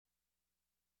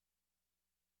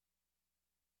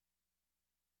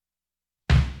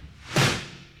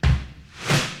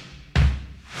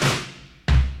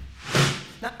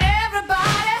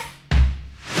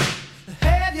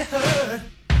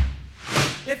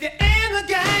if you're in the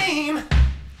game,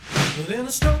 well, then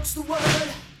the stroke's the word.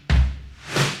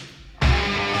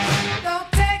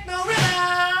 Don't take no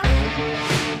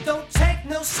rhythm, don't take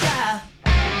no style.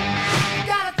 You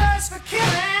got a thirst for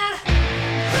killing,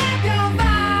 grab your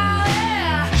vial,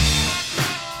 yeah.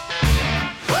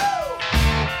 Woo!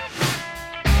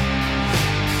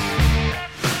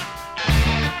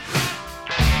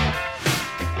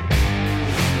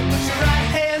 Put your right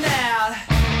hand out,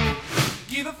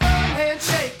 give a firm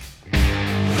handshake.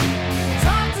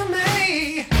 Talk to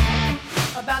me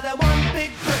about that one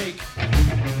big break.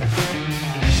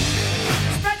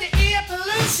 Spread the ear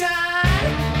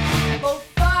pollution both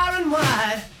far and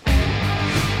wide.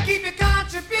 Keep your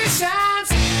contributions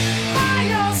by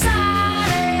your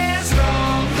side. And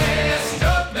stroke me,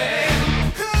 stroke me.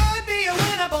 Could be a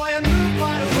winner, boy, and move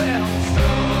quite well.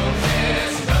 Stroke me,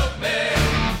 stroke me.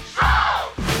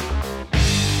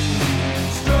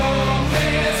 Stroke me,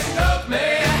 stroke me.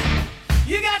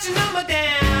 You got your number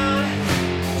down.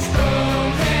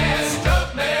 Stroke me,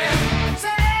 stroke me.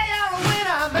 Say you're a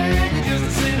winner, man, you're just a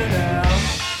sinner now.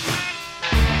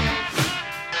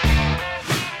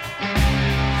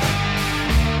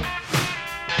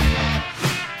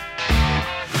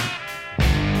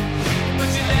 Put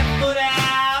your left foot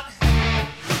out,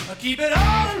 keep it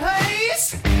all in place.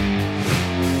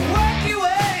 Work your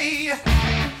way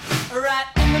right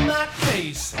into my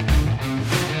face.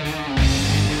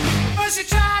 First you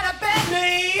try to bend me,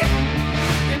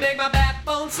 you make my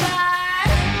backbone slide.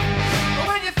 But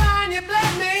when you find you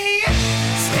bled me,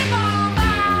 skip on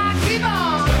by, keep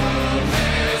on.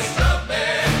 Stop me.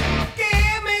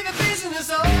 Give me the business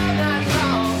all night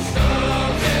long.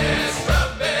 Stop me.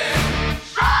 Stop me.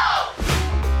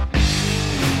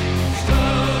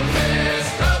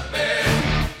 Stop me.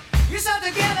 You're so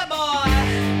together, boy.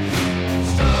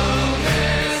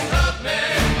 Stop me.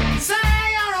 Say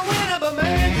you're a winner, but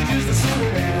man, you're just a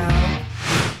sinner now.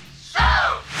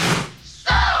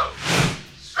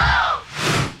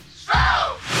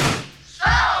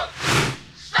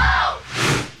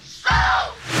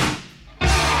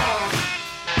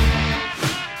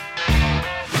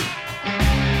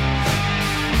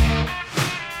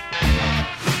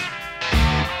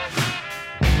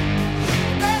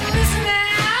 Better listen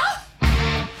now.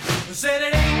 Said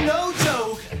it ain't no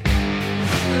joke.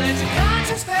 Let your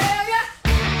conscience fail ya.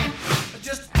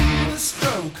 Just do the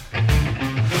stroke.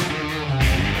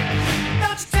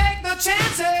 Don't you take no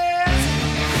chances.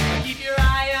 Keep your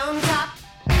eye on top.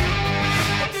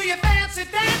 Do your fancy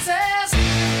dances.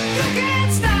 You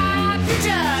can't stop. You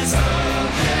just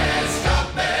stop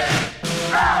me.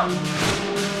 Stop me.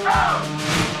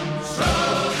 Stop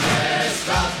me.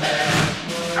 Stop me.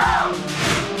 Stop me.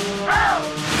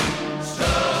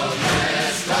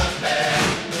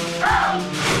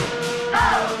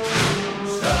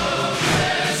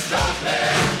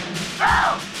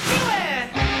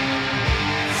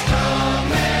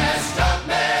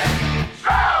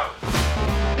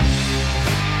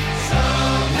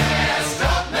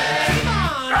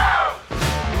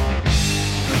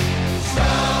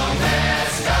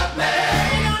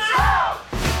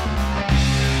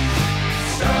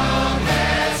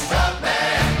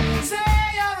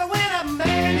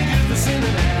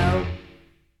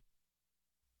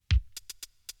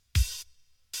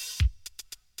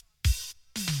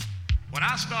 When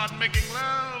I start making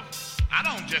love, I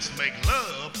don't just make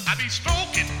love, I be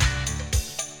stroking.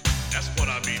 That's what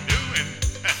I be doing.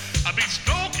 I be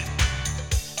stroking.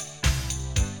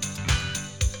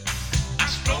 I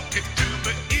stroke it to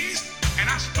the east, and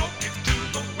I stroke it to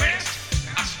the west.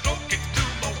 I stroke it to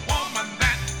the woman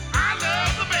that I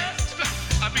love the best.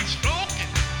 I be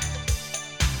stroking.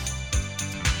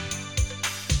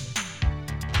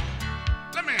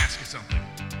 Let me ask you something.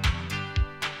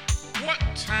 What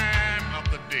time of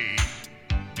the day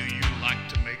do you like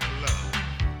to make love?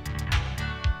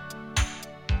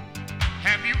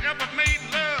 Have you ever made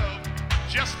love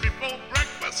just before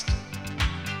breakfast?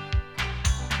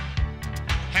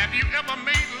 Have you ever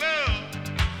made love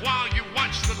while you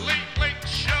watch the Late Late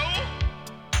Show?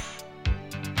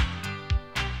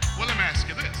 Well, let me ask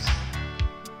you this.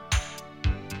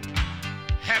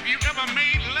 Have you ever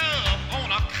made love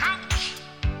on a couch?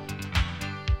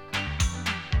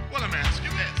 Well, let me ask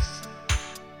you this.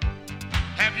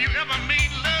 Have you ever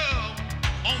made love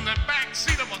on the back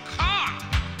seat of a car?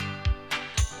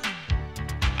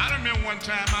 I remember one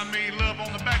time I made love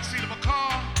on the back seat of a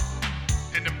car,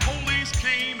 and the police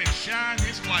came and shined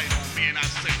his light on me, and I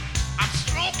said, I'm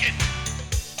stroking.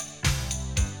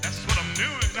 That's what I'm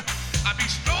doing. I be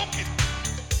stroking.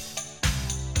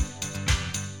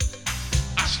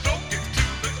 I stroke it to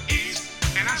the east,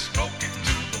 and I stroke it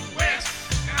to the west,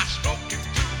 and I stroke it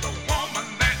to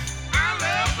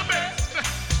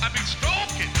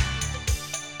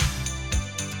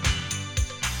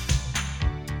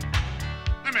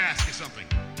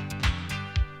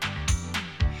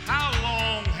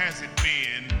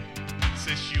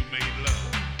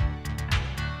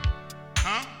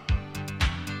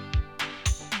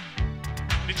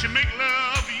Did you make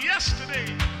love yesterday?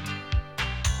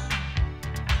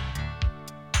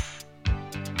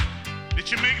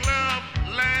 Did you make love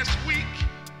last week?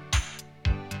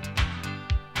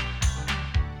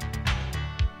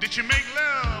 Did you make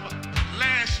love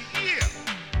last year?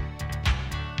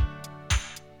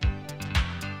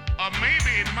 Or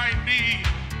maybe it might be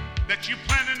that you're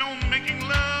planning on making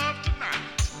love tonight.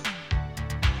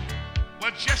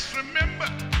 Well, just remember,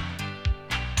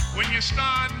 when you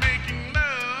start making love,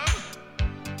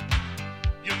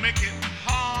 you make it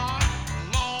hard,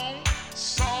 long,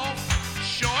 soft,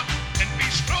 short, and be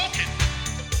stroking.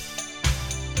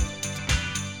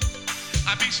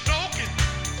 I be stroking.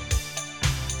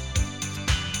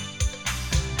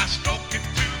 I stroke it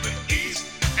to the east,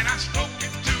 and I stroke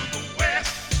it to the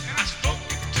west, and I stroke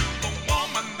it to the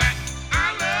woman that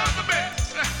I love the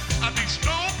best. I be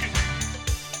stroking.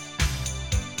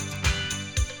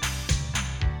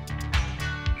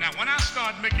 Now, when I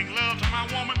start making love to my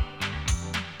woman,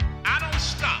 I don't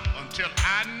stop until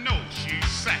I know she's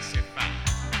satisfied.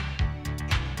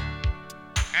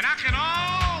 And I can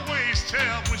always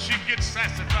tell when she gets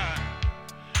satisfied.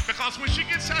 Because when she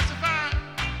gets satisfied,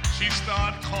 she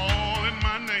started calling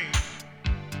my name.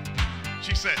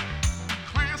 She said,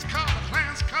 Clarence Carter,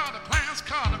 Clarence Carter, Clarence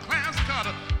Carter, Clarence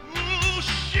Carter. Ooh,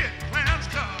 shit, Clarence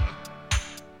Carter.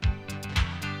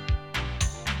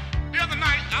 The other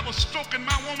night, I was stroking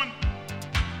my woman,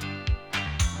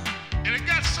 and it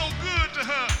got so good to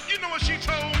her. You know what she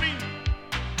told me?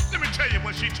 Let me tell you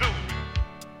what she told me.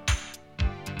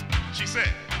 She said,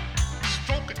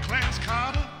 stroke it, Clarence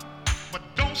Carter, but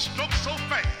don't stroke so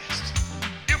fast.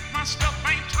 If my stuff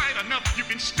ain't tight enough, you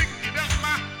can stick it up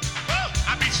my... Oh,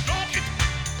 I be stroking.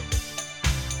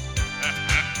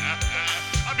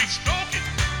 I be stroking.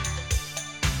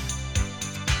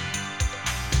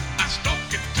 I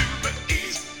stroke it to the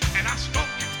east, and I stroke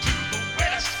it to the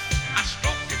west. I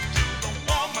stroke it to the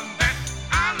woman that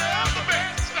I love the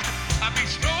best. I be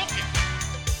stroking.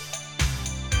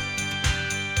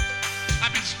 I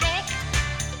be stroking.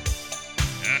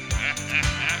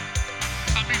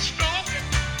 I be stroking.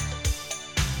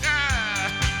 Yeah.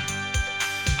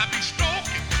 I be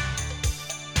stroking.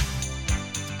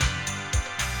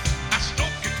 I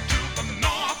stroke it to the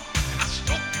north. I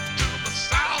stroke it to the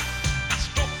south. I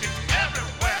stroke it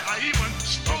everywhere. I even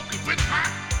stroke it with my...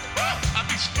 I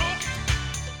be stroking.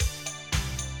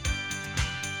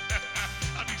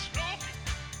 I be stroking.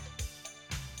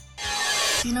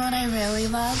 You know what I really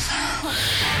love?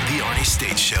 The Arnie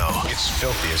State Show. It's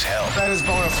filthy as hell. That is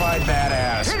bona fide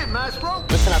badass. Hit it, maestro.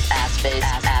 Listen up, ass face,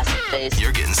 ass face.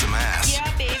 You're getting some ass.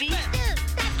 Yeah, baby.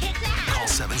 Call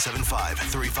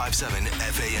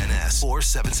 775-357-FANS or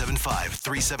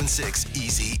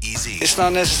 775-376-EASY-EASY. It's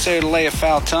not necessary to lay a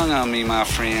foul tongue on me, my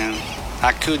friend.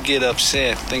 I could get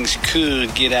upset. Things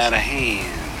could get out of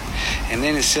hand. And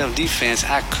then in self-defense,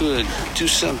 I could do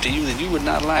something to you that you would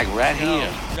not like right here.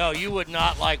 No, you would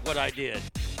not like what I did.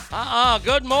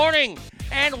 Good morning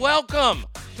and welcome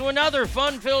to another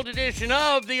fun-filled edition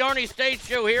of the Arnie State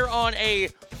Show here on a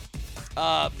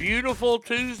beautiful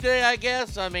Tuesday, I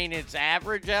guess. I mean, it's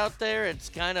average out there. It's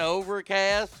kind of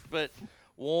overcast, but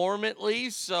warm at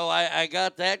least, so I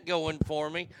got that going for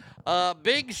me.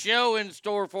 Big show in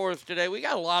store for us today. We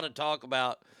got a lot to talk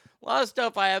about. A lot of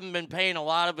stuff I haven't been paying a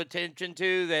lot of attention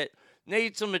to that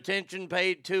needs some attention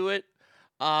paid to it.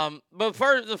 But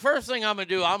the first thing I'm going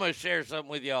to do, I'm going to share something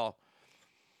with y'all.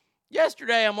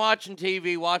 Yesterday, I'm watching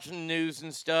TV, watching the news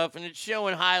and stuff, and it's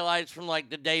showing highlights from, like,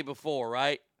 the day before,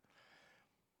 right?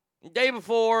 The day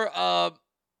before,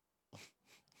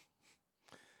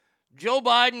 Joe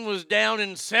Biden was down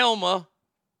in Selma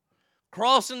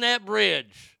crossing that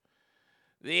bridge.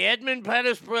 The Edmund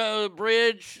Pettus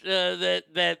Bridge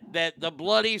that the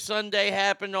bloody Sunday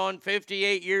happened on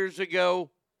 58 years ago.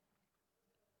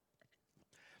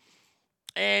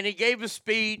 And he gave a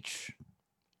speech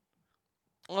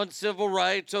on civil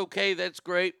rights. Okay, that's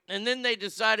great. And then they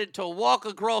decided to walk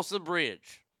across the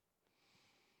bridge.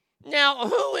 Now,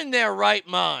 who in their right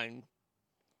mind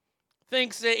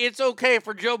thinks that it's okay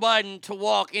for Joe Biden to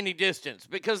walk any distance?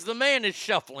 Because the man is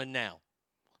shuffling now.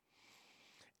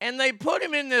 And they put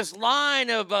him in this line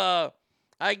of, I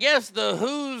guess, the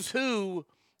who's who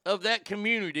of that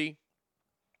community.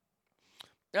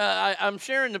 I'm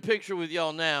sharing the picture with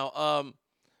y'all now.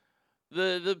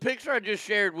 The picture I just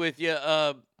shared with you,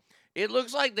 it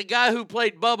looks like the guy who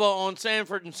played Bubba on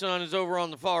Sanford and Son is over on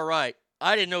the far right.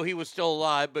 I didn't know he was still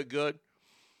alive, but good.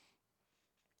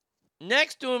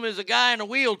 Next to him is a guy in a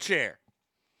wheelchair.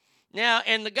 Now,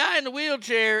 and the guy in the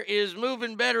wheelchair is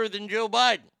moving better than Joe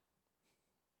Biden.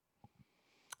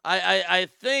 I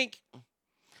think,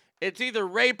 It's either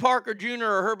Ray Parker Jr.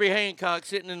 or Herbie Hancock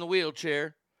sitting in the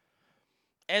wheelchair.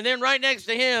 And then right next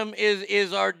to him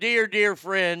is our dear, dear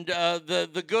friend,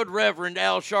 the good Reverend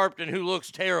Al Sharpton, who looks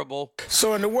terrible.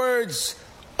 So in the words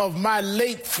of my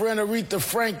late friend Aretha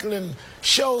Franklin,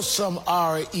 show some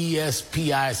RESPICT.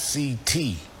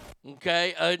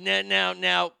 Okay,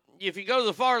 now, if you go to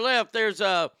the far left, there's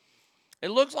it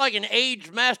looks like an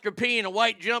aged Master P in a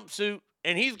white jumpsuit,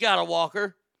 and he's got a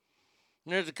walker.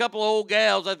 And there's a couple of old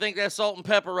gals. I think that's Salt and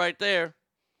Pepper right there.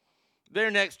 They're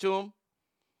next to him.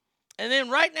 And then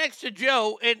right next to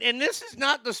Joe, and this is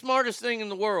not the smartest thing in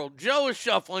the world. Joe is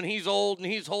shuffling. He's old, and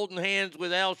he's holding hands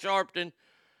with Al Sharpton.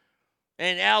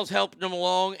 And Al's helping him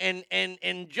along.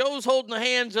 And Joe's holding the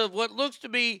hands of what looks to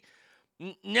be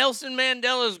Nelson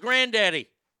Mandela's granddaddy.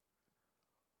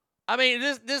 I mean,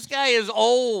 this guy is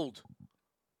old.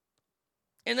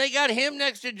 And they got him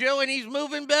next to Joe, and he's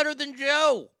moving better than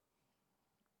Joe.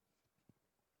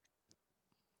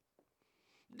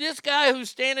 This guy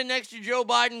who's standing next to Joe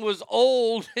Biden was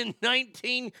old in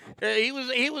he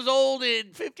was old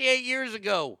in 58 years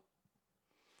ago.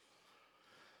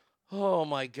 Oh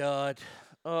my God.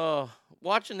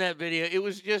 Watching that video, it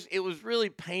was really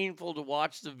painful to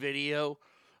watch the video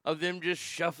of them just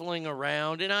shuffling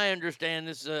around. And I understand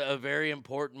this is a very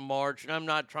important march, and I'm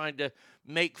not trying to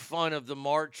make fun of the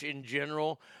march in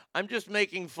general. I'm just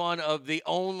making fun of the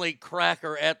only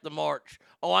cracker at the march.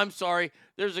 Oh, I'm sorry.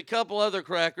 There's a couple other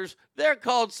crackers. They're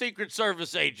called Secret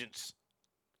Service agents.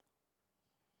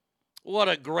 What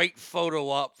a great photo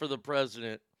op for the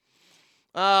president.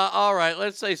 All right,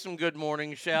 let's say some good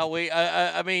morning, shall we?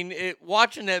 I mean,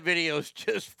 watching that video is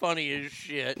just funny as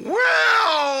shit.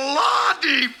 Well,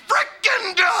 Lottie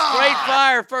frickin' dog! Great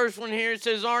fire, first one here. It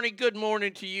says, Arnie, good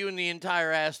morning to you and the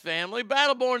entire Ass family.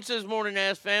 Battleborn says, morning,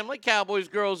 Ass family. Cowboys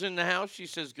girls in the house. She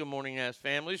says, good morning, Ass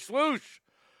family. Swoosh.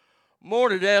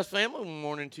 Morning, Ass family.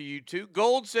 Morning to you, too.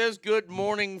 Gold says, good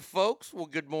morning, folks. Well,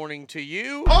 good morning to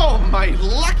you. Oh, my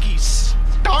lucky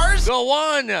stars! The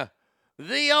one,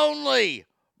 the only,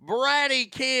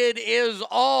 Bratty Kid is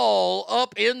all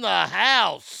up in the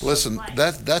house. Listen,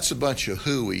 that's a bunch of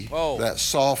hooey. Oh. That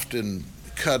soft and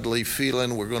cuddly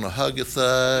feeling, we're going to hug a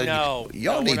thug.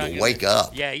 Y'all need to wake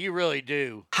up. Yeah, you really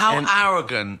do. How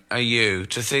arrogant are you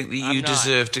to think that you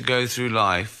deserve to go through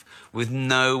life with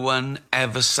no one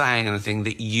ever saying anything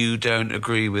that you don't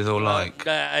agree with or like?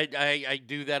 I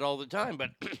do that all the time,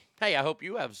 but hey, I hope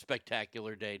you have a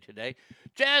spectacular day today.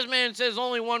 Jazzman says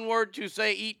only one word to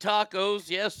say, eat tacos.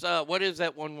 Yes, what is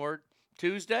that one word?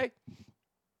 Tuesday?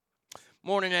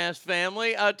 Morning, Ass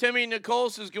family. Timmy Nicole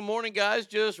says, good morning, guys.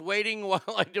 Just waiting while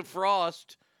I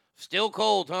defrost. Still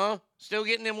cold, huh? Still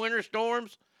getting them winter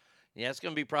storms? Yeah, it's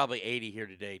going to be probably 80 here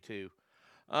today, too.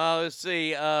 Let's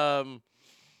see.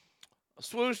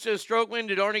 Swoosh says, Strokeman,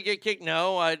 did Arnie get kicked?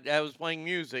 No, I was playing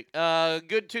music.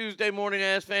 Good Tuesday morning,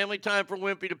 Ass family. Time for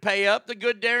Wimpy to pay up. The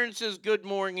good Darren says, good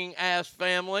morning, Ass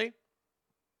family.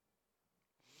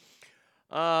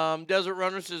 Desert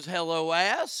Runner says, hello,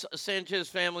 Ass. Sanchez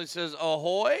family says,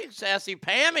 ahoy. Sassy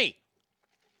Pammy.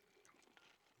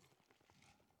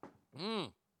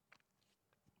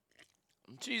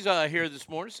 She's here this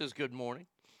morning, says, good morning.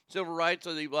 Civil rights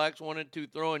of the blacks wanted to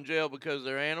throw in jail because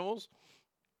they're animals.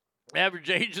 Average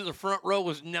age of the front row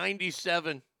was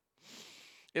 97.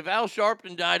 If Al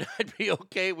Sharpton died, I'd be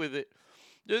okay with it.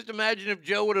 Just imagine if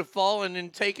Joe would have fallen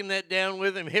and taken that down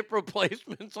with him. Hip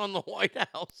replacements on the White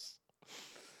House.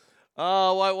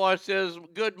 Whitewash says,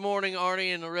 good morning,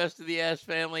 Arnie, and the rest of the Ass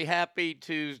family. Happy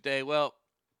Tuesday. Well,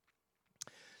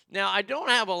 now, I don't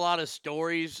have a lot of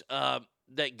stories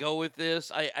that go with this.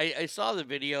 I saw the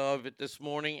video of it this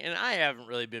morning, and I haven't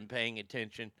really been paying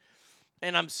attention.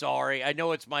 And I'm sorry. I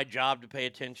know it's my job to pay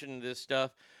attention to this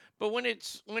stuff. But when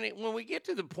we get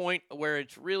to the point where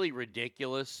it's really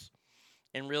ridiculous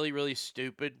and really, really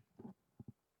stupid,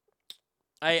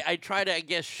 I try to, I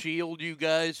guess, shield you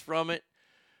guys from it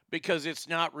because it's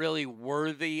not really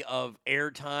worthy of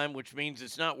airtime, which means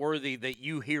it's not worthy that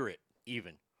you hear it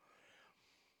even.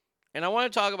 And I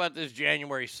want to talk about this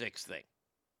January 6th thing.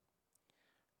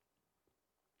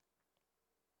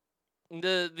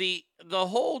 The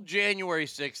whole January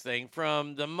 6th thing,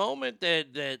 from the moment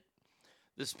that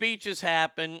the speeches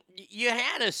happened, you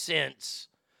had a sense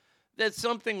that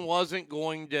something wasn't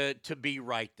going to be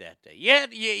right that day.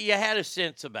 You had a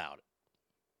sense about it.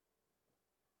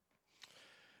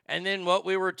 And then what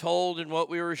we were told and what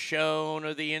we were shown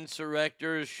of the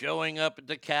insurrectors showing up at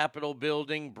the Capitol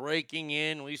building, breaking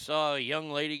in. We saw a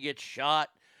young lady get shot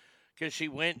because she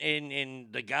went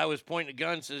and the guy was pointing a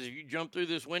gun and says, if you jump through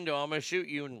this window, I'm going to shoot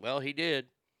you. And, well, he did.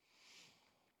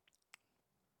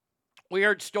 We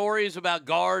heard stories about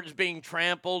guards being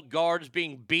trampled, guards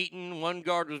being beaten. One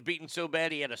guard was beaten so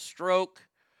bad he had a stroke.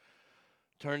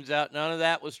 Turns out none of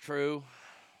that was true.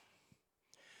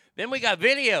 Then we got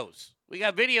videos. We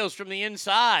got videos from the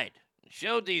inside. It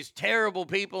showed these terrible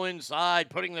people inside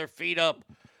putting their feet up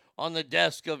on the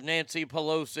desk of Nancy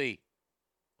Pelosi.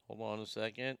 Hold on a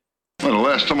second. Well, the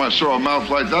last time I saw a mouth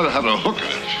like that, it had a hook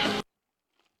in it.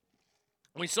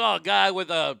 We saw a guy with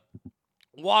a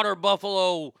water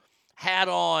buffalo hat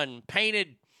on,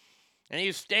 painted, and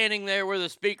he's standing there where the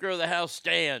Speaker of the House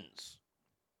stands.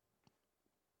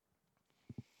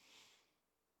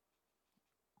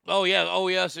 Oh, yeah. Oh,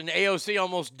 yes. And AOC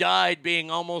almost died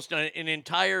being almost an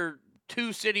entire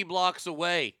 2 city blocks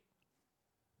away.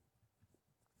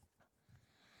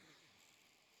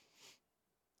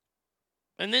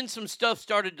 And then some stuff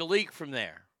started to leak from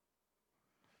there.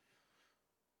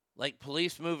 Like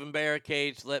police moving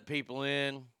barricades to let people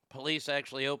in. Police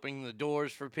actually opening the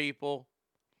doors for people.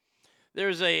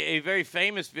 There's a very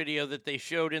famous video that they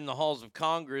showed in the halls of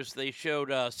Congress. They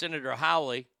showed Senator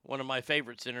Hawley, one of my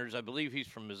favorite senators. I believe he's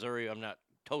from Missouri. I'm not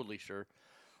totally sure.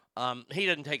 He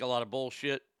doesn't take a lot of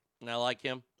bullshit, and I like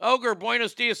him. Ogre,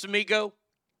 buenos dias, amigo.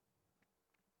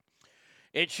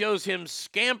 It shows him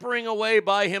scampering away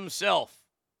by himself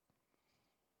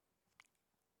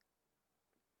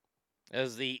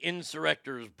as the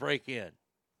insurrectors break in.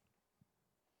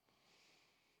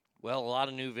 Well, a lot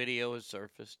of new video has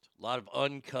surfaced. A lot of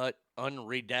uncut,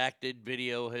 unredacted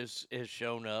video has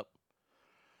shown up.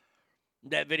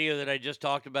 That video that I just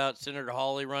talked about, Senator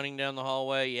Hawley running down the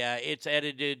hallway, yeah, it's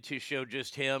edited to show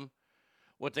just him.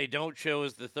 What they don't show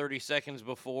is the 30 seconds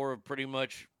before of pretty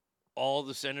much all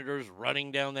the senators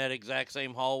running down that exact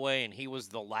same hallway, and he was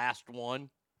the last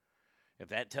one, if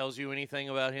that tells you anything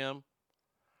about him.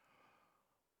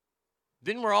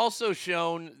 Then we're also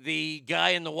shown the guy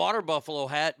in the water buffalo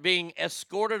hat being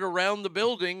escorted around the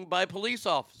building by police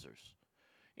officers.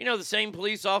 You know, the same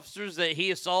police officers that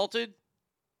he assaulted?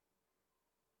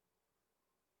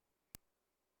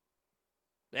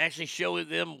 They actually show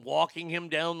them walking him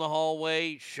down the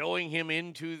hallway, showing him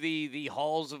into the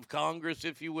halls of Congress,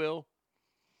 if you will.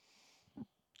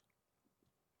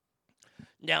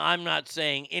 Now, I'm not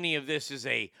saying any of this is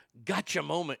a gotcha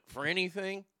moment for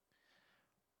anything.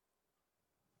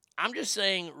 I'm just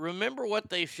saying, remember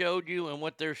what they showed you and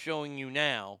what they're showing you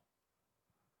now.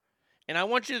 And I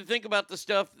want you to think about the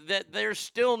stuff that they're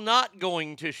still not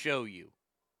going to show you.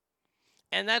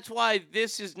 And that's why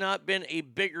this has not been a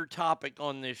bigger topic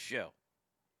on this show.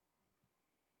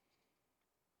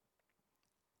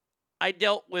 I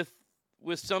dealt with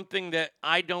something that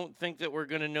I don't think that we're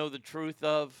going to know the truth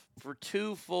of for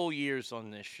 2 full years on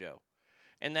this show.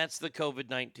 And that's the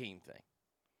COVID-19 thing.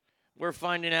 We're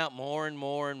finding out more and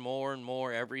more and more and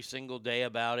more every single day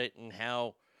about it and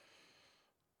how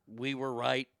we were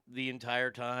right the entire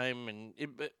time.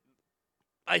 But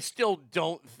I still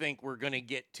don't think we're going to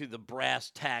get to the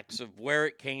brass tacks of where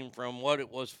it came from, what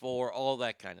it was for, all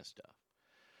that kind of stuff.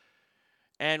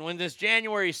 And when this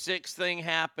January 6th thing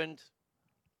happened,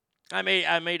 I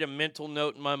made a mental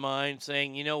note in my mind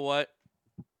saying, you know what?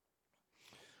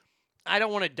 I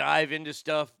don't want to dive into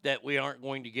stuff that we aren't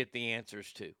going to get the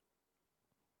answers to.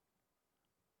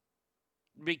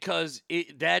 Because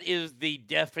that is the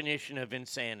definition of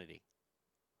insanity.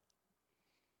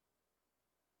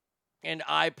 And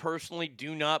I personally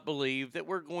do not believe that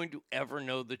we're going to ever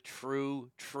know the true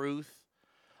truth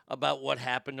about what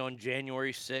happened on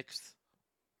January 6th.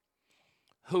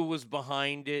 Who was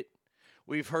behind it.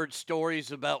 We've heard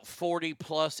stories about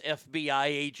 40-plus FBI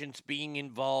agents being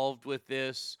involved with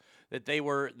this, that they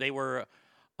were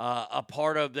a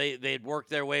part of, they had worked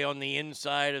their way on the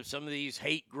inside of some of these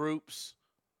hate groups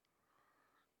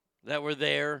that were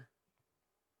there.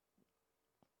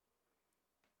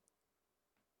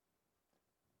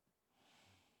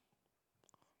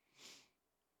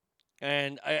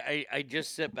 And I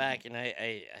just sit back and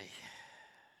I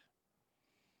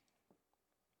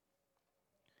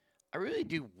really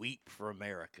do weep for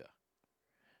America.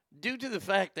 Due to the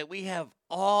fact that we have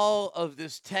all of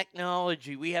this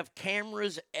technology, we have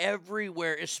cameras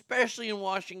everywhere, especially in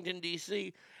Washington,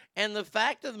 D.C., and the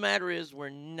fact of the matter is we're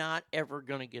not ever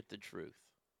going to get the truth.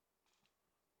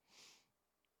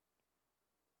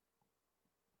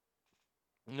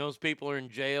 And those people are in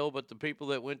jail, but the people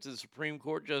that went to the Supreme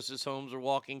Court justice homes are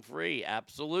walking free.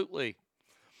 Absolutely.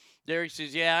 Derek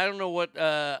says, yeah, I don't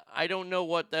know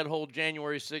what that whole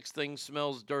January 6th thing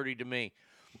smells dirty to me.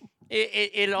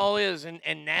 It all is.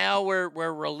 And now we're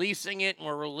releasing it, and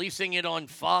we're releasing it on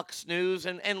Fox News.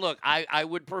 And look, I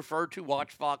would prefer to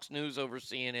watch Fox News over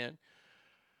CNN.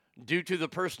 due to the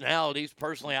personalities.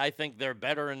 Personally, I think they're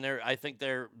better and I think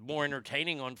they're more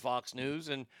entertaining on Fox News,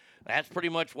 and that's pretty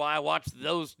much why I watch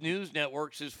those news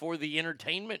networks, is for the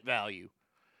entertainment value.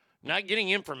 Not getting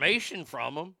information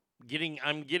from them.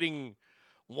 I'm getting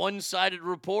one-sided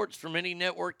reports from any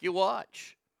network you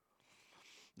watch.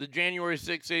 The January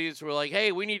 6th idiots were like,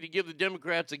 hey, we need to give the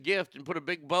Democrats a gift and put a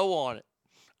big bow on it.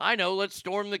 I know, let's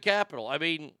storm the Capitol. I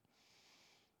mean,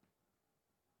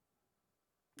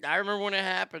 I remember when it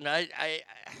happened.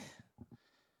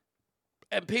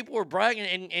 And people were bragging,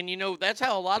 and you know, that's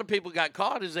how a lot of people got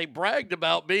caught, is they bragged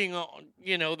about being on,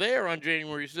 you know, there on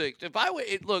January 6th. If I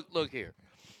would, look here.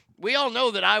 We all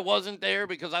know that I wasn't there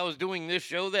because I was doing this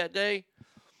show that day.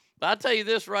 But I'll tell you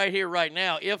this right here, right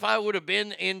now. If I would have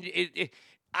been in it,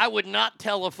 I would not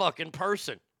tell a fucking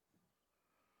person.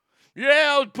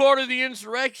 Yeah, I was part of the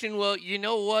insurrection. Well, you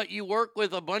know what? You work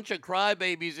with a bunch of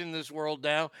crybabies in this world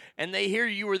now, and they hear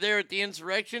you were there at the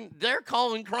insurrection. They're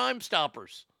calling Crime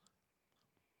Stoppers.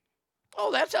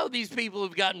 Oh, that's how these people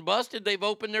have gotten busted. They've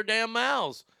opened their damn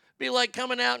mouths. Be like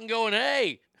coming out and going,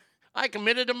 hey, I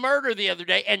committed a murder the other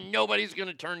day, and nobody's going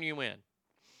to turn you in.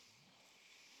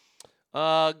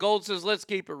 Gold says, let's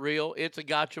keep it real. It's a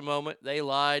gotcha moment. They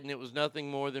lied, and it was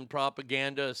nothing more than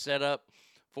propaganda, a setup.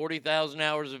 40,000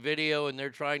 hours of video, and they're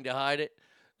trying to hide it.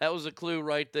 That was a clue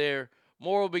right there.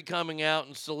 More will be coming out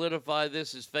and solidify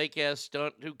this as fake-ass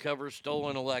stunt who covers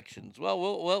stolen elections. Well,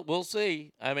 we'll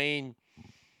see. I mean,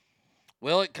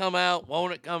 will it come out?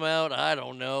 Won't it come out? I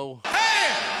don't know.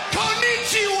 Hey!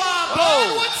 Konnichiwa,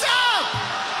 bud! What's up?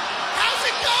 How's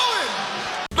it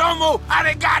going? Domo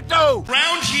arigato!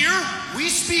 Round here, we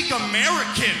speak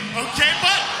American, okay,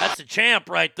 bud? That's a champ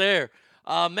right there.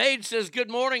 Maid says, good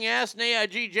morning. Ask an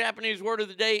AIG. Japanese word of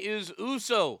the day is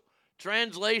Uso.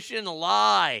 Translation,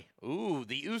 lie. Ooh,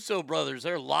 the Uso brothers,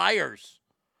 they're liars.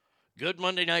 Good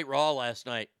Monday Night Raw last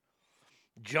night.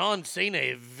 John Cena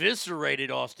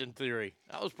eviscerated Austin Theory.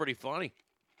 That was pretty funny.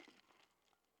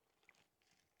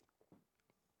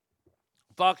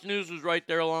 Fox News was right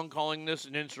there along calling this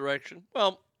an insurrection.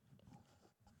 Well,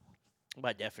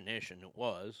 by definition, it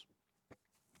was.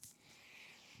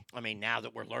 I mean, now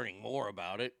that we're learning more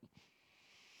about it,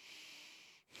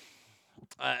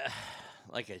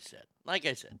 like I said,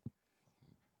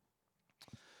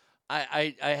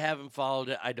 I haven't followed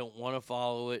it. I don't want to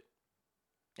follow it,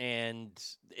 and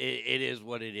it is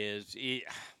what it is.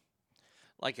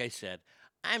 Like I said,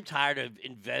 I'm tired of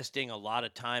investing a lot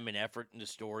of time and effort into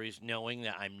stories knowing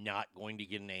that I'm not going to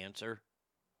get an answer.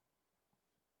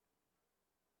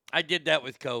 I did that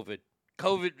with COVID.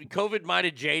 COVID might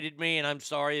have jaded me, and I'm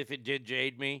sorry if it did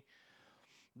jade me.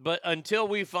 But until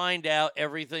we find out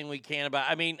everything we can about,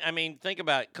 I mean, think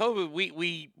about it. COVID,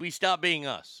 we stopped being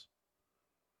us.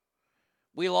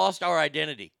 We lost our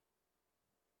identity.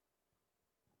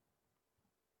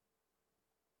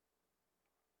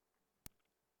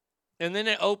 And then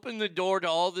it opened the door to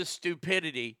all this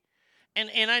stupidity.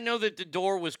 And I know that the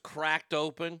door was cracked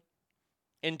open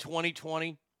in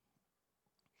 2020.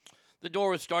 The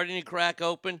door was starting to crack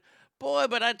open. Boy,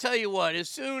 but I tell you what, as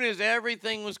soon as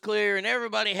everything was clear and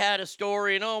everybody had a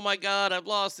story and, oh, my God, I've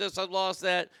lost this, I've lost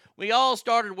that, we all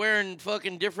started wearing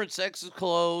fucking different sexes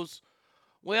clothes.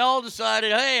 We all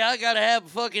decided, hey, I got to have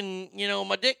fucking,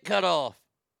 my dick cut off.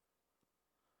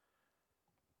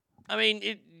 I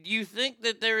mean, you think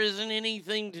that there isn't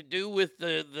anything to do with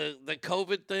the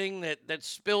COVID thing that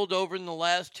spilled over in the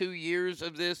last 2 years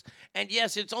of this? And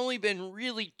yes, it's only been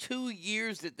really 2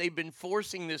 years that they've been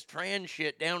forcing this trans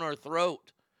shit down our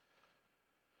throat.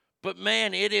 But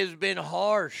man, it has been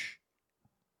harsh.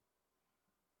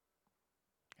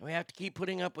 And we have to keep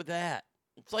putting up with that.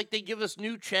 It's like they give us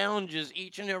new challenges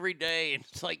each and every day. And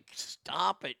it's like,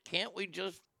 stop it. Can't we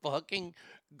just fucking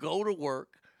go to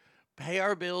work, pay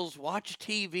our bills, watch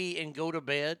TV, and go to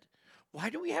bed? Why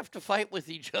do we have to fight with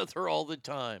each other all the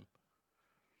time?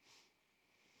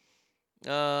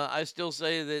 I still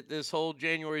say that this whole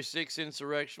January 6th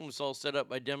insurrection was all set up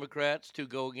by Democrats to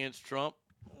go against Trump.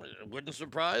 It wouldn't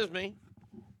surprise me,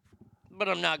 but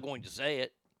I'm not going to say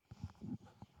it.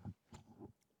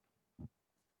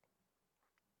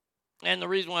 And the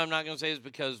reason why I'm not going to say it is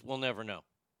because we'll never know.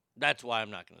 That's why I'm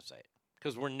not going to say it,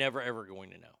 because we're never, ever going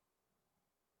to know.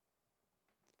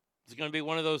 It's going to be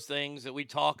one of those things that we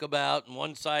talk about, and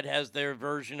one side has their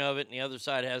version of it, and the other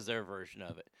side has their version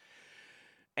of it.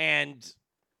 And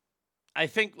I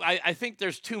think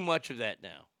there's too much of that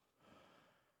now.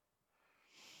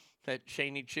 That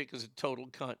Cheney chick is a total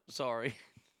cunt. Sorry.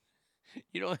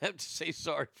 You don't have to say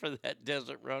sorry for that,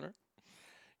 Desert Runner.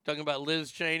 Talking about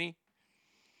Liz Cheney.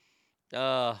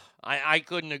 I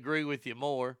couldn't agree with you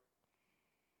more.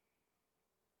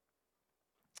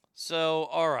 So,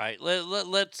 all right.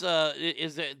 Let's,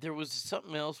 is there was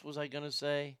something else was I going to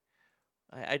say?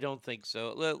 I don't think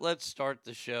so. Let's start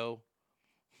the show.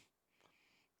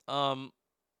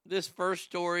 This first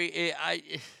story,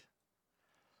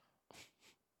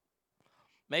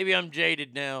 maybe I'm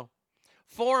jaded now.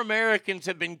 4 Americans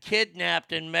have been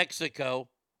kidnapped in Mexico.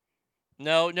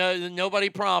 No, nobody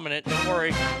prominent. Don't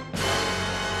worry.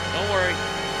 Don't worry.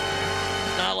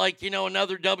 It's not like,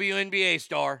 another WNBA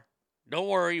star. Don't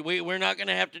worry. We're not going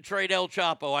to have to trade El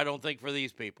Chapo, I don't think, for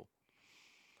these people.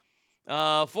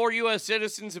 4 U.S.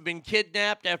 citizens have been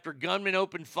kidnapped after gunmen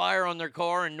opened fire on their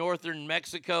car in northern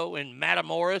Mexico in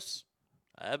Matamoros.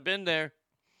 I've been there.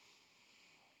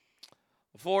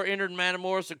 The 4 entered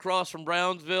Matamoros across from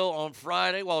Brownsville on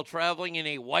Friday while traveling in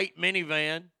a white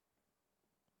minivan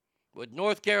with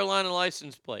North Carolina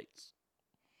license plates.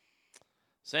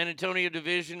 San Antonio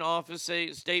Division Office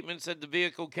statement said the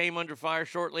vehicle came under fire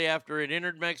shortly after it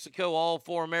entered Mexico. All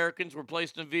 4 Americans were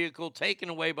placed in a vehicle taken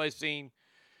away by scene.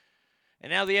 And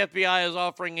now the FBI is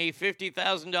offering a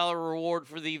 $50,000 reward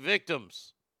for the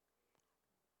victims.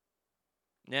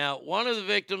 Now, one of the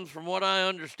victims, from what I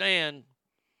understand,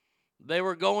 they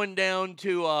were going down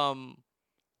to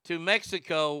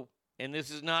Mexico, and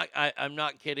this is not, I'm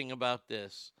not kidding about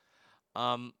this.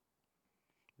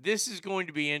 This is going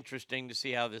to be interesting to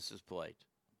see how this is played.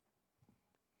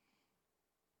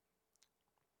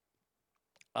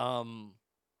 The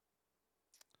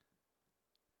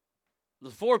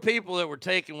 4 people that were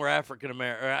taken were African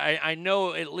American. I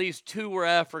know at least 2 were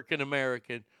African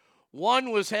American.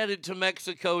 One was headed to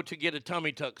Mexico to get a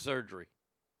tummy tuck surgery.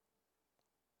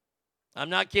 I'm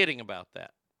not kidding about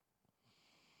that.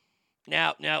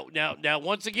 Now,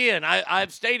 once again,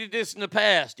 I've stated this in the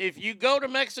past. If you go to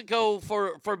Mexico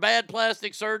for bad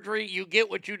plastic surgery, you get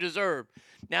what you deserve.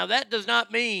 Now, that does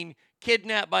not mean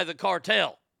kidnapped by the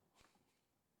cartel.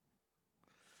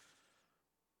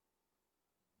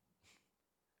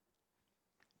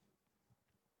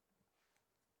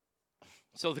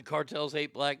 So the cartels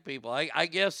hate black people. I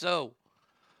guess so.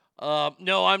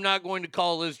 No, I'm not going to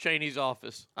call Liz Cheney's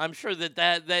office. I'm sure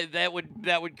that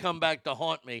would come back to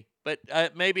haunt me, but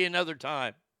maybe another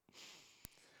time.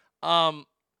 I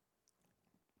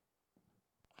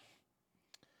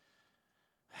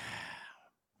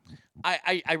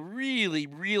really,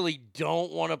 really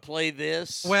don't want to play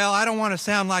this. Well, I don't want to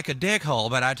sound like a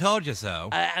dickhole, but I told you so.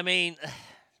 I mean,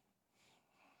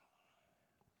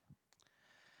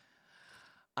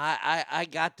 I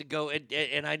got to go,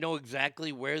 and I know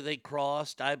exactly where they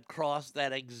crossed. I've crossed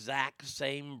that exact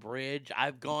same bridge.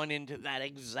 I've gone into that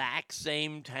exact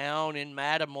same town in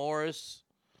Matamoros.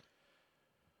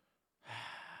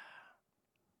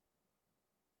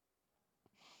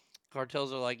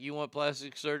 Cartels are like, you want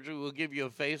plastic surgery? We'll give you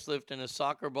a facelift and a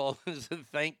soccer ball as a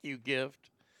thank you gift.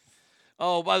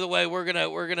 Oh, by the way, we're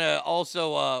gonna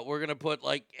also put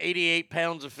like 88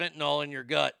 pounds of fentanyl in your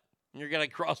gut. You're going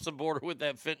to cross the border with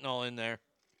that fentanyl in there.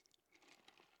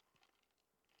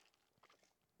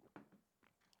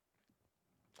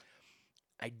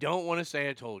 I don't want to say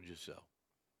I told you so.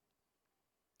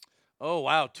 Oh,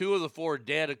 wow. 2 of the 4 are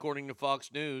dead, according to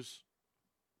Fox News.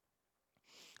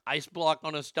 Ice block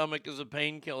on his stomach is a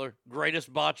painkiller.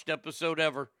 Greatest botched episode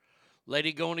ever.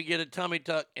 Lady going to get a tummy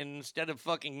tuck, and instead of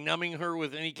fucking numbing her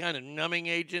with any kind of numbing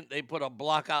agent, they put a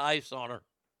block of ice on her.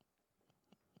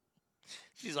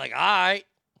 She's like, all right.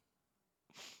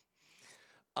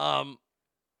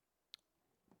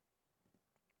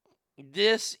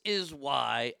 This is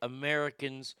why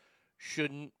Americans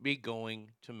shouldn't be going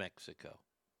to Mexico.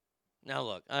 Now,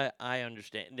 look, I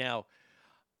understand. Now,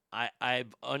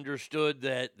 I've understood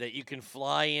that you can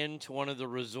fly into one of the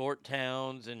resort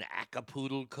towns in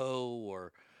Acapulco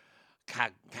or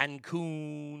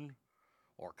Cancun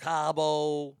or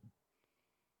Cabo.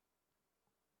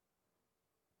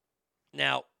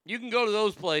 Now, you can go to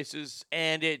those places,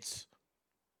 and it's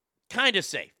kind of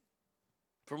safe.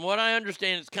 From what I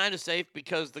understand, it's kind of safe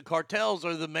because the cartels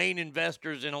are the main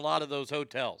investors in a lot of those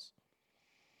hotels.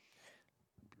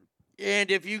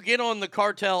 And if you get on the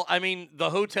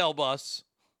hotel bus,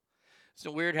 it's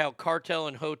so weird how cartel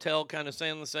and hotel kind of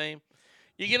sound the same.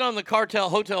 You get on the cartel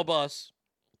hotel bus,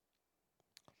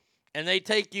 and they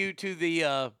take you to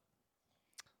the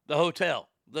hotel,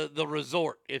 the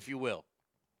resort, if you will.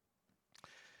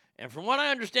 And from what I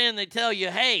understand, they tell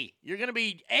you, hey, you're going to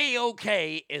be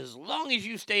A-okay as long as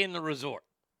you stay in the resort.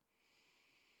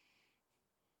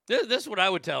 This is what I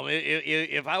would tell them.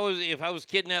 If I was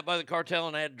kidnapped by the cartel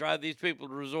and I had to drive these people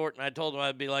to the resort, and I told them,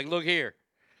 I'd be like, look here,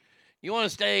 you want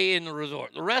to stay in the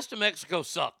resort. The rest of Mexico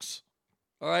sucks,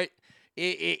 all right?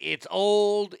 It's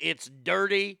old. It's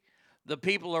dirty. The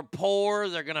people are poor.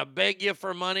 They're going to beg you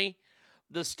for money.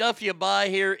 The stuff you buy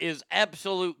here is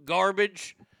absolute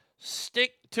garbage.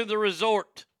 Stick to the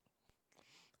resort.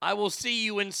 I will see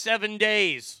you in 7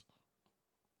 days.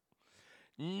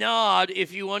 Nod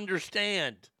if you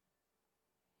understand.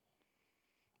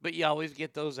 But you always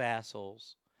get those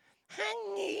assholes.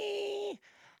 Honey,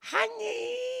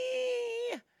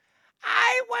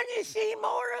 I want to see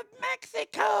more of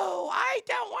Mexico. I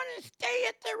don't want to stay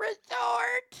at the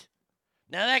resort.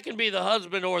 Now, that can be the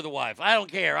husband or the wife. I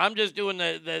don't care. I'm just doing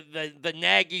the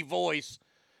naggy voice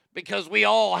because we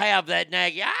all have that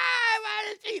naggy. I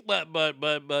want to see.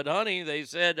 But, honey, they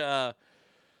said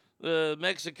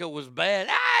Mexico was bad.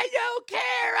 I don't care.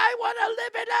 I want to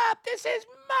live it up. This is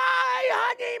my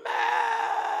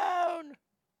honeymoon.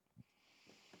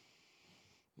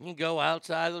 You go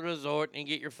outside of the resort and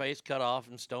get your face cut off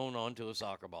and stoned onto a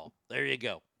soccer ball. There you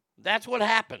go. That's what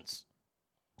happens.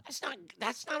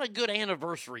 That's not a good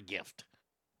anniversary gift.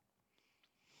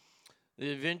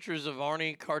 The Adventures of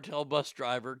Arnie, Cartel Bus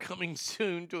Driver, coming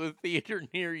soon to a theater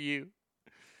near you.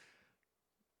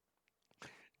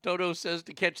 Toto says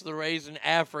to catch the Rays in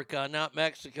Africa, not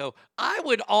Mexico. I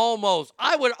would almost.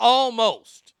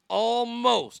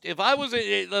 If I was,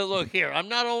 look here, I'm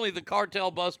not only the cartel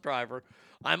bus driver,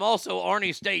 I'm also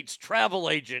Arnie State's travel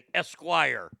agent,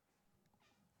 Esquire.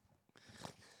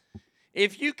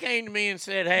 If you came to me and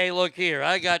said, hey, look here,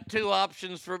 I got 2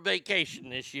 options for vacation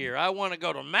this year. I want to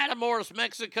go to Matamoros,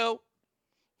 Mexico,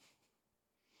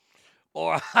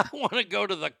 or I want to go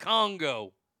to the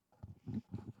Congo.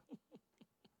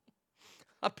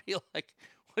 I'd be like,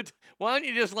 why don't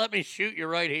you just let me shoot you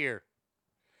right here?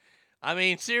 I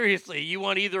mean, seriously, you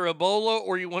want either Ebola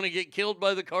or you want to get killed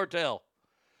by the cartel?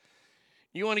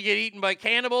 You want to get eaten by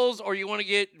cannibals or you want to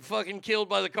get fucking killed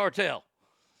by the cartel?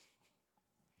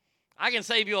 I can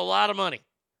save you a lot of money.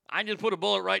 I can just put a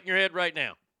bullet right in your head right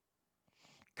now.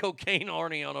 Cocaine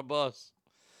Arnie on a bus.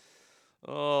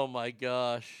 Oh, my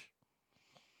gosh.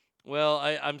 Well,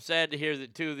 I'm sad to hear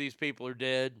that 2 of these people are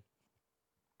dead.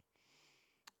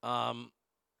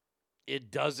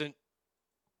 It doesn't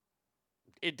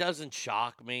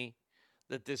shock me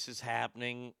that this is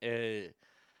happening.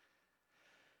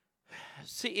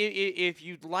 See, if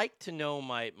you'd like to know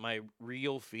my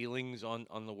real feelings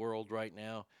on the world right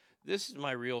now, this is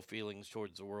my real feelings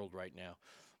towards the world right now.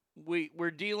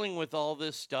 We're dealing with all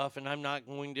this stuff, and I'm not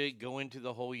going to go into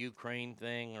the whole Ukraine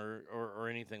thing or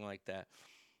anything like that.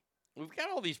 We've got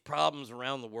all these problems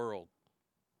around the world.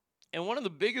 And one of the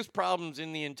biggest problems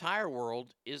in the entire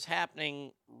world is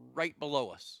happening right below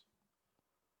us.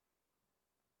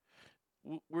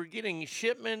 We're getting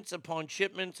shipments upon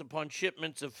shipments upon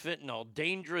shipments of fentanyl,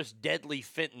 dangerous, deadly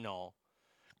fentanyl,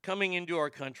 coming into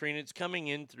our country, and it's coming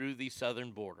in through the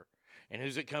southern border. And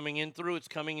who's it coming in through? It's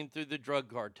coming in through the drug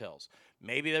cartels.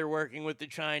 Maybe they're working with the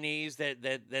Chinese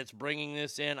that's bringing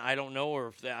this in. I don't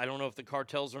know, I don't know if the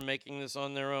cartels are making this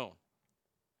on their own.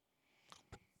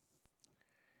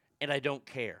 And I don't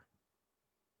care.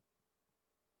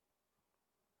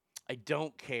 I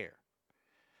don't care.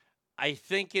 I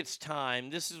think it's time.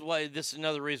 This is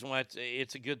another reason why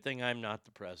it's a good thing I'm not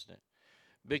the president.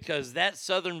 Because that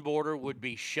southern border would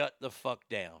be shut the fuck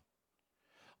down.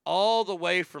 All the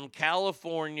way from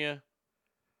California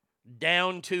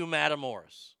down to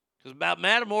Matamoros. Because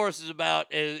Matamoros is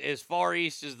about as far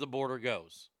east as the border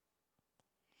goes.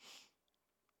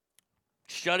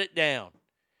 Shut it down.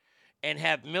 And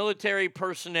have military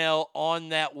personnel on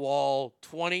that wall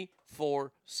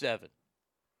 24/7.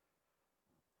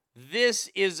 This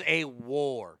is a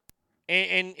war.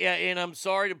 And I'm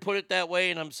sorry to put it that way,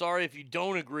 and I'm sorry if you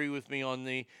don't agree with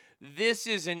me this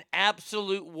is an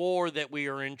absolute war that we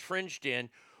are entrenched in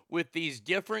with these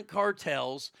different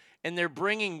cartels, and they're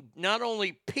bringing not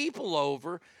only people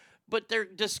over, but they're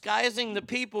disguising the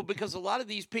people because a lot of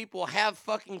these people have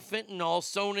fucking fentanyl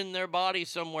sewn in their body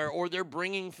somewhere, or they're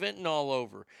bringing fentanyl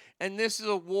over. And this is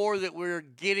a war that we're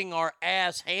getting our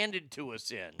ass handed to us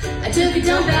in. I took a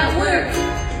dump at work.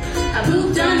 I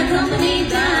pooped on the company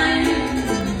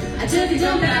dime. I took a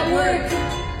dump at work.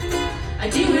 I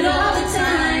do it all the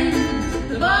time.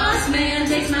 The boss man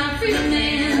takes my freedom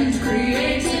and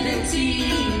creativity.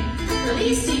 The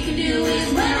least he can do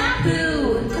is when I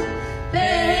poo.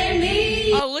 Pay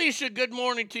me. Alicia, good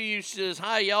morning to you. She says,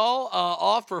 hi, y'all.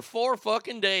 Off for 4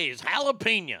 fucking days.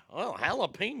 Jalapeno. Well,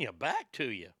 jalapeno, back to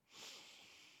you.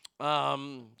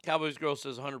 Cowboys Girl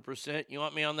says 100%. You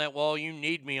want me on that wall? You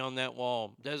need me on that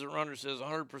wall. Desert Runner says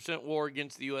 100% war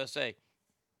against the USA.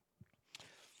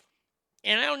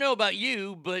 And I don't know about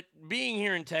you, but being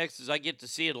here in Texas, I get to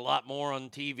see it a lot more on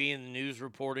TV and the news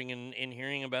reporting and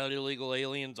hearing about illegal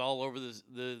aliens all over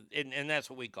and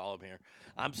that's what we call them here.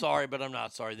 I'm sorry, but I'm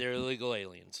not sorry. They're illegal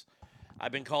aliens.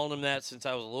 I've been calling them that since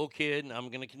I was a little kid, and I'm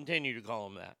going to continue to call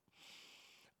them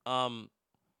that.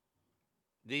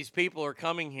 These people are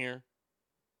coming here,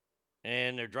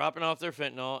 and they're dropping off their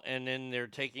fentanyl, and then they're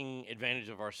taking advantage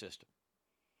of our system.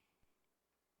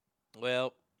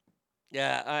 Well,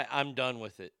 yeah, I'm done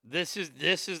with it. This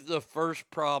is the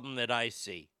first problem that I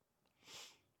see.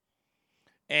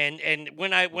 And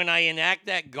when I enact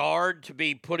that guard to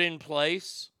be put in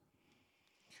place,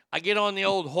 I get on the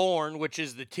old horn, which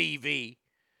is the TV,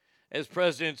 as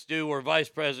presidents do, or vice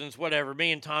presidents, whatever.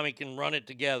 Me and Tommy can run it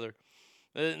together.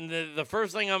 The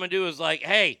first thing I'm going to do is like,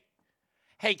 hey,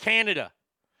 Canada,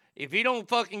 if you don't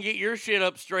fucking get your shit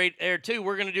up straight there too,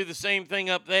 we're going to do the same thing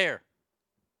up there.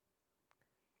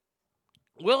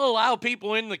 We'll allow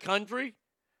people in the country,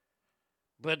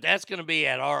 but that's going to be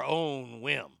at our own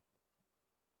whim.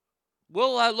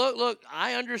 Well, look,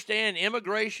 I understand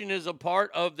immigration is a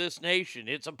part of this nation.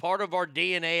 It's a part of our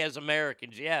DNA as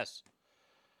Americans, yes.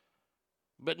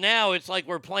 But now it's like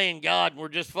we're playing God and we're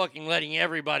just fucking letting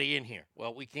everybody in here.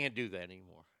 Well, we can't do that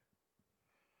anymore.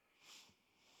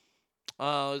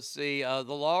 Let's see. The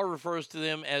law refers to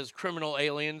them as criminal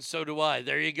aliens. So do I.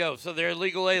 There you go. So they're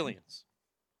illegal aliens.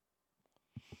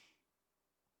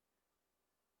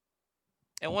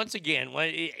 And once again,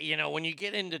 when you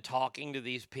get into talking to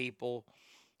these people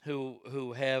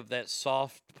who have that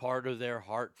soft part of their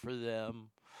heart for them,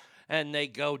 and they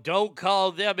go, don't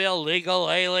call them illegal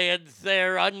aliens,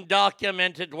 they're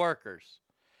undocumented workers.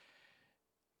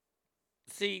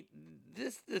 See,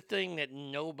 this is the thing that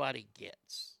nobody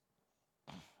gets.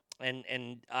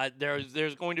 And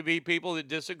there's going to be people that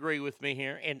disagree with me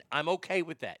here, and I'm okay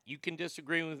with that. You can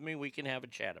disagree with me, we can have a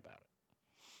chat about it.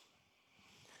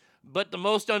 But the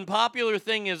most unpopular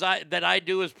thing that I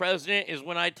do as president is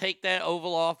when I take that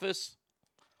Oval Office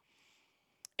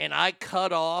and I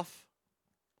cut off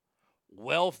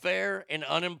welfare and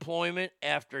unemployment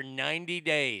after 90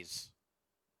 days.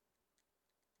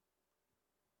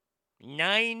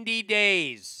 90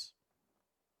 days.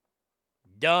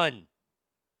 Done.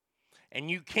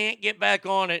 And you can't get back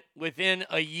on it within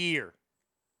a year.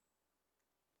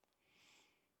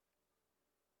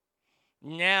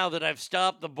 Now that I've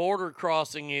stopped the border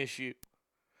crossing issue,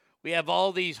 we have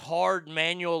all these hard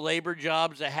manual labor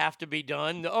jobs that have to be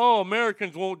done. Oh,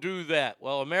 Americans won't do that.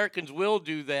 Well, Americans will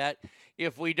do that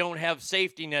if we don't have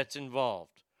safety nets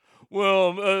involved.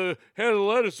 Well, head of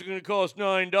lettuce is going to cost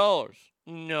 $9.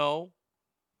 No,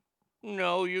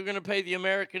 you're going to pay the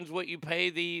Americans what you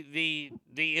pay the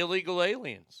illegal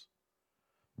aliens,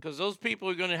 because those people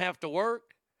are going to have to work.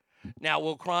 Now,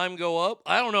 will crime go up?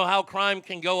 I don't know how crime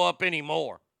can go up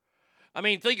anymore. I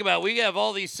mean, think about it. We have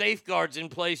all these safeguards in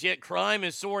place, yet crime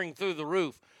is soaring through the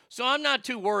roof. So I'm not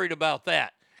too worried about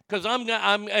that, because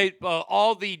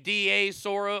all the DAs,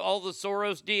 all the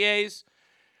Soros DAs,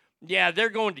 yeah, they're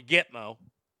going to Gitmo.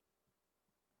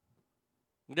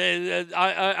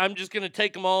 I'm just going to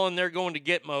take them all, and they're going to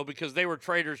Gitmo because they were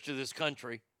traitors to this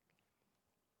country.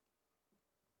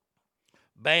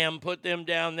 Bam, put them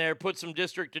down there, put some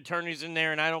district attorneys in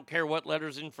there, and I don't care what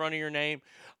letter's in front of your name.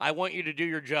 I want you to do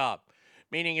your job.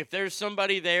 Meaning if there's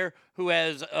somebody there who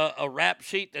has a rap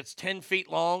sheet that's 10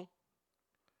 feet long,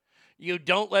 you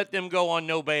don't let them go on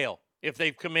no bail if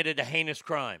they've committed a heinous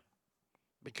crime.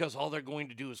 Because all they're going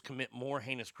to do is commit more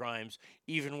heinous crimes,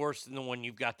 even worse than the one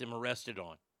you've got them arrested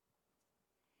on.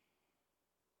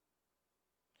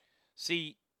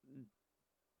 See,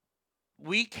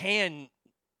 we can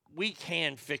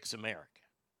fix America.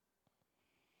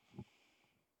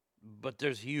 But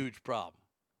there's a huge problem.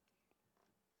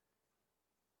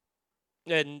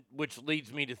 And which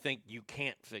leads me to think you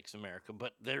can't fix America,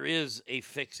 but there is a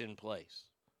fix in place.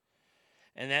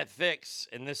 And that fix,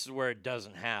 and this is where it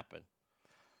doesn't happen,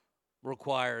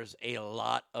 requires a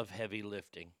lot of heavy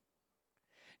lifting.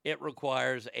 It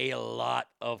requires a lot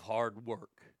of hard work.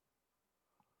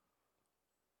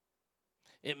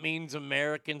 It means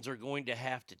Americans are going to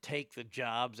have to take the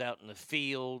jobs out in the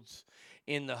fields,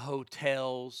 in the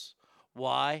hotels.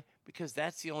 Why? Because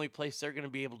that's the only place they're going to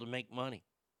be able to make money.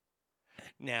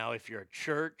 Now, if you're a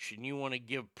church and you want to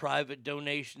give private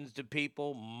donations to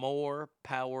people, more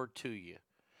power to you.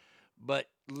 But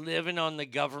living on the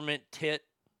government tit,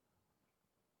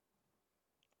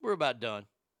 we're about done.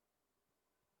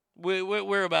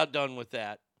 We're about done with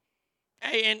that.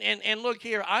 Hey, and look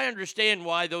here, I understand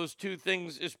why those two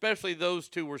things, especially those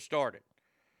two, were started.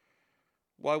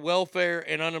 Why welfare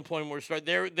and unemployment were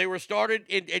started. They were started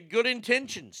in good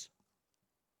intentions.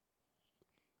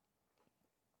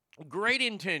 Great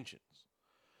intentions.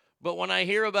 But when I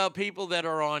hear about people that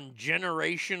are on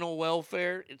generational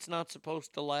welfare, it's not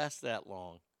supposed to last that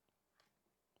long.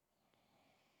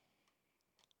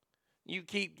 You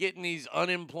keep getting these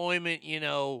unemployment,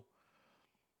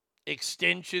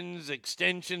 extensions,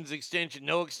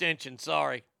 no extension,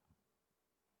 sorry.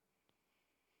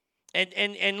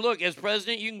 And look, as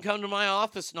president, you can come to my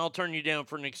office and I'll turn you down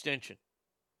for an extension.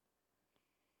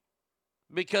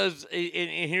 Because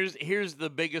here's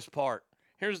the biggest part.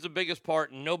 Here's the biggest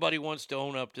part, and nobody wants to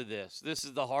own up to this. This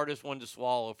is the hardest one to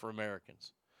swallow for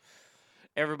Americans.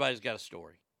 Everybody's got a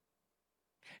story.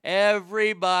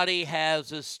 Everybody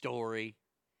has a story.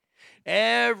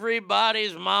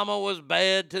 Everybody's mama was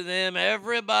bad to them.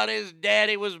 Everybody's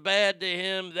daddy was bad to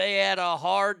him. They had a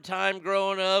hard time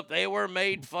growing up. They were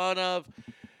made fun of.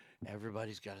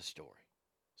 Everybody's got a story.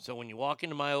 So when you walk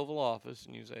into my Oval Office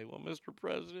and you say, well, Mr.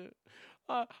 President,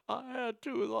 I had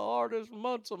two of the hardest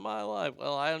months of my life.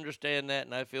 Well, I understand that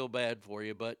and I feel bad for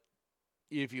you, but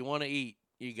if you want to eat,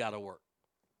 you got to work.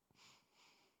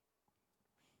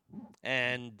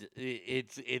 And it's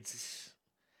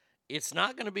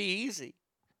not going to be easy,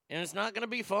 and it's not going to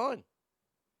be fun.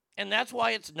 And that's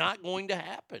why it's not going to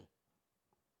happen.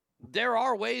 There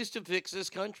are ways to fix this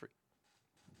country.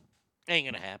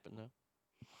 Ain't going to happen, though.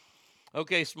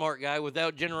 Okay, smart guy,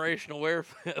 without generational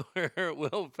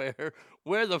welfare,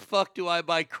 where the fuck do I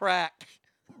buy crack?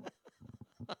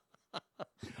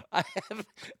 I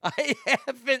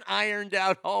haven't ironed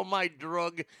out all my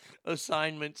drug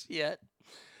assignments yet.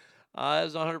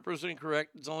 That's 100%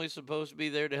 correct. It's only supposed to be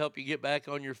there to help you get back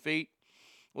on your feet.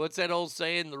 What's that old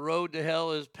saying? The road to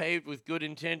hell is paved with good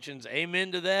intentions.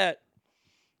 Amen to that.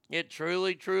 It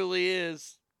truly, truly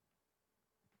is.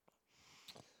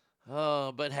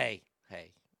 But hey,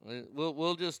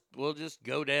 we'll just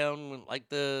go down like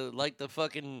the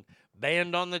fucking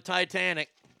band on the Titanic.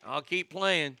 I'll keep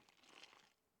playing.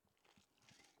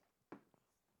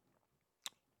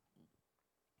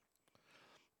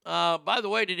 By the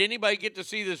way, did anybody get to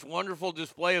see this wonderful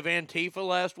display of Antifa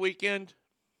last weekend?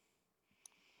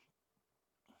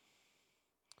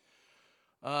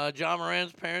 John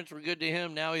Moran's parents were good to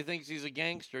him. Now he thinks he's a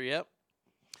gangster. Yep.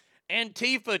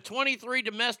 Antifa, 23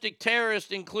 domestic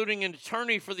terrorists, including an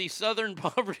attorney for the Southern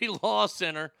Poverty Law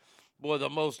Center. Boy, the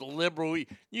most liberal.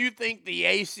 You think the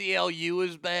ACLU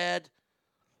is bad?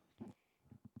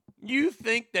 You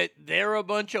think that they're a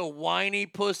bunch of whiny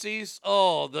pussies?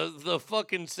 Oh, the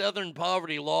fucking Southern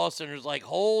Poverty Law Center's like,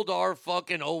 hold our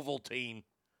fucking Ovaltine.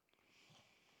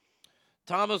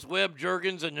 Thomas Webb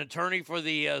Juergens, an attorney for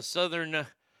the Southern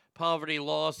Poverty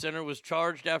Law Center, was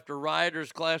charged after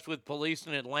rioters clashed with police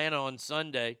in Atlanta on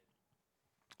Sunday.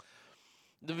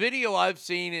 The video I've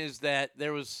seen is that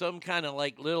there was some kind of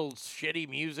like little shitty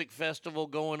music festival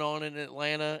going on in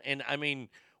Atlanta, and I mean,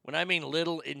 when I mean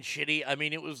little and shitty, I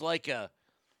mean it was like a,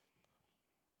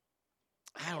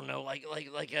 I don't know, like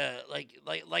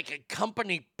a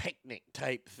company picnic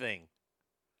type thing.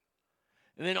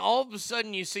 And then all of a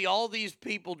sudden you see all these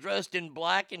people dressed in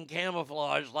black and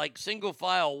camouflage, like single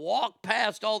file, walk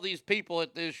past all these people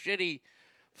at this shitty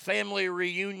family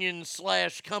reunion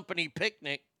 / company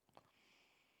picnic.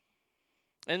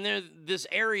 And there's this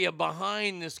area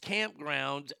behind this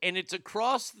campground, and it's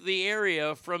across the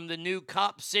area from the new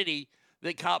cop city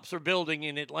that cops are building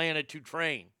in Atlanta to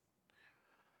train.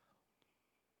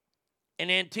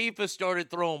 And Antifa started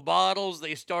throwing bottles.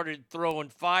 They started throwing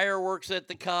fireworks at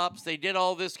the cops. They did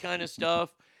all this kind of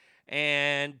stuff.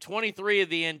 And 23 of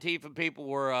the Antifa people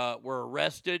were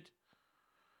arrested.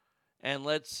 And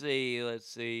let's see.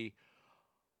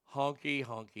 Honky,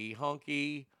 honky,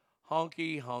 honky.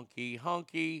 Honky, honky,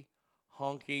 honky,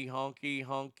 honky, honky,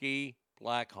 honky,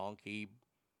 black honky,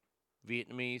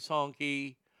 Vietnamese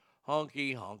honky,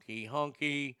 honky, honky,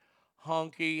 honky,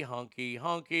 honky,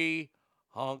 honky,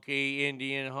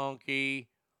 honky, honky,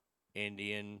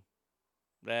 Indian.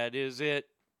 That is it.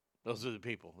 Those are the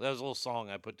people. That was a little song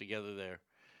I put together there.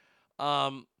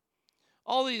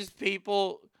 All these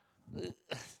people...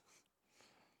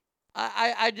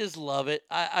 I just love it.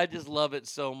 I just love it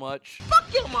so much.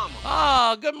 Fuck your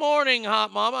mama. Good morning,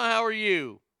 hot mama. How are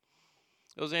you?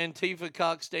 Those Antifa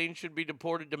cockstains should be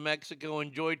deported to Mexico.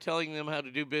 Enjoy telling them how to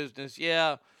do business.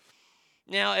 Yeah.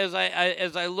 Now, as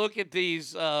I look at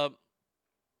these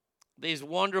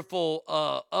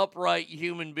wonderful upright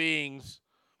human beings,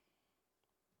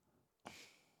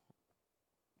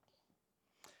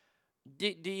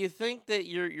 do you think that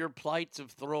your plights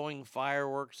of throwing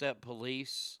fireworks at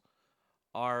police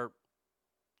are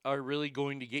really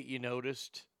going to get you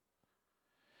noticed?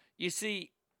 You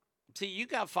see, you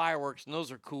got fireworks, and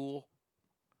those are cool.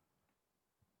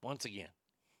 Once again,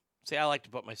 See, I like to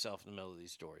put myself in the middle of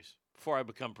these stories. Before I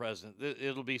become president,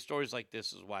 it'll be stories like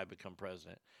this is why I become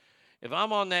president. If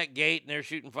I'm on that gate and they're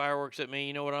shooting fireworks at me,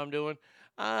 you know what I'm doing?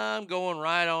 I'm going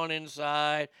right on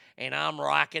inside, and I'm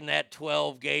rocking that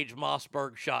 12-gauge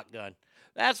Mossberg shotgun.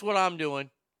 That's what I'm doing.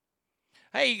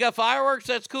 Hey, you got fireworks?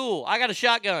 That's cool. I got a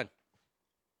shotgun.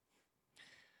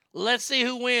 Let's see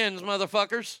who wins,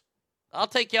 motherfuckers. I'll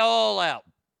take y'all all out.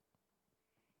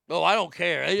 Oh, I don't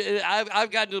care.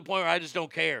 I've gotten to the point where I just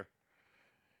don't care.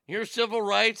 Your civil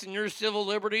rights and your civil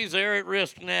liberties, they're at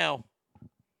risk now.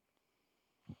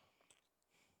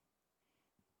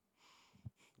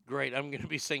 Great, I'm going to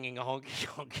be singing honky,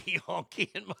 honky, honky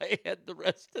in my head the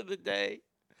rest of the day.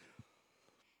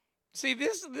 See,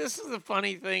 this is the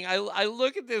funny thing. I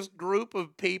look at this group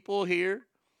of people here,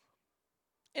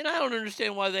 and I don't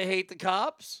understand why they hate the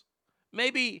cops.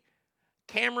 Maybe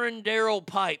Cameron Darrell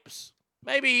Pipes.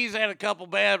 Maybe he's had a couple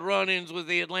bad run-ins with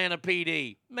the Atlanta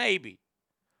PD. Maybe.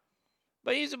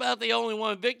 But he's about the only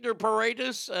one. Victor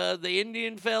Paredes, the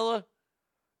Indian fella,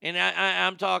 and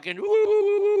I'm talking,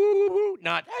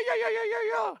 not,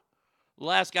 yeah. The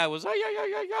last guy was,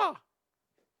 yeah.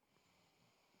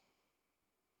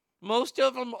 Most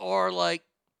of them are like,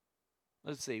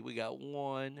 let's see, we got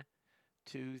 1,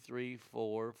 2, 3,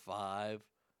 4, 5,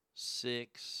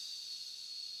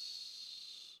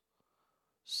 6,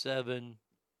 7,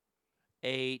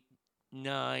 8,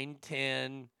 9,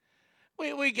 10.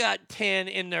 We got 10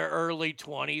 in their early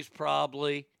 20s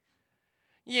probably.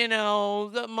 You know,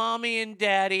 the mommy and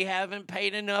daddy haven't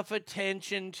paid enough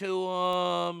attention to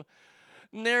them.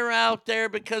 And they're out there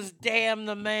because, damn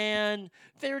the man,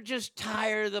 they're just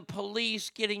tired of the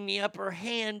police getting the upper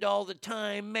hand all the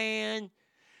time, man.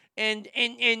 And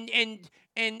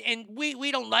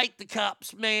we don't like the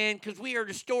cops, man, because we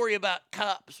heard a story about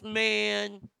cops,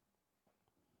 man.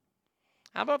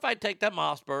 How about if I take that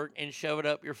Mossberg and shove it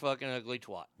up your fucking ugly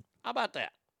twat? How about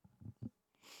that?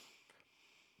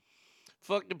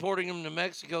 Fuck deporting them to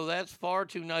Mexico. That's far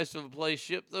too nice of a place.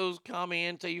 Ship those commie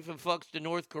Antifa fucks to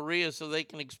North Korea so they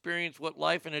can experience what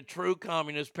life in a true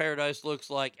communist paradise looks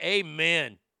like.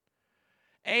 Amen.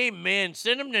 Amen.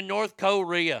 Send them to North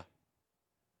Korea.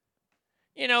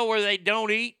 You know, where they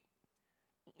don't eat.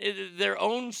 Their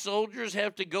own soldiers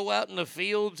have to go out in the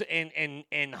fields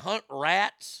and hunt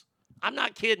rats. I'm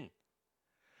not kidding.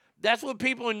 That's what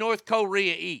people in North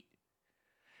Korea eat.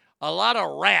 A lot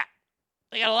of rat.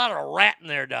 They got a lot of rat in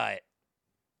their diet.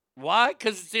 Why?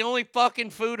 Because it's the only fucking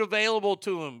food available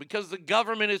to them. Because the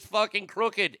government is fucking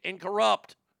crooked and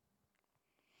corrupt.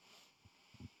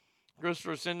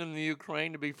 Christopher, send them to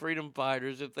Ukraine to be freedom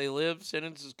fighters. If they live,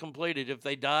 sentence is completed. If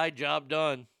they die, job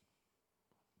done.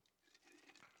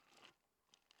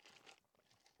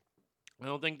 I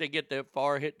don't think they get that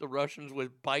far. Hit the Russians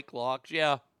with pike locks.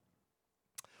 Yeah.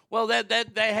 Well,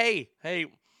 hey,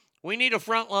 we need a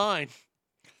front line.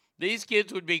 These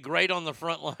kids would be great on the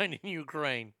front line in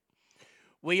Ukraine.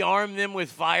 We arm them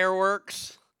with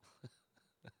fireworks.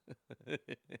 Here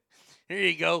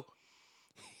you go.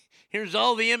 Here's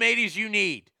all the M80s you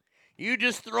need. You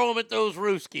just throw them at those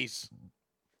Ruskies.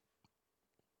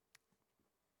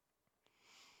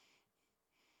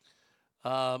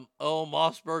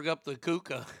 Mossberg up the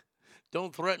Kuka.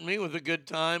 Don't threaten me with a good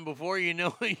time. Before you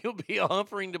know it, you'll be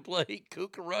offering to play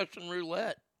Kuka Russian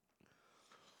roulette.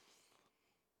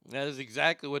 That is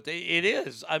exactly what it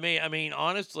is. I mean,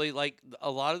 honestly, like a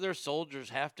lot of their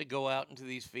soldiers have to go out into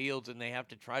these fields and they have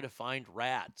to try to find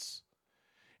rats.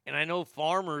 And I know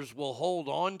farmers will hold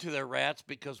on to their rats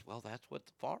because, well, that's what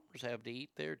the farmers have to eat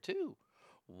there too.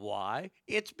 Why?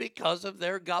 It's because of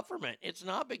their government. It's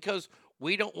not because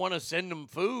we don't want to send them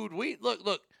food.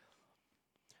 Look.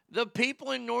 The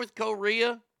people in North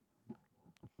Korea,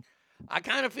 I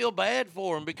kind of feel bad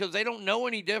for them because they don't know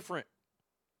any different.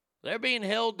 They're being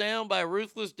held down by a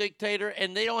ruthless dictator,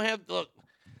 and they don't have,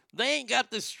 they ain't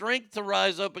got the strength to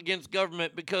rise up against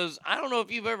government because I don't know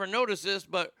if you've ever noticed this,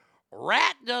 but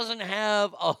rat doesn't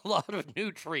have a lot of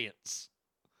nutrients.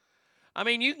 I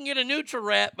mean, you can get a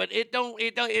Nutri-Rat, but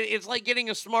it's like getting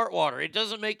a Smart Water. It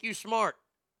doesn't make you smart.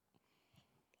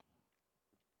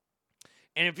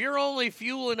 And if you're only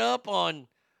fueling up on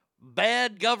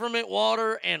bad government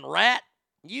water and rat,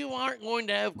 you aren't going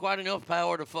to have quite enough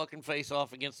power to fucking face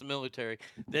off against the military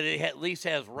that it at least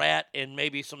has rat and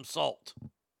maybe some salt.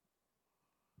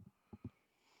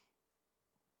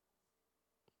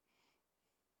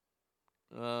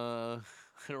 I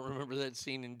don't remember that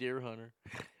scene in Deer Hunter.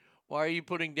 Why are you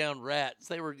putting down rats?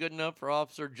 They were good enough for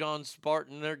Officer John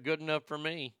Spartan. They're good enough for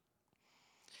me.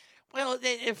 Well,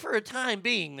 for a time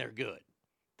being, they're good.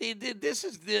 This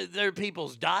is their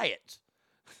people's diet.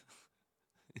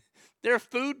 Their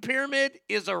food pyramid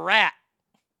is a rat.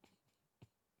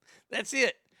 That's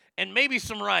it. And maybe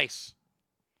some rice.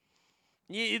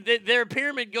 Their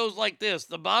pyramid goes like this.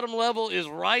 The bottom level is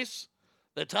rice.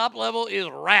 The top level is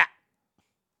rat.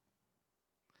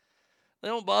 They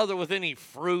don't bother with any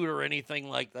fruit or anything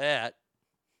like that.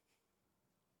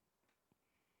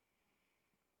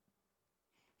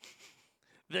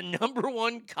 The number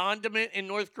one condiment in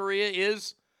North Korea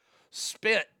is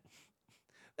spit.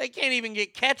 They can't even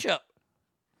get ketchup.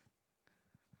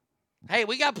 Hey,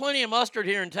 we got plenty of mustard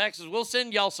here in Texas. We'll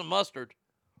send y'all some mustard.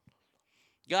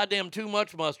 Goddamn too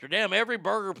much mustard. Damn, every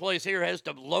burger place here has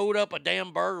to load up a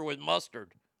damn burger with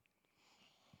mustard.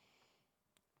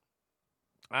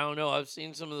 I don't know. I've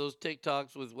seen some of those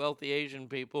TikToks with wealthy Asian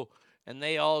people, and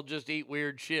they all just eat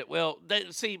weird shit. Well,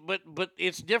 but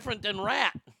it's different than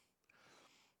rat.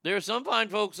 There are some fine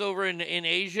folks over in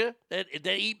Asia that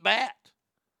eat bat.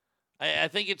 I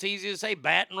think it's easy to say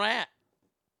bat and rat.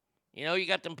 You know, you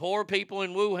got them poor people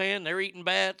in Wuhan, they're eating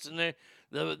bats, and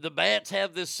the bats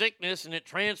have this sickness, and it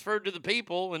transferred to the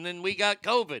people, and then we got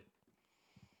COVID.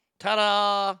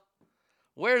 Ta-da!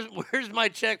 Where's my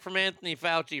check from Anthony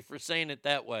Fauci for saying it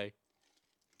that way?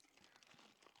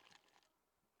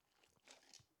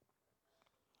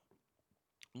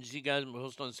 Did you see guys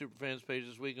post on Superfans page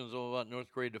this week was all about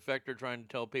North Korea defector trying to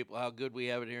tell people how good we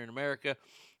have it here in America,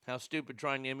 how stupid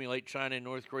trying to emulate China and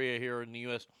North Korea here in the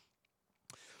U.S.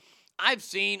 I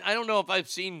don't know if I've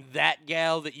seen that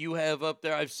gal that you have up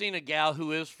there. I've seen a gal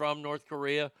who is from North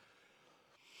Korea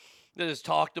that has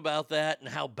talked about that and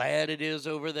how bad it is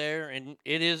over there, and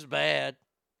it is bad.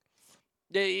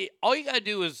 All you got to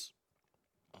do is,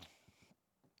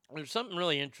 there's something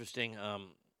really interesting.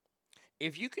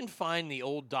 If you can find the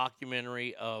old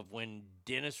documentary of when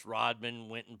Dennis Rodman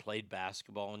went and played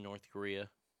basketball in North Korea,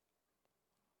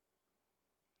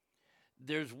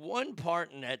 there's one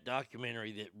part in that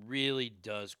documentary that really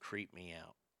does creep me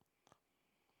out.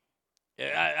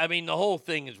 I mean, the whole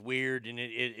thing is weird, and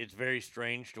it's very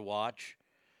strange to watch.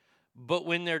 But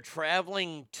when they're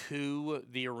traveling to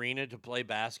the arena to play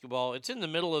basketball, it's in the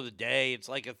middle of the day. It's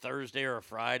like a Thursday or a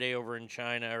Friday over in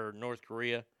China or North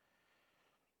Korea.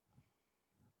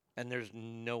 And there's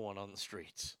no one on the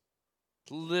streets.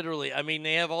 Literally, I mean,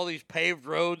 they have all these paved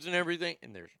roads and everything,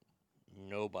 and there's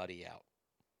nobody out.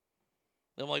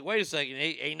 I'm like, wait a second,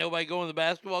 ain't nobody going to the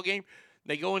basketball game?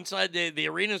 They go inside, the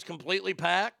arena's completely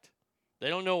packed. They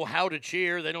don't know how to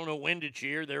cheer. They don't know when to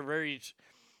cheer.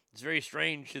 It's very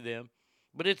strange to them.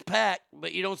 But it's packed,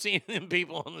 but you don't see any of them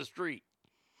people on the street.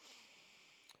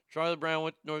 Charlie Brown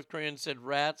went to North Korea and said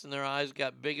rats and their eyes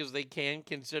got big as they can,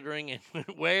 considering it.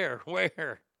 Where?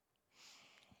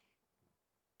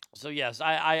 So, yes,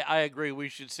 I agree. We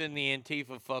should send the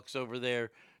Antifa fucks over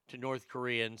there to North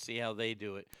Korea and see how they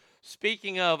do it.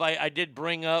 Speaking of, I did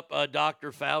bring up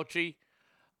Dr. Fauci.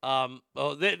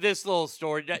 This little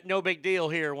story, no big deal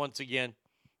here once again.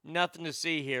 Nothing to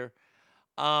see here.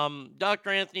 Dr.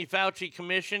 Anthony Fauci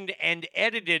commissioned and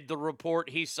edited the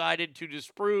report he cited to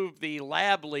disprove the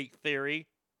lab leak theory.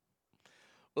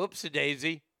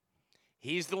 Oopsie-daisy.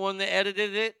 He's the one that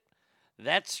edited it?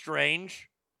 That's strange.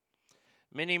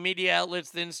 Many media outlets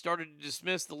then started to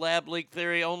dismiss the lab leak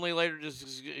theory, only later to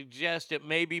suggest it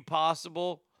may be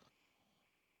possible.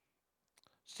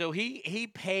 So he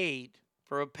paid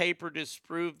for a paper to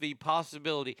disprove the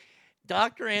possibility.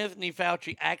 Dr. Anthony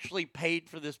Fauci actually paid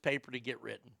for this paper to get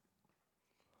written.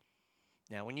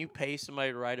 Now, when you pay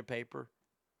somebody to write a paper,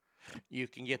 you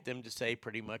can get them to say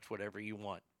pretty much whatever you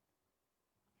want.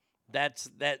 That's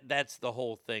the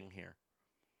whole thing here.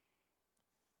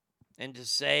 And to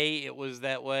say it was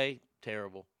that way,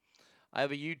 terrible. I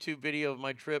have a YouTube video of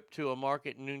my trip to a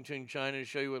market in Nunching, China to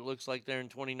show you what it looks like there in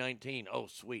 2019. Oh,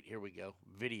 sweet. Here we go.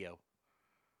 Video.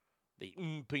 The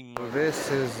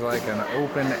This is like an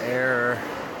open-air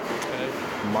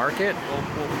market.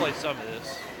 We'll play some of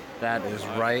this. That is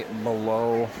right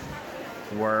below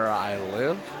where I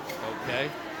live. Okay.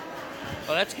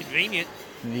 Oh, that's convenient.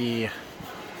 Ooh,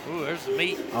 there's the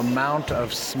meat. Amount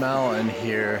of smell in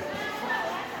here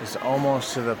is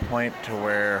almost to the point to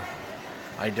where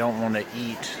I don't want to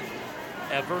eat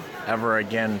ever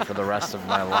again for the rest of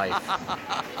my life.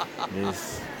 It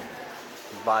is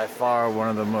by far one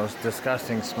of the most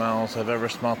disgusting smells I've ever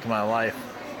smelled in my life.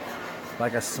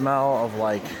 Like a smell of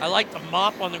I like the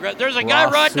mop on the ground. There's a guy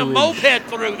riding a moped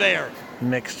through there.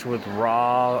 Mixed with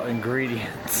raw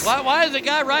ingredients. Why is a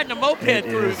guy riding a moped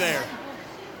through there?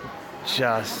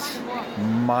 Just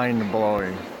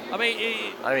mind-blowing. I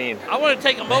mean, I want to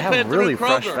take a moped through Kroger. They have really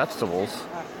fresh Kroger. vegetables,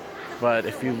 but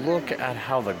if you look at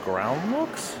how the ground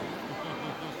looks,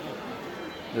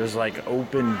 There's like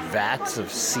open vats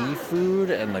of seafood,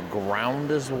 and the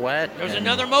ground is wet. There's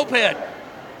another moped.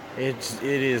 It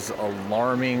is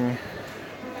alarming.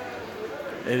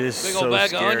 It is Big old so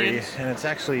bag of scary, onions. and it's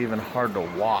actually even hard to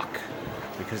walk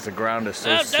because the ground is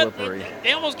so slippery.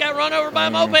 They almost got run over by a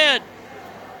moped.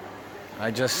 I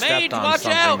just Mage, stepped on watch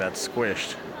something out. that's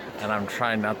squished, and I'm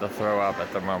trying not to throw up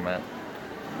at the moment.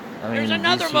 I mean, There's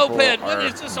another these people moped. What are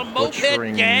is this, a moped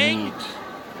butchering gang? meat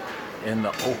in the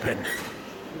open.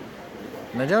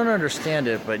 And I don't understand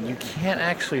it, but you can't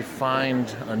actually find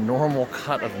a normal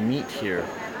cut of meat here.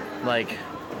 Like,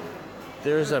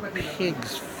 there's a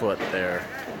pig's foot there.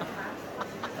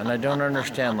 And I don't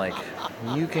understand, like,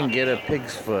 you can get a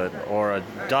pig's foot or a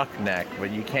duck neck,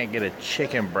 but you can't get a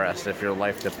chicken breast if your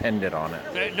life depended on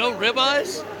it. No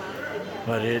ribeyes?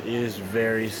 But it is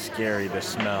very scary to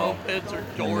smell Mopeds are in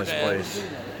this DoorDash. place.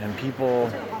 And people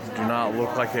do not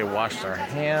look like they wash their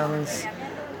hands.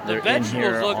 The They're in vegetables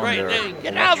here look on great. their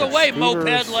Get out of the way, electric moped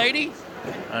scooters. lady.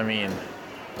 I mean,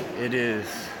 it is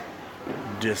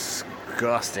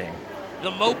disgusting.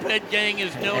 The moped gang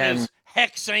is known And- as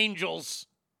Hex Angels.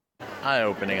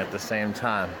 Eye-opening at the same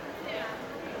time.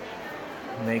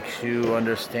 Makes you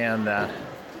understand that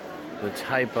the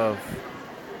type of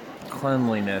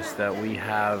cleanliness that we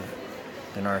have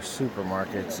in our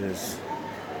supermarkets is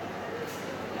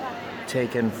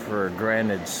taken for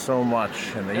granted so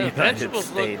much in the Yeah, United vegetables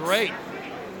States. look great.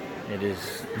 It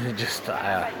just,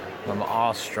 I'm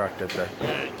awestruck at the.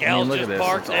 Gals look just at this.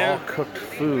 parked It's there, all cooked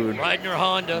food. riding her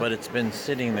Honda. But it's been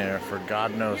sitting there for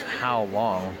God knows how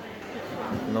long.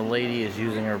 And the lady is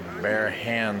using her bare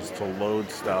hands to load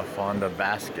stuff onto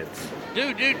baskets.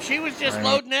 Dude, she was just I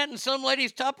mean- loading that in some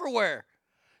lady's Tupperware.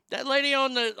 That lady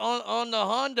on the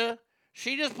Honda,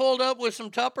 she just pulled up with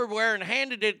some Tupperware and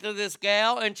handed it to this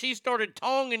gal, and she started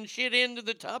tonging shit into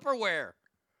the Tupperware.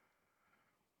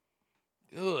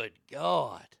 Good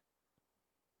God.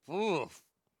 Oof.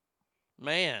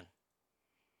 Man.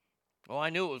 Oh, I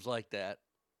knew it was like that.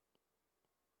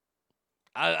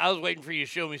 I was waiting for you to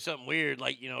show me something weird,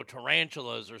 like,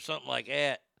 tarantulas or something like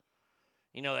that.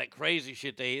 That crazy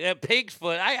shit they eat. That pig's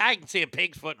foot, I can see a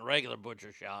pig's foot in a regular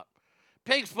butcher shop.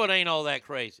 Pig's foot ain't all that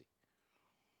crazy.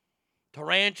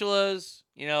 Tarantulas,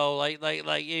 I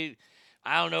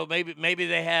don't know, maybe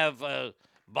they have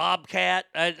bobcat,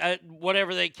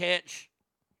 whatever they catch.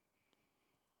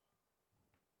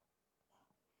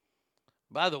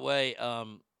 By the way,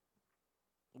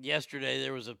 yesterday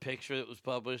there was a picture that was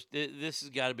published. This has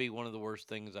got to be one of the worst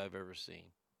things I've ever seen.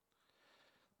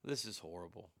 This is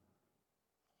horrible.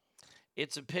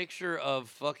 It's a picture of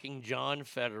fucking John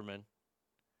Fetterman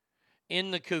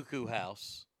in the cuckoo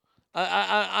house.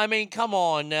 I mean, come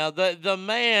on now. The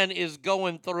man is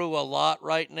going through a lot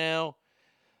right now.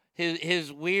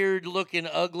 His weird looking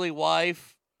ugly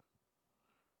wife,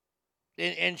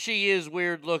 and she is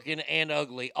weird looking and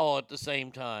ugly all at the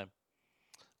same time.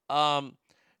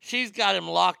 She's got him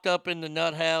locked up in the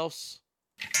nut house.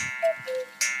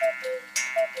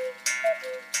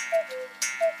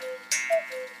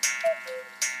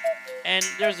 And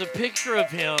there's a picture of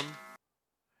him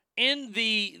in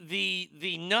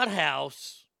the nut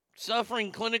house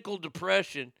suffering clinical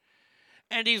depression,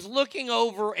 and he's looking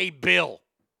over a bill.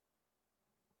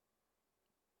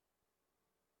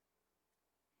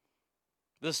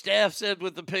 The staff said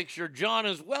with the picture, John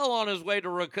is well on his way to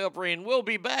recovery and will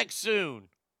be back soon.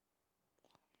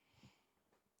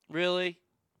 Really?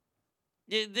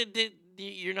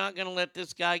 You're not going to let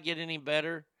this guy get any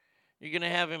better? You're going to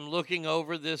have him looking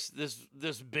over this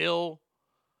bill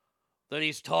that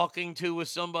he's talking to with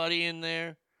somebody in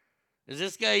there? Is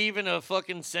this guy even a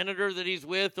fucking senator that he's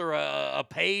with, or a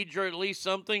page, or at least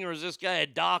something? Or is this guy a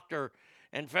doctor?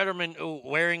 And Fetterman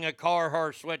wearing a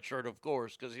Carhartt sweatshirt, of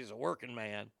course, because he's a working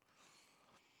man.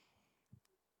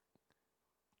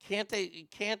 Can't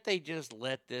they just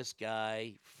let this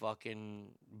guy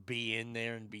fucking be in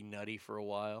there and be nutty for a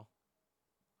while?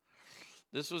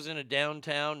 This was in a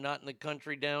downtown, not in the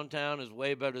country downtown. Is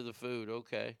way better the food.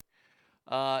 Okay.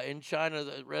 In China,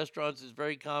 the restaurants is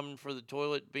very common for the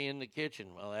toilet to be in the kitchen.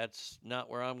 Well, that's not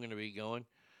where I'm going to be going.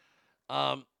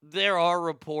 There are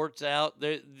reports out.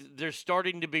 There's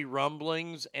starting to be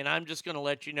rumblings, and I'm just going to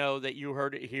let you know that you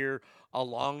heard it here a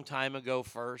long time ago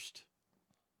first.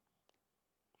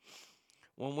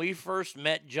 When we first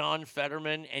met John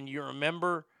Fetterman, and you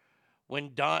remember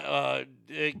when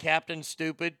Captain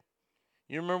Stupid,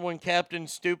 you remember when Captain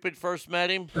Stupid first met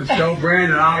him? So,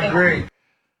 Brandon, I agree.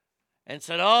 And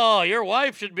said, oh, your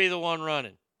wife should be the one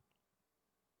running.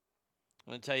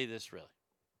 I'm going to tell you this, really.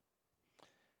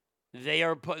 They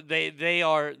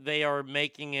are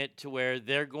making it to where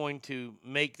they're going to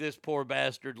make this poor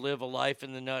bastard live a life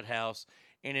in the nut house,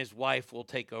 and his wife will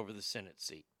take over the Senate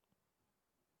seat.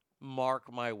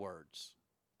 Mark my words.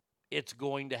 It's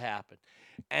going to happen.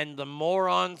 And the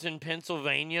morons in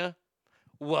Pennsylvania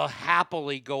will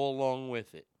happily go along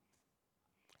with it.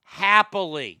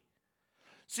 Happily.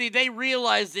 See, they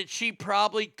realize that she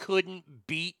probably couldn't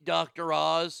beat Dr.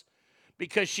 Oz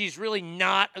because she's really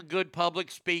not a good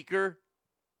public speaker.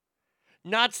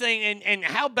 Not saying, and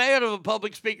how bad of a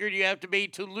public speaker do you have to be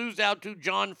to lose out to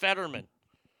John Fetterman?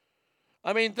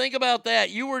 I mean, think about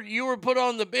that. You were put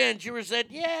on the bench. You were said,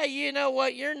 yeah, you know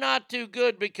what? You're not too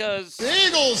good because the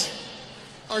Eagles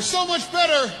are so much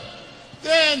better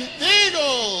than the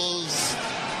Eagles.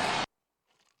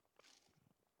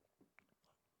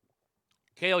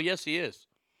 Kale, yes, he is.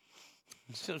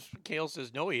 Kale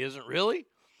says, no, he isn't. Really?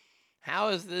 How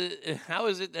is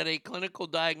it that a clinical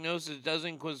diagnosis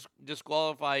doesn't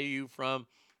disqualify you from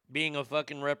being a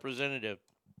fucking representative?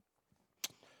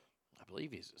 I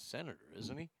believe he's a senator,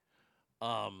 isn't he?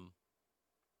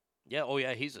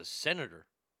 Yeah, he's a senator.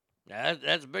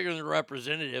 That's bigger than a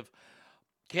representative.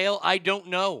 Kale, I don't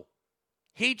know.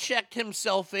 He checked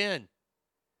himself in.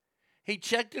 He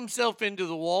checked himself into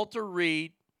the Walter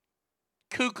Reed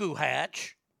cuckoo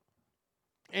hatch,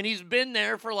 and he's been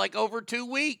there for like over 2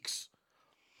 weeks.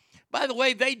 By the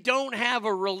way, they don't have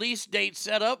a release date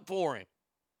set up for him.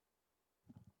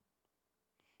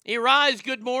 Arise,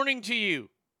 good morning to you.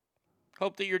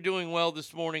 Hope that you're doing well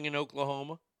this morning in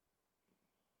Oklahoma.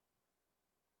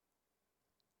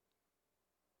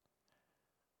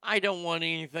 I don't want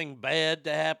anything bad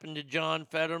to happen to John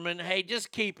Fetterman. Hey,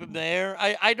 just keep him there.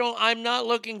 I'm not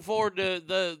looking forward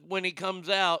to when he comes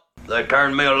out. They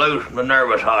turned me loose in the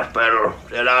nervous hospital.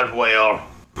 Said I was well.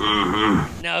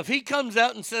 Mm-hmm. Now, if he comes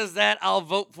out and says that, I'll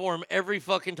vote for him every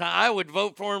fucking time. I would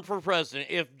vote for him for president.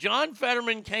 If John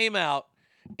Fetterman came out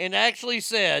and actually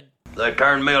said, they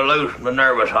turned me loose in the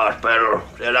nervous hospital.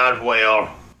 Said I was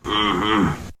well.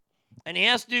 Mm-hmm. And he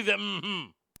has to do the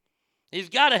mm-hmm. He's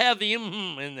got to have the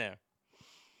mm-hmm in there.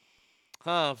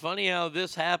 Funny how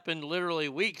this happened literally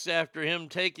weeks after him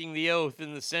taking the oath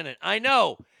in the Senate. I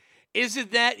know.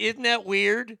 Isn't that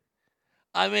weird?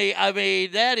 I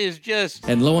mean, that is just...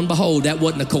 And lo and behold, that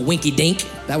wasn't a coinky-dink.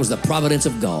 That was the providence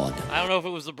of God. I don't know if it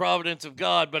was the providence of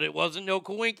God, but it wasn't no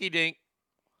coinky-dink.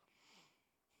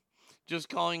 Just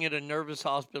calling it a nervous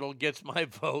hospital gets my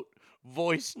vote.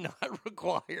 Voice not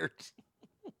required.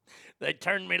 They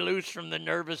turned me loose from the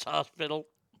nervous hospital.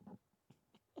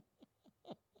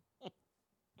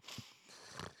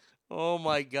 Oh,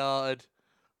 my God.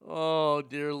 Oh,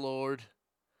 dear Lord.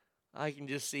 I can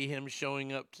just see him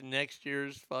showing up to next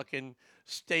year's fucking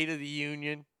State of the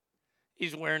Union.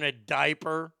 He's wearing a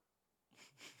diaper.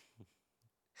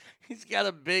 He's got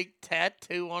a big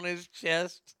tattoo on his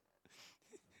chest.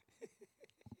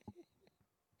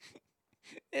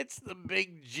 It's the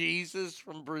big Jesus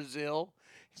from Brazil.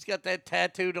 He's got that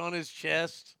tattooed on his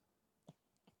chest.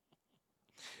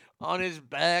 On his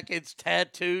back, it's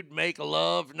tattooed, make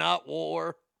love, not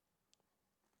war.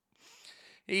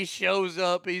 He shows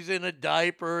up, he's in a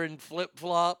diaper and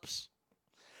flip-flops.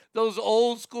 Those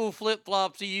old school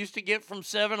flip-flops he used to get from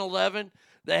 7-Eleven,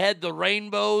 they had the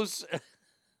rainbows.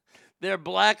 They're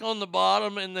black on the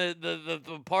bottom, and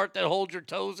the part that holds your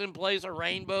toes in place are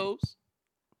rainbows.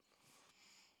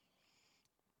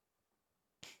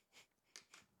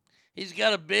 He's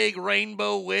got a big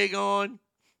rainbow wig on.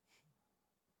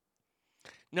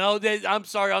 No, I'm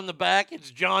sorry, on the back,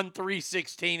 it's John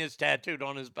 3:16 is tattooed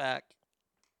on his back.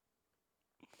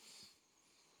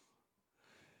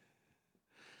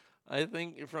 I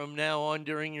think from now on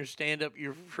during your stand-up, you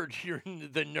refer to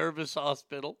the nervous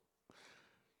hospital.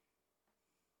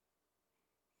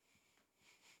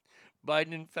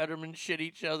 Biden and Fetterman shit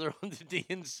each other on the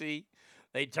DNC.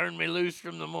 They turned me loose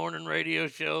from the morning radio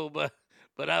show, but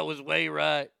I was way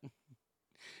right.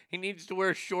 He needs to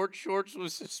wear short shorts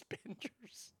with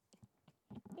suspenders.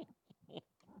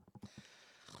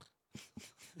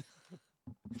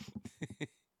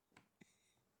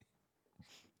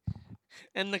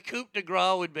 And the coup de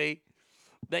grace would be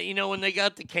that, you know, when they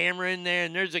got the camera in there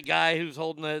and there's a guy who's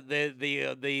holding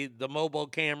the mobile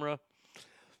camera.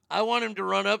 I want him to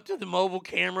run up to the mobile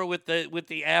camera with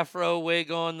the afro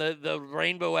wig on, the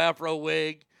rainbow afro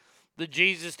wig, the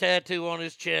Jesus tattoo on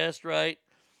his chest, right?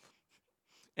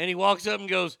 And he walks up and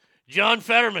goes, John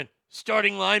Fetterman,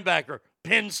 starting linebacker,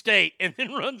 Penn State, and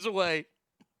then runs away.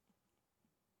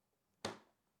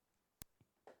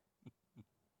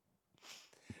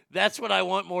 That's what I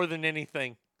want more than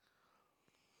anything.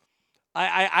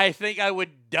 I think I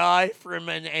would die from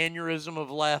an aneurysm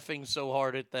of laughing so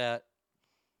hard at that.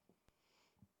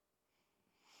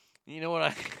 You know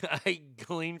what I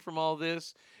glean from all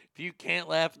this? If you can't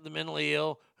laugh at the mentally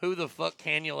ill, who the fuck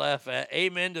can you laugh at?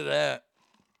 Amen to that.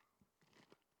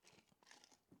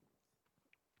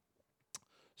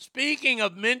 Speaking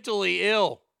of mentally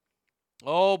ill,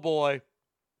 oh boy.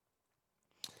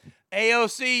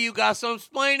 AOC, you got some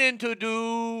explaining to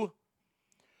do.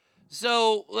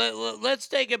 So let's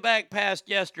take it back past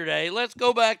yesterday. Let's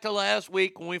go back to last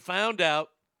week when we found out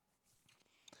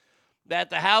that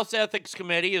the House Ethics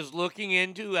Committee is looking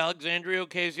into Alexandria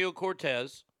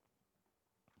Ocasio-Cortez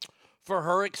for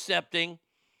her accepting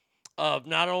of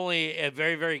not only a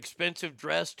very, very expensive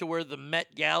dress to wear the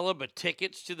Met Gala, but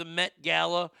tickets to the Met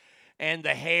Gala and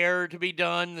the hair to be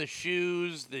done, the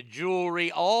shoes, the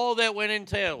jewelry, all that went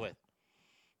entailed with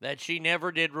that she never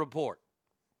did report.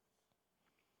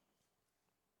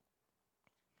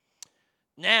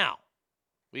 Now,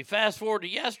 we fast forward to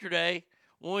yesterday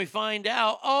when we find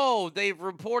out, oh, they've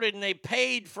reported and they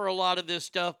paid for a lot of this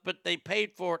stuff, but they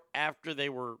paid for it after they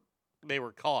were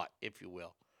caught, if you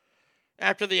will.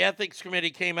 After the ethics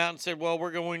committee came out and said, well,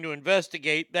 we're going to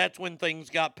investigate, that's when things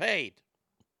got paid.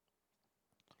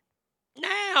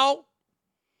 Now,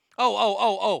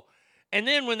 and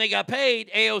then when they got paid,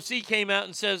 AOC came out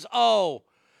and says, oh,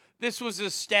 this was a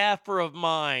staffer of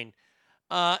mine.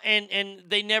 And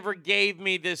they never gave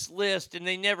me this list, and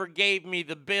they never gave me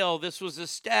the bill. This was a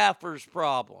staffer's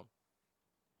problem.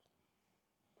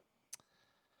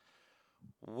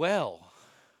 Well,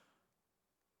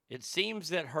 it seems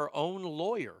that her own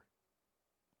lawyer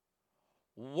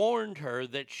warned her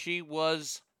that she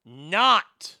was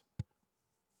not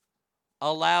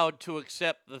allowed to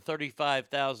accept the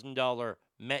 $35,000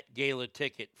 Met Gala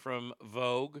ticket from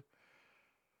Vogue,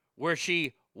 where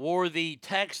she wore the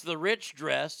Tax the Rich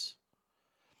dress,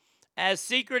 as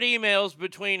secret emails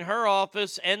between her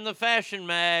office and the fashion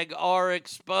mag are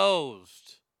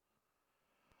exposed.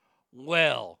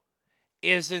 Well,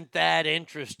 isn't that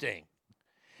interesting?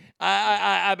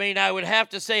 I mean, I would have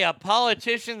to say a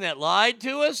politician that lied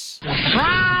to us?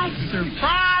 Surprise,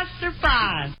 surprise,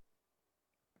 surprise.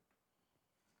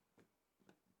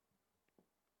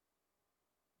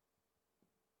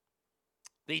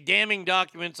 The damning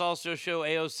documents also show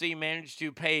AOC managed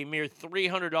to pay a mere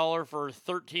 $300 for a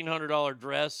 $1,300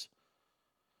 dress,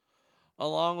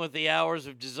 along with the hours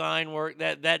of design work.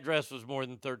 That dress was more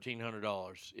than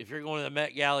 $1,300. If you're going to the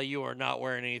Met Gala, you are not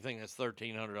wearing anything that's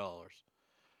 $1,300.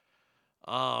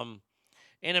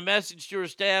 In a message to her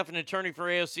staff, an attorney for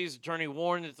AOC's attorney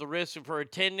warned at the risk of her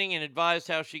attending and advised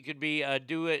how she could be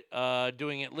doing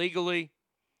it legally.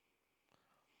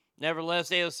 Nevertheless,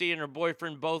 AOC and her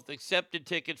boyfriend both accepted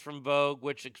tickets from Vogue,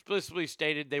 which explicitly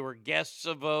stated they were guests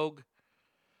of Vogue.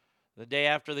 The day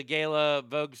after the gala,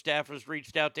 Vogue staffers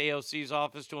reached out to AOC's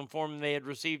office to inform them they had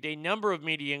received a number of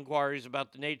media inquiries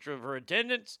about the nature of her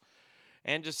attendance,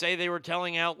 and to say they were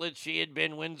telling outlets she had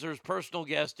been Windsor's personal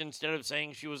guest instead of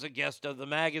saying she was a guest of the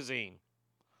magazine.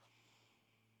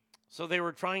 So they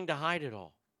were trying to hide it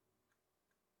all.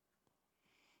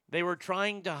 They were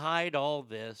trying to hide all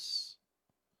this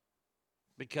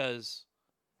because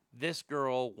this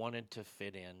girl wanted to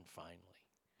fit in finally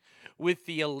with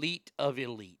the elite of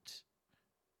elite.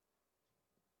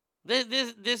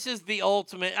 This is the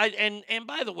ultimate. And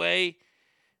by the way,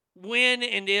 when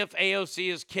and if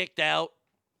AOC is kicked out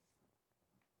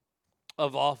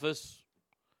of office,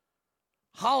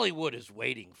 Hollywood is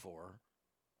waiting for her.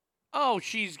 Oh,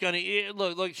 she's going to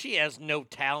look, she has no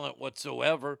talent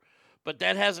whatsoever, but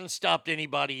that hasn't stopped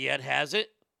anybody yet, has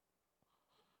it?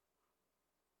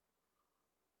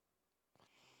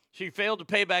 She failed to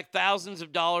pay back thousands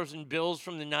of dollars in bills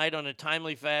from the night on a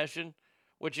timely fashion,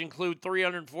 which include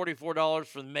 $344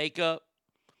 for the makeup.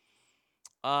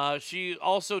 She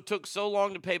also took so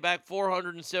long to pay back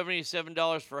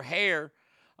 $477 for hair.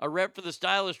 A rep for the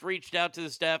stylist reached out to the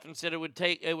staff and said it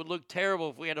would look terrible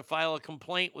if we had to file a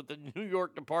complaint with the New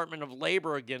York Department of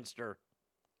Labor against her.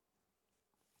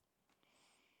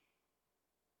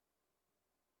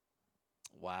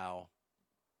 Wow.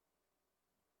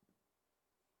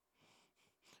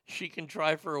 She can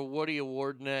try for a Woody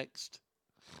Award next.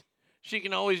 She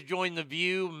can always join The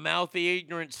View, mouthy,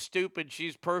 ignorant, stupid.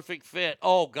 She's perfect fit.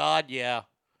 Oh, God, yeah.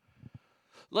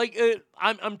 Like,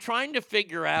 I'm trying to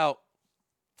figure out,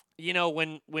 you know,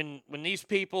 when these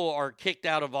people are kicked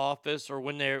out of office or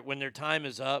when their time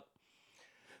is up,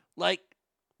 like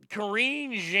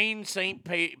Karine Jean St.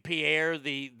 Pierre,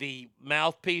 the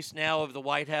mouthpiece now of the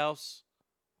White House.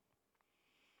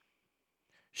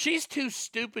 She's too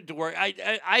stupid to work.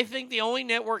 I think the only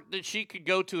network that she could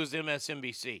go to is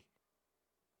MSNBC.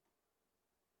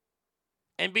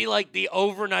 and be like the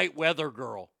overnight weather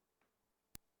girl.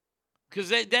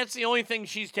 Because that's the only thing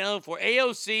she's talented for.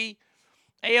 AOC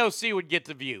would get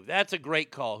the View. That's a great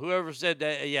call. Whoever said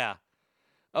that, yeah.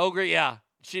 Ogre, yeah.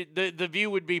 The View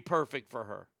would be perfect for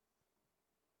her.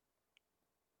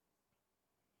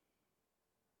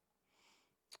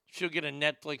 She'll get a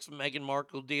Netflix Meghan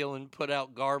Markle deal and put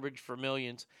out garbage for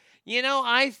millions. You know,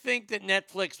 I think that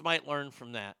Netflix might learn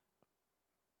from that.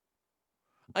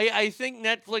 I think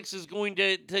Netflix is going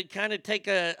to kind of take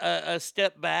a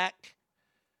step back,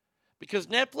 because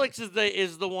Netflix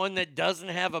is the one that doesn't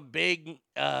have a big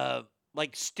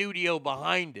like studio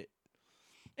behind it.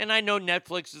 And I know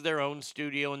Netflix is their own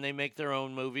studio and they make their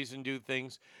own movies and do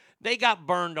things. They got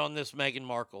burned on this Meghan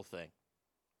Markle thing.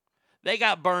 They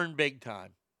got burned big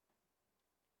time.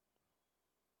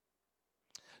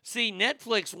 See,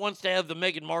 Netflix wants to have the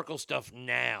Meghan Markle stuff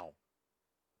now.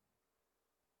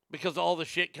 Because of all the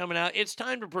shit coming out. It's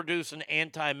time to produce an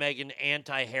anti-Meghan,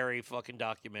 anti-Harry fucking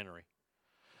documentary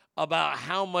about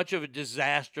how much of a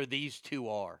disaster these two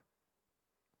are.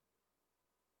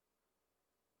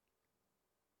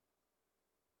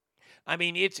 I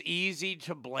mean, it's easy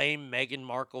to blame Meghan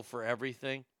Markle for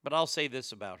everything, but I'll say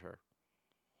this about her.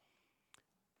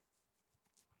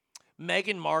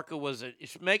 Meghan Markle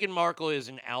is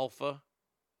an alpha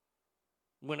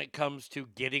when it comes to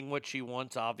getting what she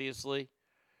wants, obviously.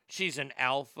 She's an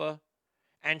alpha,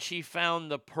 and she found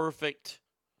the perfect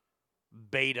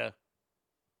beta,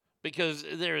 because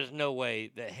there is no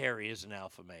way that Harry is an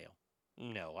alpha male.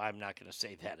 No, I'm not going to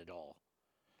say that at all.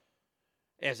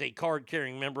 As a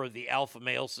card-carrying member of the Alpha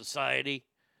Male Society,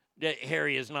 that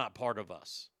Harry is not part of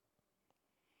us.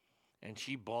 And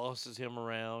she bosses him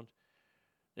around.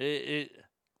 I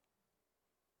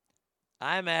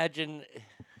imagine,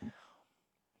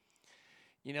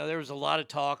 you know, there was a lot of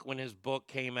talk when his book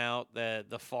came out,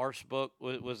 the Farce book.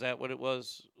 Was that what it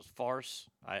was? Farce?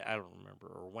 I don't remember.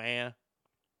 Or Wah.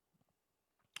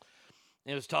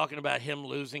 It was talking about him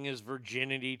losing his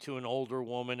virginity to an older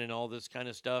woman and all this kind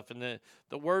of stuff. And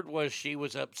the word was she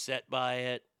was upset by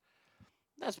it.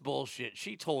 That's bullshit.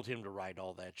 She told him to write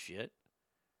all that shit.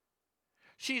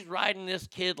 She's riding this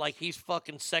kid like he's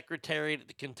fucking secretariat at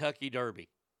the Kentucky Derby.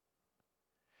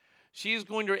 She's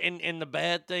going to, and the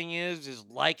bad thing is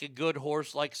like a good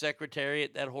horse like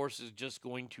Secretariat, that horse is just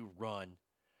going to run.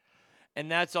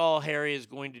 And that's all Harry is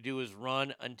going to do, is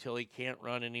run until he can't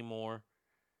run anymore.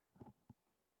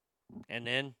 And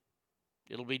then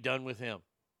it'll be done with him.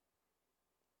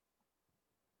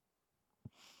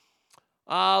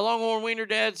 Longhorn Wiener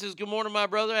Dad says, good morning, my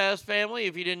brother, ass family.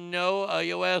 If you didn't know,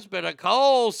 your ass better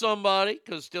call somebody,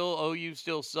 because OU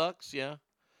still sucks, yeah.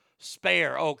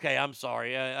 Spare. Okay, I'm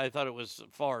sorry. I thought it was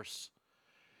Farce.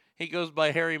 He goes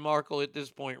by Harry Markle at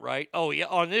this point, right? Oh, yeah,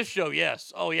 on this show,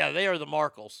 yes. Oh, yeah, they are the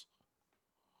Markles.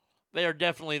 They are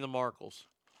definitely the Markles.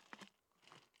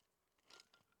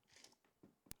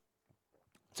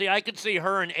 See, I could see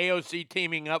her and AOC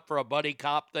teaming up for a buddy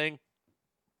cop thing.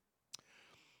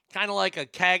 Kind of like a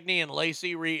Cagney and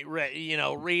Lacey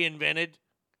reinvented.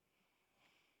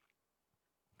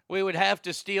 We would have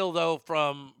to steal, though,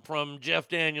 from Jeff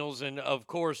Daniels and, of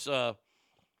course,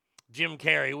 Jim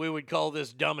Carrey. We would call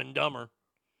this Dumb and Dumber.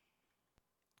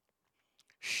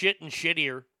 Shit and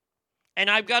Shittier. And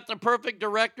I've got the perfect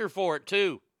director for it,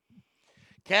 too.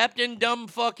 Captain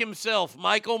Dumbfuck himself,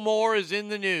 Michael Moore, is in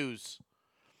the news.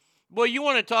 Boy, you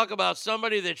want to talk about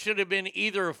somebody that should have been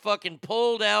either fucking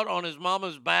pulled out on his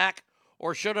mama's back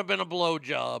or should have been a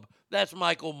blowjob. That's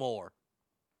Michael Moore,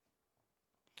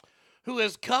 who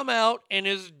has come out and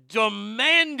is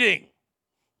demanding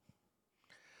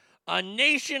a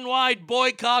nationwide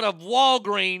boycott of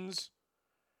Walgreens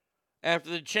after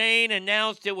the chain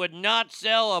announced it would not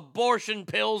sell abortion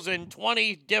pills in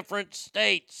 20 different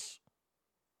states.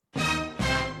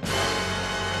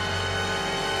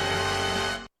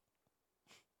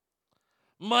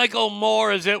 Michael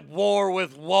Moore is at war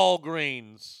with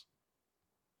Walgreens.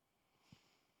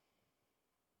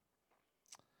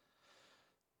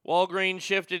 Walgreens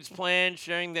shifted its plan,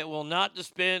 sharing that it will not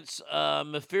dispense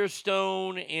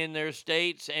mifepristone in their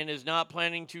states and is not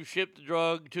planning to ship the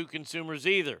drug to consumers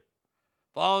either.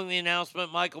 Following the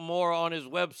announcement, Michael Moore on his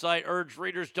website urged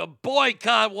readers to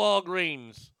boycott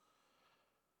Walgreens,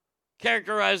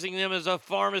 characterizing them as a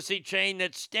pharmacy chain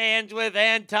that stands with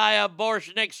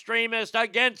anti-abortion extremists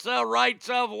against the rights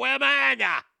of women.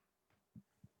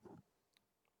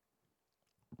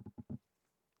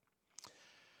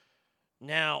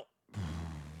 Now,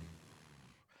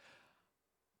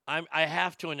 I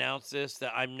have to announce this,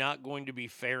 that I'm not going to be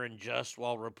fair and just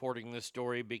while reporting this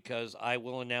story, because I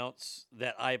will announce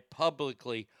that I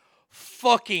publicly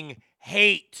fucking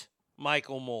hate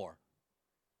Michael Moore.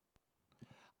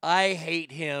 I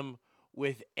hate him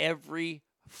with every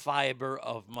fiber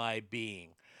of my being.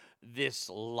 This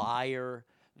liar,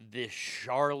 this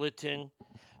charlatan,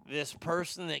 this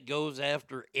person that goes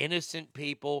after innocent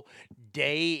people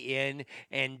day in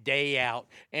and day out.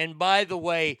 And by the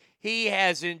way, he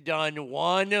hasn't done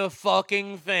one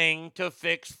fucking thing to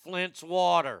fix Flint's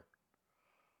water.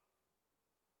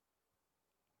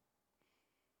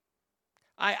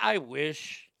 I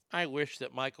wish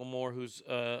that Michael Moore, who's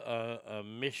a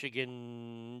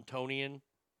Michigandonian,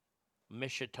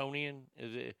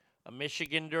 is it a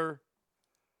Michigander,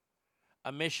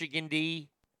 a Michigandee?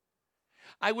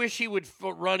 I wish he would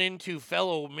run into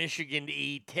fellow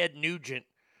Michigandee Ted Nugent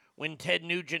when Ted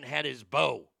Nugent had his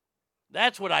bow.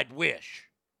 That's what I'd wish.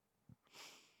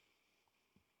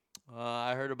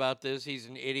 I heard about this. He's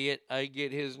an idiot. I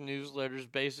get his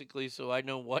newsletters basically so I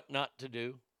know what not to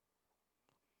do.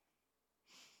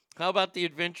 How about the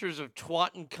adventures of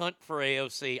Twat and Cunt for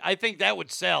AOC? I think that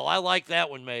would sell. I like that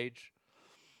one, Mage.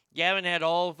 Gavin had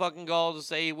all the fucking gall to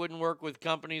say he wouldn't work with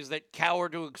companies that cower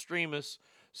to extremists,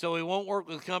 so he won't work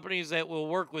with companies that will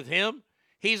work with him.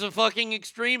 He's a fucking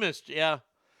extremist. Yeah.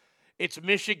 It's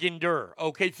Michigander.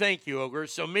 Okay, thank you, Ogre.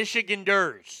 So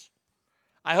Michiganders.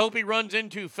 I hope he runs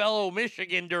into fellow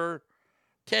Michigander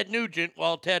Ted Nugent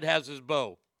while Ted has his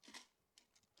bow.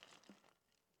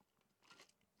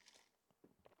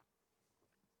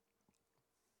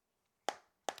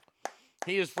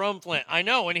 He is from Flint. I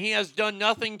know, and he has done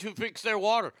nothing to fix their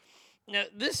water. Now,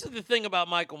 this is the thing about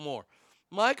Michael Moore.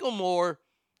 Michael Moore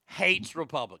hates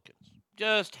Republicans.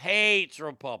 Just hates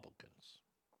Republicans.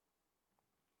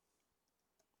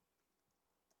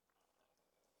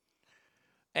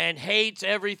 And hates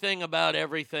everything about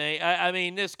everything. I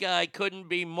mean, this guy couldn't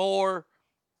be more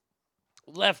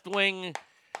left-wing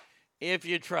if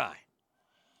you try.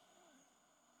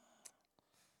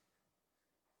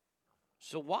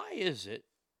 So why is it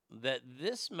that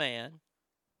this man,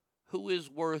 who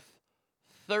is worth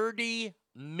 $30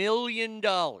 million,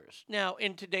 now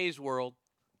in today's world,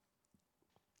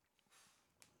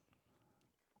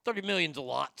 $30 million's a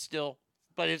lot still,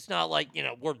 but it's not like,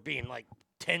 worth being like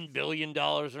 $10 billion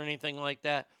or anything like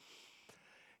that.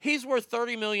 He's worth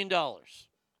 $30 million.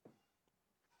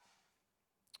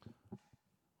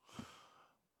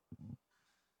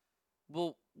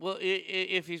 Well,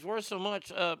 if he's worth so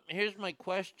much, here's my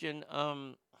question.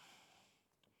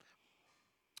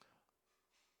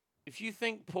 If you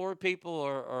think poor people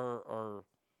are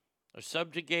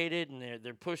subjugated and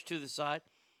they're pushed to the side,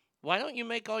 why don't you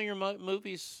make all your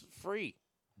movies free?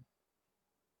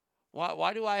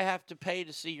 Why do I have to pay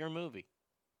to see your movie?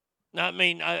 Now, I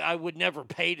mean, I would never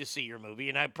pay to see your movie,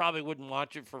 and I probably wouldn't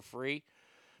watch it for free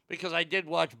because I did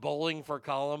watch Bowling for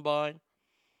Columbine.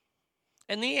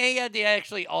 And they had the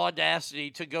actually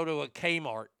audacity to go to a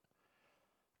Kmart.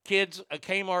 Kids, a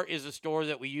Kmart is a store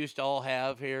that we used to all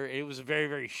have here. It was a very,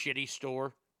 very shitty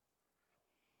store.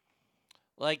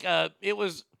 Like, it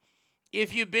was,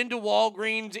 if you've been to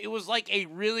Walgreens, it was like a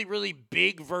really, really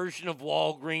big version of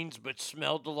Walgreens, but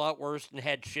smelled a lot worse and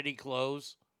had shitty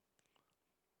clothes.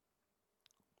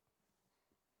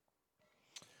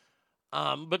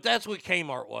 But that's what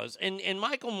Kmart was. And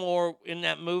Michael Moore, in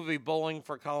that movie, Bowling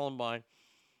for Columbine,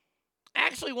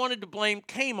 actually wanted to blame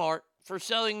Kmart for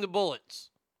selling the bullets.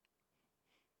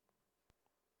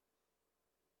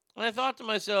 And I thought to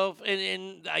myself,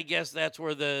 and I guess that's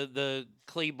where the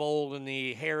Klebold and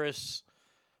the Harris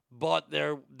bought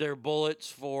their bullets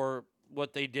for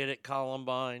what they did at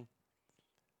Columbine.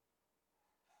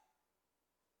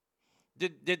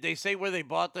 Did they say where they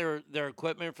bought their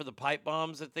equipment for the pipe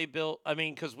bombs that they built? I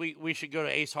mean, because we should go to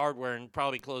Ace Hardware and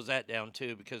probably close that down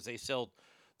too, because they sell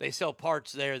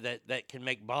parts there that can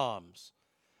make bombs.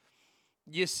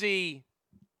 You see,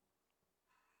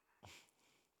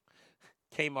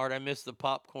 Kmart, I missed the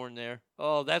popcorn there.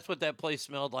 Oh, that's what that place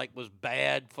smelled like, was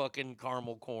bad fucking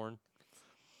caramel corn.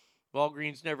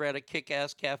 Walgreens never had a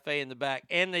kick-ass cafe in the back,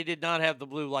 and they did not have the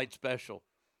blue light special.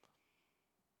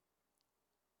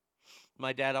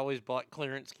 My dad always bought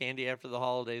clearance candy after the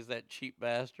holidays, that cheap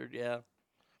bastard, yeah.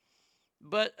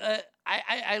 But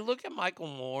I look at Michael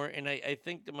Moore, and I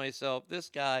think to myself, this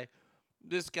guy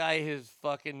is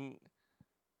fucking...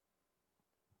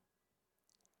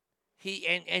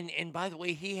 And by the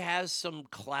way, he has some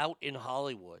clout in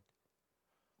Hollywood.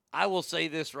 I will say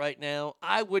this right now.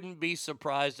 I wouldn't be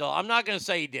surprised. I'm not going to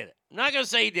say he did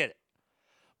it.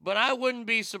 But I wouldn't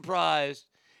be surprised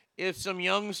if some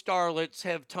young starlets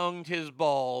have tongued his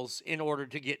balls in order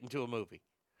to get into a movie.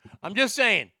 I'm just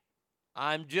saying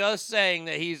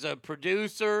that he's a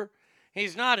producer.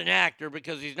 He's not an actor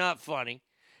because he's not funny.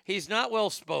 He's not well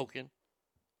spoken.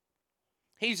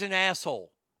 He's an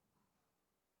asshole.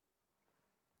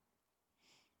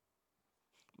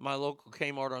 My local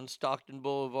Kmart on Stockton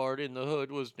Boulevard in the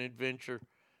hood was an adventure.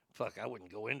 Fuck, I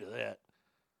wouldn't go into that.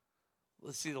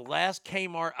 Let's see, the last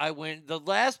Kmart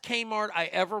I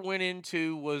ever went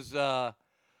into was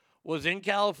in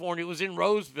California. It was in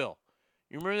Roseville.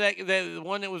 You remember that the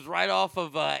one that was right off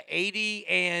of 80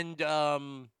 and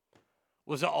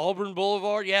was it Auburn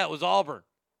Boulevard? Yeah, it was Auburn.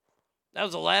 That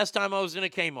was the last time I was in a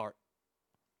Kmart.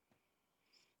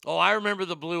 Oh, I remember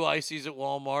the blue ices at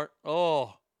Walmart.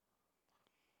 Oh,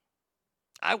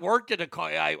 I worked at a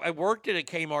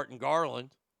Kmart in Garland.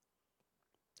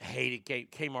 I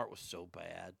hated Kmart was so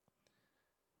bad.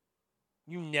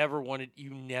 You never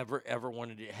ever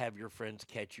wanted to have your friends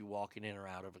catch you walking in or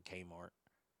out of a Kmart.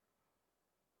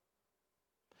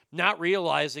 Not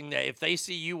realizing that if they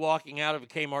see you walking out of a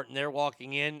Kmart and they're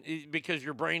walking in, because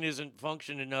your brain isn't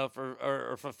functioned enough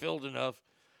or fulfilled enough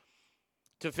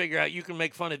to figure out you can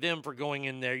make fun of them for going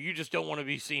in there. You just don't want to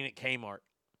be seen at Kmart.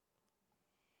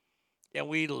 And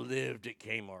we lived at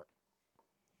Kmart.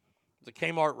 The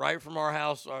Kmart right from our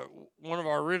house, one of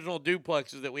our original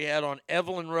duplexes that we had on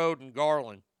Evelyn Road in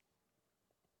Garland.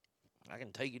 I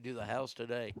can take you to the house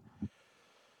today.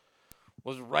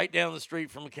 Was right down the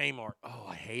street from a Kmart. Oh,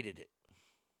 I hated it.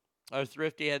 Our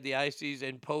Thrifty had the ices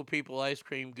and Po People ice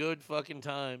cream. Good fucking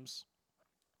times.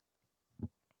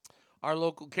 Our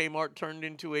local Kmart turned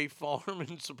into a farm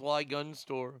and supply gun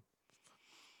store.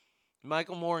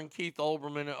 Michael Moore and Keith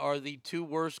Olbermann are the two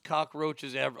worst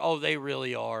cockroaches ever. Oh, they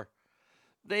really are.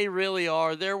 They really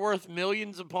are. They're worth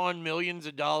millions upon millions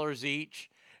of dollars each,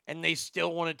 and they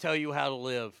still want to tell you how to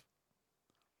live.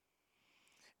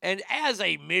 And as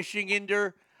a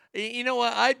Michigander, you know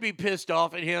what? I'd be pissed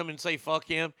off at him and say, fuck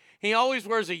him. He always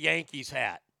wears a Yankees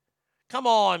hat. Come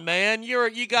on, man.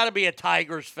 You got to be a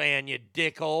Tigers fan, you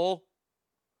dickhole.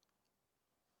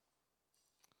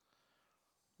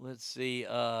 Let's see.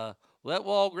 Let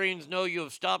Walgreens know you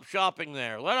have stopped shopping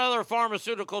there. Let other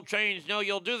pharmaceutical chains know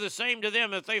you'll do the same to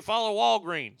them if they follow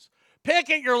Walgreens.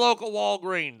 Picket your local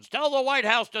Walgreens. Tell the White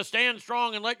House to stand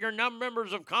strong and let your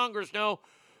members of Congress know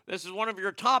this is one of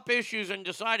your top issues in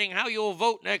deciding how you'll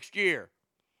vote next year.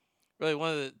 Really,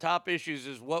 one of the top issues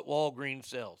is what Walgreens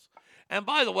sells. And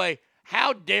by the way,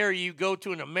 how dare you go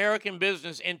to an American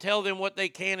business and tell them what they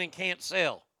can and can't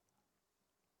sell?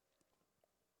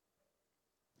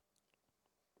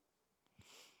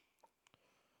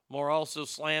 Moore also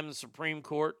slammed the Supreme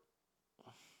Court,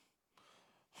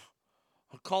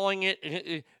 calling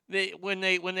it when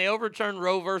they overturned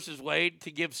Roe versus Wade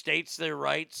to give states their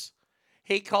rights.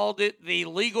 He called it the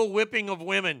legal whipping of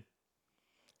women,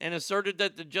 and asserted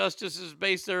that the justices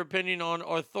based their opinion on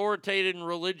authoritative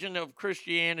religion of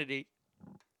Christianity.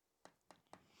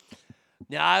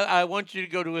 Now, I want you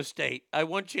to go to a state. I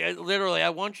want you to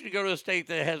go to a state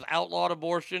that has outlawed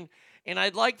abortion. And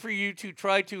I'd like for you to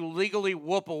try to legally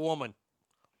whoop a woman.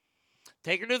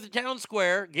 Take her to the town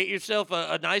square, get yourself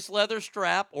a nice leather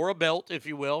strap or a belt, if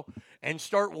you will, and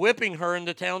start whipping her in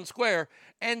the town square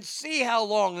and see how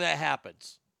long that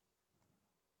happens.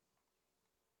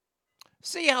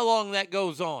 See how long that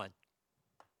goes on.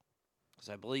 Because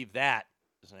I believe that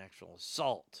is an actual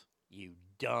assault, you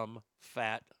dumb,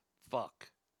 fat fuck.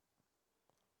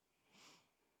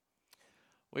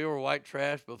 We were white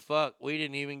trash, but fuck, we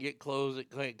didn't even get clothes at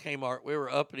Kmart. We were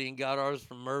uppity and got ours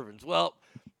from Mervyn's. Well,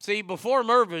 see, before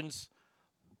Mervyn's,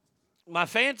 my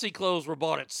fancy clothes were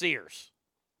bought at Sears.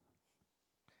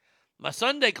 My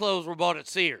Sunday clothes were bought at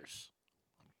Sears.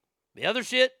 The other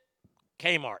shit,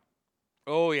 Kmart.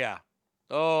 Oh, yeah.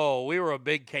 Oh, we were a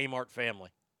big Kmart family.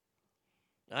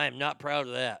 I am not proud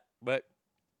of that, but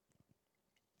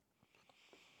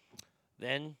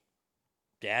then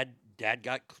Dad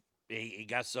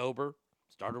got sober,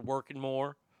 started working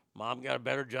more. Mom got a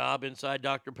better job inside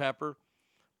Dr. Pepper.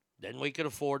 Then we could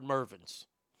afford Mervyn's.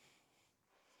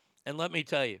 And let me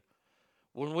tell you,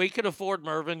 when we could afford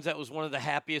Mervyn's, that was one of the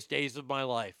happiest days of my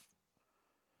life.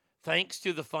 Thanks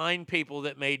to the fine people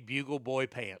that made Bugle Boy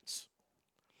pants.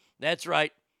 That's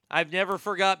right. I've never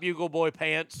forgot Bugle Boy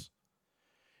pants.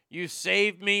 You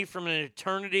saved me from an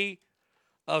eternity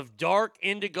of dark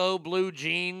indigo blue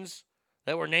jeans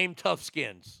that were named Tough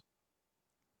Skins.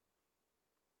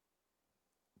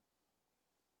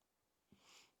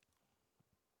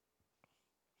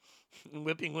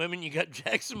 Whipping women, you got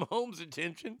Jackson Mahomes'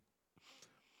 attention.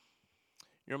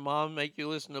 Your mom make you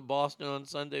listen to Boston on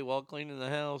Sunday while cleaning the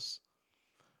house.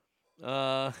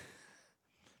 Oh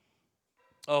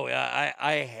yeah,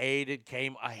 I hated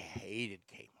Kmart. I hated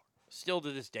Kmart. Still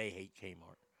to this day hate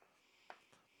Kmart.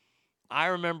 I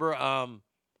remember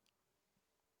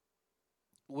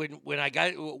when I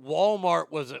got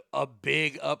Walmart was a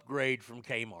big upgrade from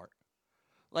Kmart.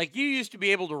 Like, you used to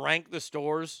be able to rank the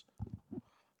stores,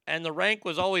 and the rank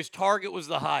was always Target was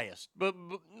the highest, but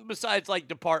besides like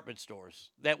department stores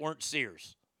that weren't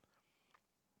Sears.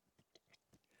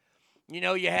 You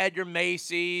know, you had your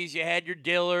Macy's, you had your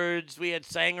Dillard's, we had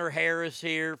Sanger Harris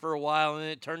here for a while, and then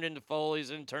it turned into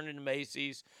Foley's and turned into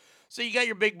Macy's. So you got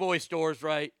your big boy stores,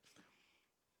 right?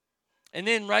 And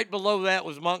then right below that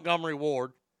was Montgomery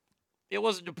Ward. It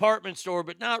was a department store,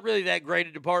 but not really that great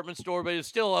a department store, but it was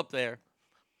still up there.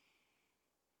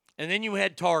 And then you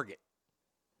had Target.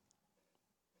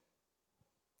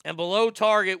 And below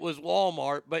Target was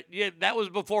Walmart, but yeah, that was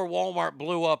before Walmart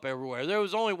blew up everywhere. There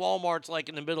was only Walmarts like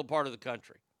in the middle part of the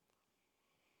country.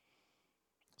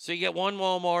 So you get one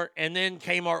Walmart, and then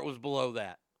Kmart was below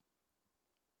that.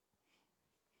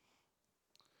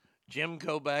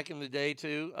 Jimco back in the day,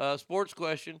 too. Sports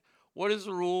question. What is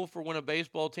the rule for when a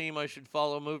baseball team I should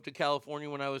follow moved to California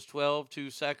when I was 12 to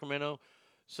Sacramento?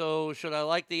 So should I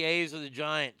like the A's or the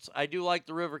Giants? I do like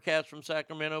the River Cats from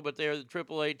Sacramento, but they're the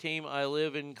AAA team. I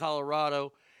live in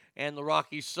Colorado, and the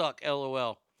Rockies suck,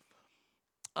 LOL.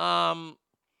 Well,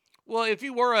 if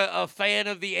you were a fan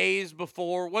of the A's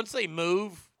before, once they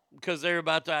move, because they're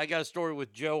about to, I got a story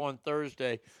with Joe on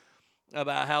Thursday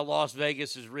about how Las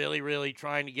Vegas is really, really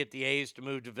trying to get the A's to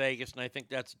move to Vegas, and I think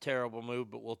that's a terrible move,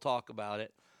 but we'll talk about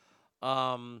it.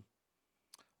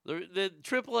 The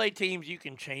AAA teams, you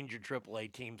can change your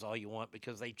AAA teams all you want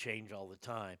because they change all the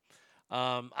time.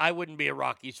 I wouldn't be a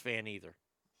Rockies fan either.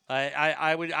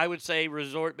 I would say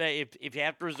resort back if you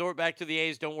have to resort back to the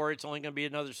A's, don't worry, it's only going to be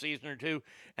another season or two,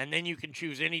 and then you can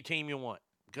choose any team you want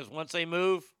because once they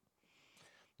move,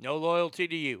 no loyalty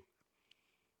to you.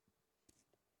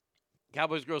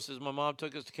 Cowboys Girl says, my mom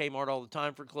took us to Kmart all the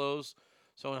time for clothes.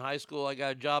 So in high school, I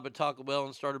got a job at Taco Bell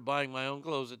and started buying my own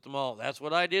clothes at the mall. That's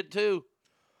what I did too.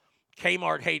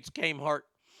 Kmart hates Kmart.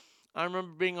 I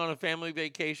remember being on a family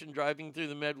vacation, driving through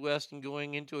the Midwest and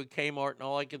going into a Kmart, and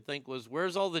all I could think was,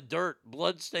 where's all the dirt,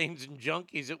 bloodstains, and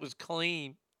junkies? It was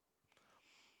clean.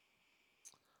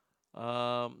 There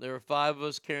were 5 of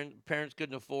us. Parents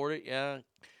couldn't afford it. Yeah.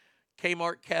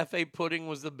 Kmart Cafe Pudding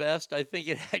was the best. I think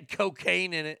it had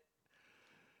cocaine in it.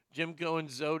 Jimco and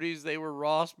Zodi's, they were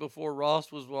Ross before Ross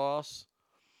was Ross.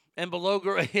 And below,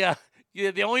 yeah,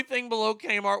 the only thing below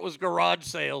Kmart was garage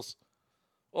sales.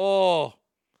 Oh,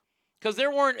 because there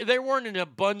weren't an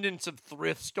abundance of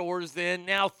thrift stores then.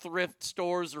 Now thrift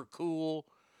stores are cool.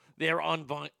 They're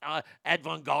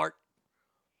avant-garde.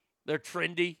 They're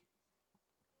trendy.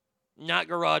 Not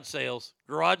garage sales.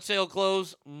 Garage sale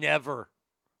clothes, never.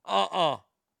 My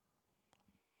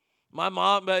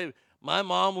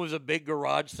mom was a big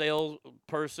garage sale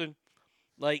person.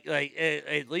 Like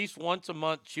at least once a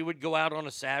month, she would go out on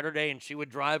a Saturday and she would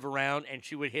drive around and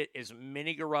she would hit as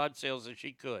many garage sales as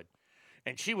she could.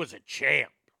 And she was a champ.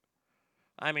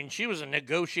 I mean, she was a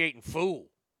negotiating fool.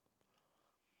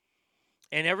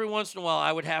 And every once in a while,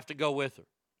 I would have to go with her.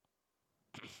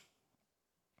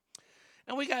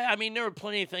 And there were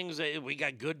plenty of things that we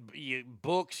got good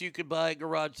books you could buy at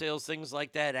garage sales, things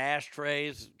like that,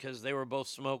 ashtrays, because they were both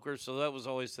smokers. So that was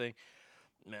always the thing.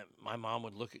 My mom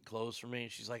would look at clothes for me,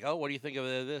 and she's like, oh, what do you think of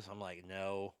this? I'm like,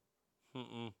 no.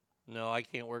 No, I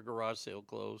can't wear garage sale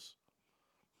clothes.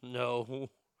 No.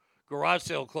 Garage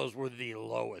sale clothes were the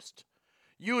lowest.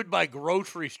 You would buy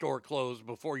grocery store clothes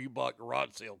before you bought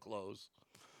garage sale clothes.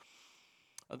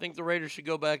 I think the Raiders should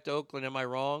go back to Oakland. Am I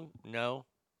wrong? No.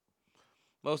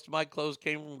 Most of my clothes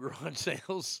came from garage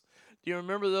sales. Do you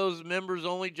remember those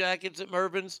members-only jackets at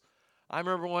Mervyn's? I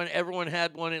remember when everyone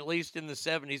had one at least in the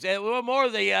 70s. Well, more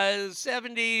the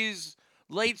 70s,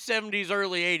 late 70s,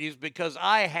 early 80s, because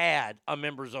I had a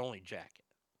members-only jacket.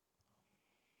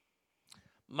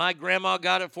 My grandma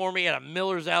got it for me at a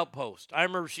Miller's Outpost. I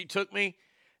remember she took me,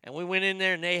 and we went in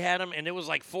there, and they had them, and it was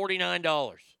like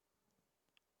 $49.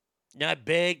 And I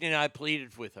begged and I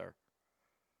pleaded with her.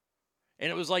 And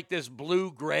it was like this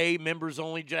blue-gray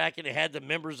members-only jacket. It had the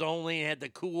members-only. It had the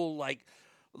cool, like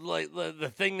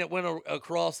the thing that went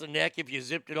across the neck if you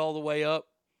zipped it all the way up.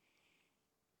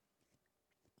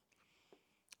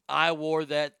 I wore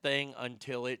that thing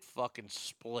until it fucking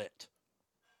split.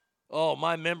 Oh,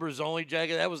 my members-only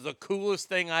jacket, that was the coolest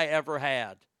thing I ever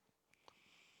had.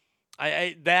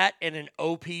 That and an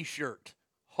OP shirt.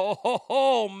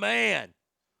 Oh, man.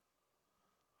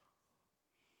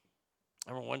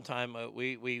 I remember one time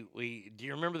we do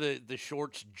you remember the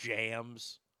shorts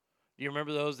Jams? Do you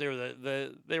remember those? They were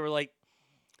they were like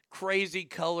crazy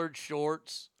colored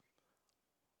shorts.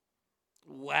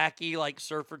 wacky, like,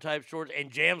 surfer-type shorts.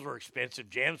 And Jams were expensive.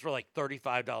 Jams were like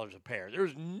 $35 a pair.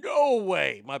 There's no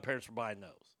way my parents were buying those.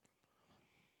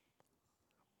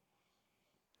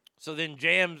 So then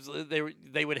Jams,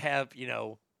 they would have, you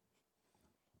know,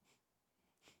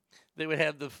 they would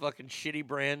have the fucking shitty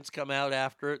brands come out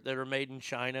after it that are made in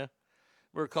China.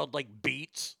 We're called, like,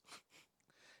 Beats.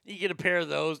 You get a pair of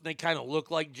those, and they kind of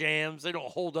look like Jams. They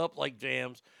don't hold up like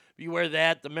Jams. If you wear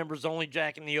that, the members-only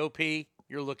jacket in the OP,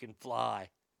 you're looking fly.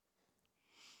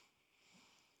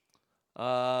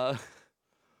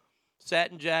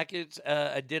 Satin jackets,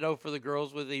 a ditto for the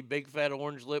girls with a big fat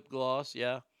orange lip gloss,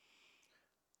 yeah.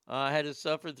 I had to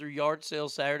suffer through yard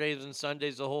sales Saturdays and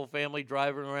Sundays, the whole family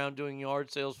driving around doing yard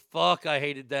sales. Fuck, I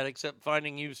hated that, except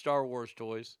finding used Star Wars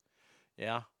toys.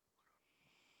 Yeah.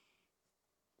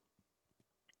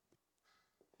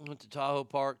 Went to Tahoe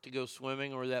Park to go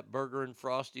swimming, or that Burger and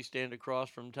Frosty stand across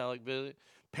from Metallic Visit.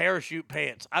 Parachute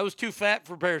pants. I was too fat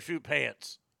for parachute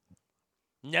pants.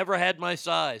 Never had my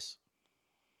size.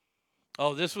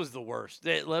 Oh, this was the worst.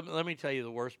 Let me tell you the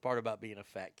worst part about being a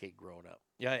fat kid growing up.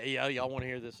 Yeah, y'all want to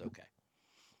hear this? Okay.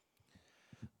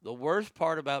 The worst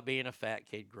part about being a fat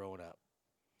kid growing up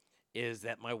is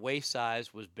that my waist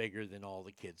size was bigger than all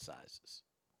the kids' sizes.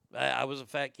 I was a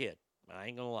fat kid. I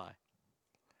ain't going to lie.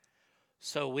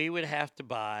 So we would have to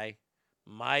buy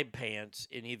my pants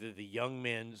in either the young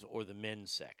men's or the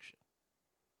men's section.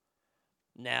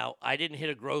 Now, I didn't hit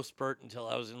a growth spurt until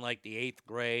I was in like the 8th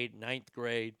grade, 9th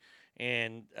grade.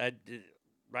 And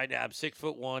right now I'm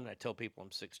 6'1". I tell people I'm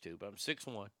 6'2", but I'm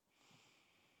 6'1".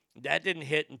 That didn't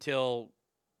hit until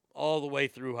all the way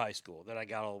through high school. That I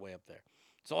got all the way up there.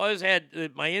 So I always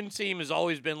had, my inseam has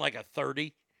always been like a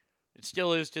 30. It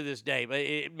still is to this day, but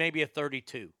it may be a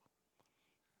 32.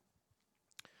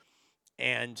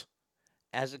 And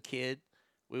as a kid,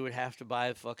 we would have to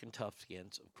buy fucking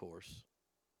Toughskins, of course.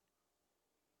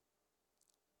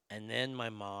 And then my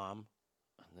mom,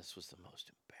 and this was the most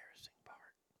embarrassing part.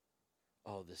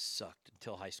 Oh, this sucked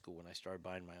until high school when I started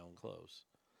buying my own clothes.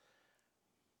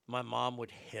 My mom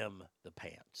would hem the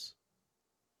pants.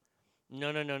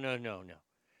 No.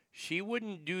 She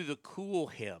wouldn't do the cool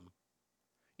hem.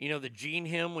 You know, the jean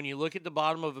hem, when you look at the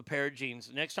bottom of a pair of jeans.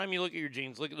 The next time you look at your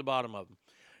jeans, look at the bottom of them.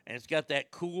 And it's got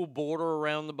that cool border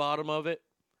around the bottom of it.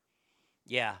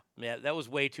 Yeah, that was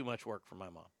way too much work for my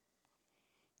mom.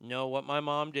 No, what my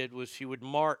mom did was she would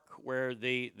mark where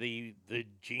the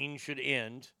jean should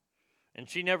end. And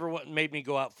she never made me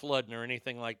go out flooding or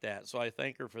anything like that. So I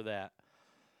thank her for that.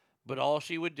 But all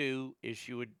she would do is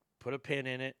she would put a pin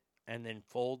in it and then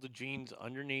fold the jeans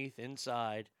underneath,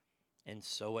 inside, and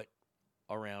sew it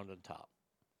around on top.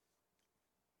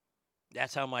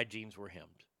 That's how my jeans were hemmed.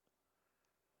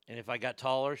 And if I got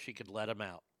taller, she could let them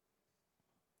out.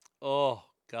 Oh,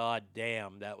 god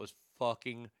damn. That was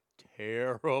fucking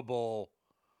terrible.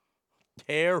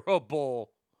 Terrible.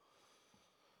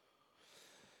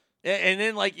 And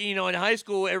then, like, you know, in high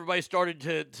school, everybody started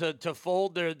to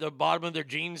fold the bottom of their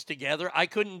jeans together. I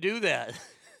couldn't do that.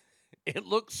 It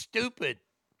looked stupid.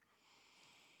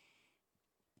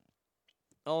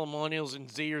 All the millennials and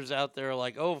Zers out there are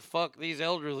like, oh, fuck, these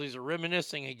elderlies are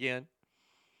reminiscing again.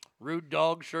 Rude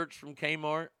dog shirts from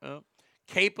Kmart.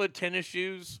 Kepa tennis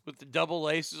shoes with the double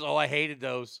laces. Oh, I hated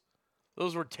those.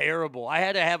 Those were terrible. I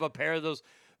had to have a pair of those.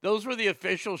 Those were the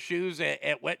official shoes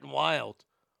at Wet n Wild.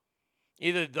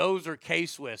 Either those or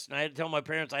K-Swiss. And I had to tell my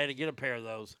parents I had to get a pair of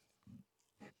those.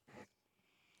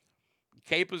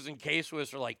 Kepas and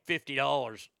K-Swiss are like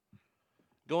 $50.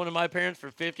 Going to my parents for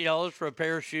 $50 for a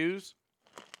pair of shoes?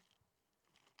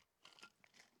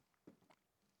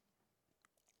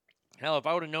 Hell, if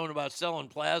I would have known about selling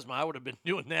plasma, I would have been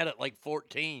doing that at like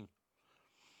 14.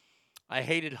 I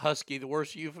hated Husky, the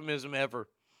worst euphemism ever.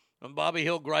 When Bobby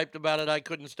Hill griped about it, I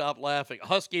couldn't stop laughing.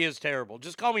 Husky is terrible.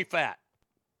 Just call me fat.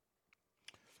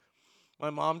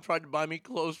 My mom tried to buy me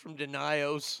clothes from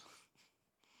Denios.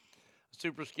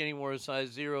 Super skinny, wore a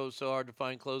size 0, so hard to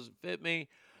find clothes that fit me.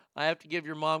 I have to give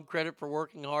your mom credit for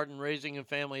working hard and raising a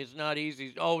family. It's not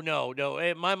easy. Oh, no.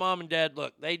 Hey, my mom and dad,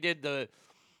 look, they did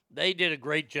a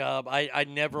great job. I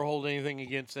never hold anything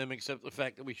against them except the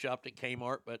fact that we shopped at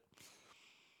Kmart. But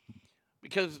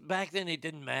because back then it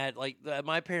didn't matter. Like,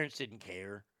 my parents didn't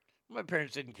care. My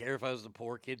parents didn't care if I was the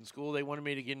poor kid in school. They wanted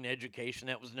me to get an education.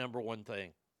 That was the number one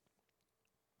thing.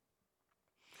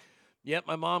 Yep,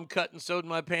 my mom cut and sewed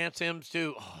my pants hems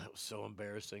too. Oh, that was so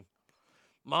embarrassing.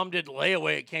 Mom did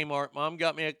layaway at Kmart. Mom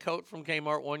got me a coat from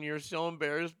Kmart one year. So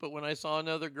embarrassed. But when I saw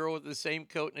another girl with the same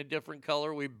coat in a different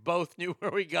color, we both knew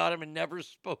where we got him and never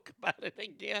spoke about it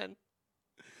again.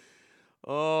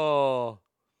 Oh.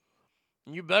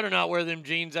 You better not wear them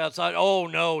jeans outside. Oh,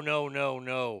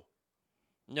 no.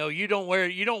 No, you don't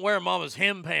wear mama's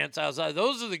hem pants outside.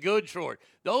 Those are the good shorts.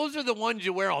 Those are the ones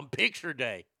you wear on picture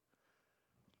day.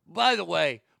 By the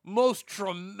way, most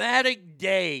traumatic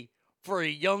day for a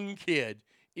young kid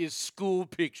is school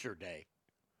picture day.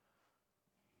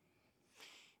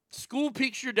 School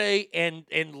picture day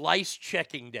and lice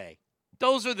checking day.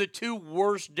 Those are the two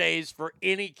worst days for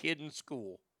any kid in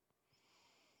school.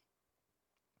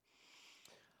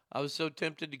 I was so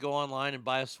tempted to go online and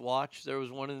buy a Swatch. There was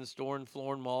one in the store in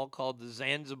Florin Mall called the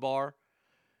Zanzibar,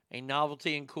 a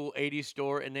novelty and cool 80s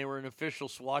store, and they were an official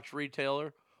Swatch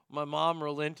retailer. My mom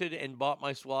relented and bought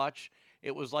my Swatch.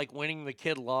 It was like winning the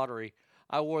kid lottery.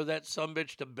 I wore that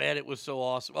sumbitch to bed. It was so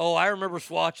awesome. Oh, I remember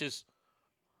Swatches.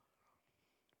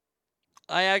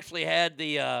 I actually had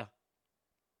the, I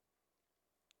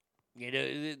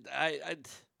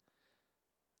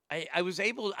was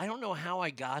able, I don't know how I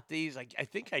got these. I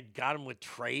think I got them with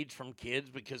trades from kids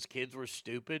because kids were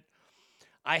stupid.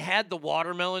 I had the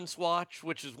watermelon Swatch,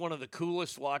 which is one of the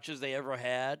coolest Swatches they ever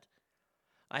had.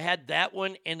 I had that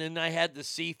one, and then I had the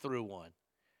see-through one.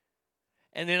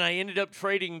 And then I ended up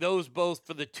trading those both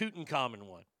for the Tutankhamun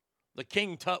one, the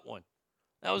King Tut one.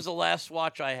 That was the last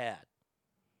Swatch I had.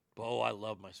 Oh, I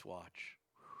love my Swatch.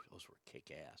 Whew, those were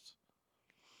kick-ass.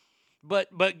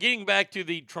 But getting back to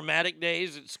the traumatic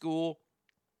days at school,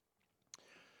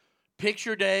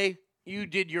 picture day, you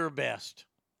did your best.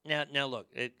 Now look,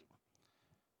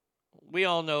 we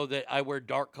all know that I wear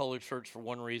dark colored shirts for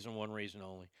one reason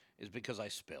only, is because I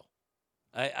spill.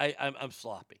 I'm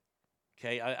sloppy.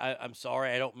 Okay, I'm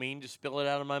sorry. I don't mean to spill it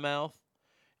out of my mouth.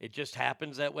 It just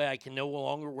happens that way. I can no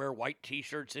longer wear white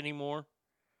T-shirts anymore.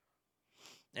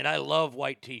 And I love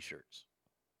white T-shirts.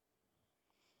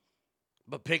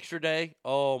 But picture day,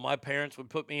 oh, my parents would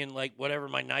put me in like whatever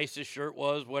my nicest shirt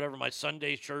was, whatever my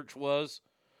Sunday shirt was.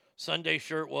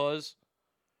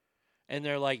 And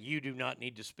they're like, you do not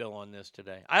need to spill on this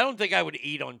today. I don't think I would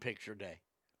eat on picture day.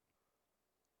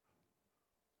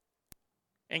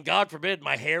 And God forbid,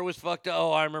 my hair was fucked up.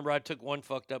 Oh, I remember I took one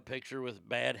fucked up picture with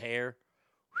bad hair.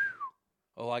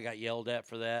 Whew. Oh, I got yelled at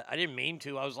for that. I didn't mean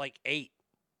to. I was like 8.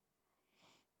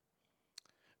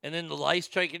 And then the lice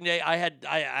checking day, I had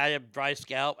dry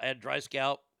scalp.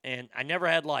 And I never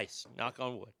had lice, knock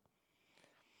on wood.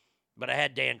 But I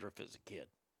had dandruff as a kid.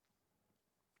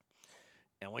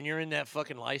 And when you're in that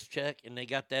fucking lice check and they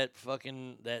got that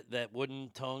fucking, that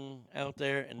wooden tongue out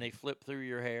there and they flip through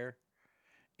your hair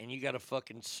and you got a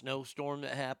fucking snowstorm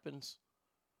that happens,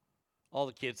 all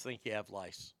the kids think you have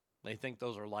lice. They think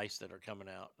those are lice that are coming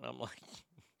out. And I'm like,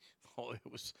 oh,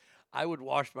 I would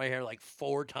wash my hair like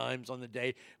 4 times on the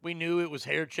day. We knew it was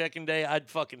hair checking day. I'd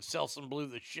fucking Selsun Blue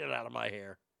the shit out of my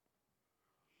hair.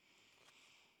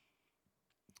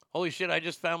 Holy shit, I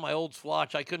just found my old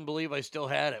Swatch. I couldn't believe I still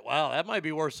had it. Wow, that might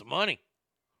be worth some money.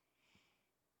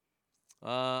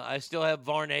 I still have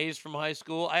Varnays from high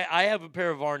school. I have a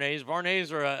pair of Varnays.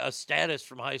 Varnays are a status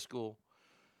from high school.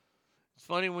 It's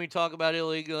funny when we talk about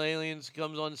illegal aliens. It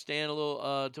comes on the stand a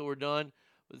little till we're done.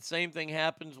 But the same thing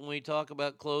happens when we talk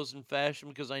about clothes and fashion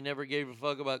because I never gave a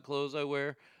fuck about clothes I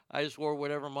wear. I just wore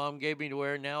whatever mom gave me to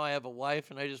wear. Now I have a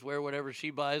wife and I just wear whatever she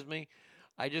buys me.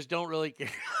 I just don't really care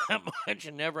that much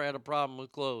and never had a problem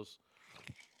with clothes.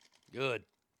 Good.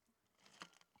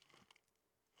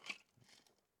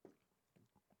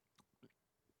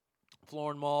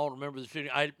 Florin Mall, remember the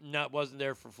shooting? I wasn't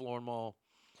there for Florin Mall.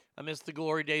 I missed the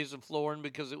glory days of Florin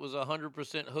because it was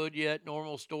 100% hood yet,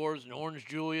 normal stores, and Orange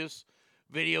Julius,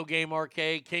 Video Game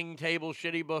Arcade, King Table,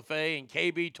 Shitty Buffet, and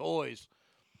KB Toys.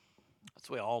 That's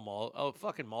the way all malls,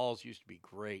 fucking malls used to be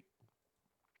great.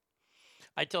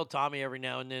 I tell Tommy every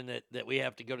now and then that we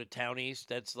have to go to Town East.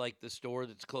 That's like the store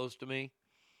that's close to me.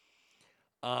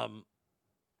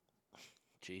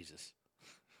 Jesus.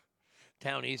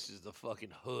 Town East is the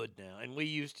fucking hood now. And we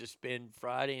used to spend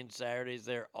Friday and Saturdays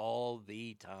there all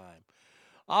the time.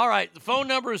 All right. The phone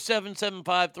number is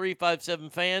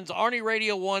 775-357-FANS.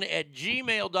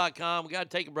 ArnieRadio1@gmail.com. We got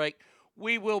to take a break.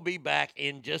 We will be back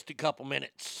in just a couple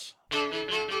minutes.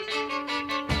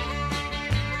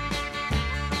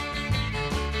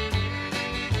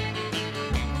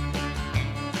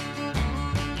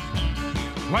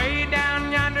 Way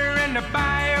down yonder in the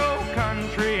bayou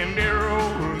country in dear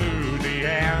old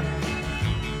Louisiana.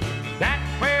 That's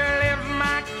where lives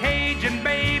my Cajun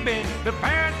baby, the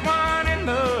fairest one in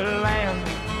the land.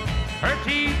 Her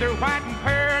teeth are white and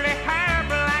pearly, hair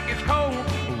black as coal.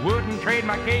 Wouldn't trade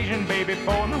my Cajun baby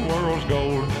for the world's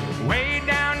gold. Way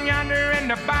down yonder in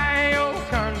the bayou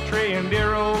country in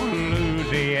dear old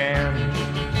Louisiana.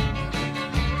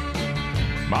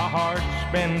 My heart's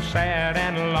been sad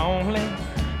and lonely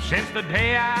since the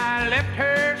day I left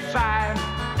her side.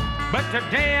 But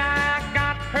today I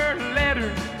got her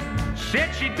letter,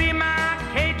 said she'd be my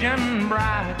Cajun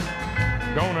bride.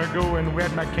 Gonna go and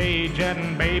wed my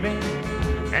Cajun baby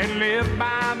and live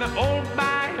by the old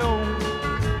bayou.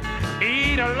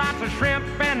 Eat a lots of shrimp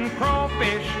and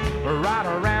crawfish right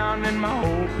around in my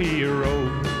old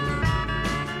pirogue.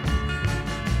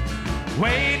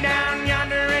 Way down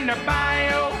yonder in the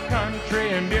bayou country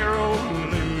in dear old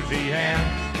Louisiana,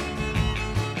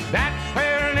 that's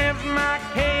where lives my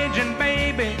Cajun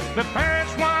baby, the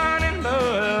fairest one in the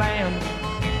land.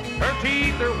 Her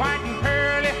teeth are white and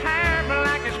pearly, hair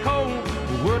black as coal.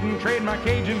 Wouldn't trade my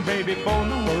Cajun baby for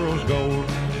the world's gold.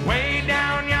 Way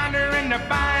down yonder in the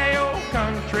bayou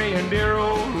country in dear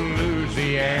old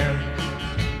Louisiana.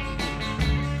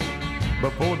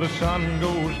 Before the sun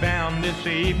goes down this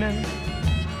evening,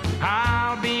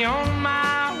 I'll be on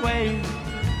my way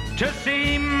to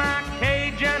see my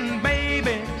Cajun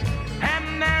baby,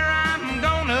 and there I'm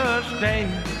gonna stay.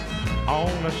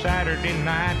 On a Saturday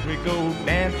night we go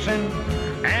dancing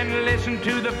and listen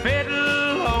to the fiddle.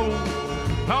 Oh,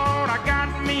 Lord, I got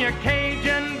me a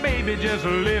Cajun baby just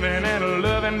living and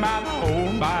loving by the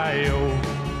old bayou.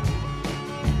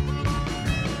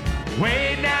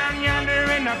 Way down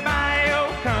yonder in the bayou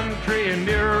country in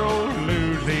dear old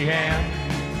Louisiana,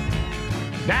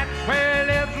 that's where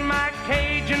lives my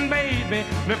Cajun baby,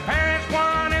 the fairest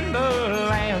one in the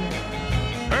land.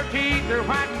 Her teeth are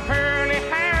white and pearly,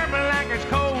 hair black as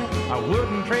coal. I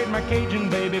wouldn't trade my Cajun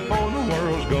baby for the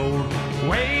world's gold.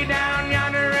 Way down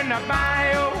yonder in the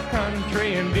bayou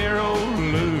country in dear old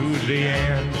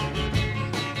Louisiana.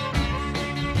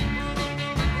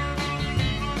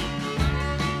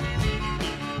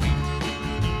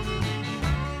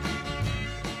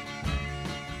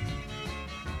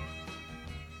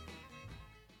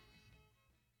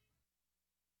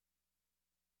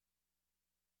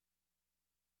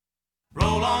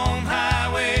 Roll on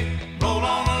highway, roll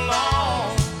on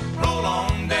along, roll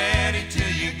on daddy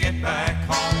till you get back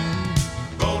home.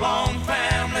 Roll on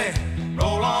family,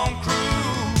 roll on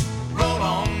crew, roll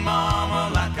on mama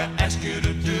like I asked you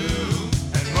to do.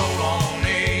 And roll on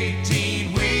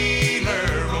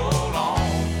 18-wheeler, roll on,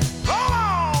 roll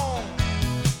on.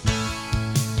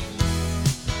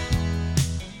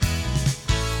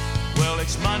 Well,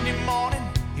 it's Monday morning,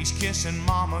 he's kissing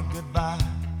mama goodbye.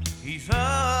 He's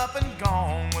up and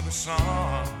gone with the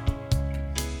sun.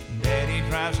 Daddy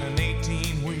drives an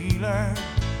 18-wheeler,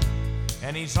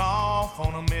 and he's off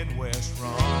on a Midwest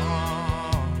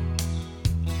run.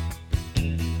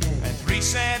 And three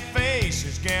sad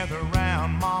faces gather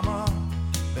around mama.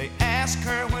 They ask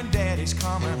her when daddy's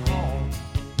coming home.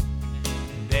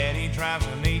 Daddy drives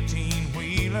an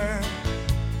 18-wheeler,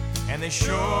 and they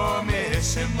sure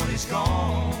miss him when he's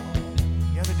gone.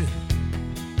 Yeah, they do.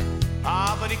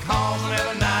 Ah, but he calls them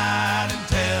every night and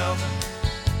tells them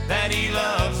that he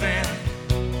loves them.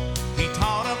 He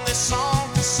taught them this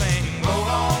song to sing. Roll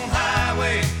on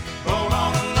highway, roll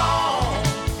on along,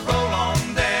 roll on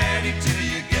daddy till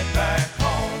you get back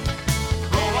home.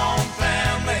 Roll on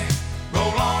family,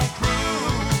 roll on crew,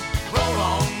 roll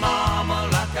on mama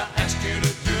like I asked you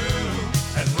to do.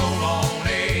 And roll on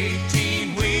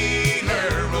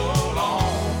 18-wheeler, roll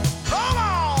on, roll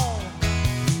on.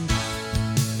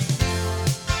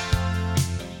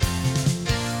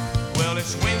 Well,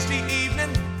 it's Wednesday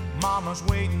evening, mama's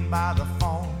waiting by the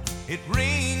phone. It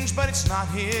rings, but it's not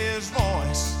his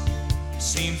voice.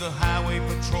 Seems the highway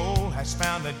patrol has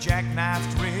found a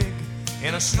jackknifed rig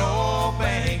in a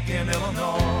snowbank in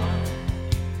Illinois.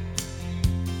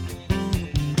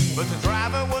 But the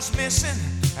driver was missing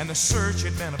and the search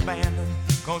had been abandoned,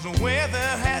 'cause the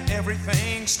weather had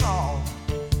everything stalled.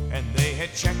 And they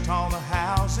had checked all the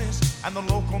houses and the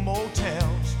local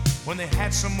motels. When they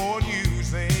had some more news,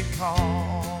 they'd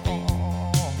call.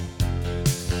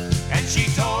 And she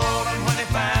told him when they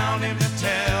found him to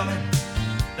tell him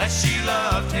that she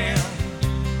loved him.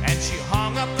 And she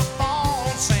hung up the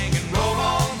phone singing, roll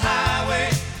on highway,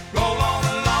 roll on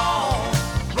along,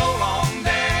 roll on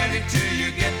daddy till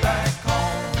you get back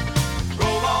home.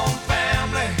 Roll on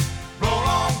family, roll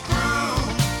on crew,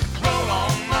 roll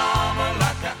on mama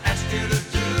like I asked you to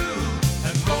do.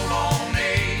 And roll on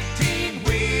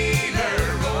 18-wheeler,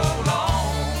 roll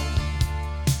on.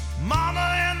 Mama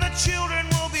and the children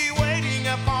will be waiting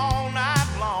up all night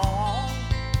long,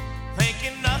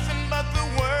 thinking nothing but the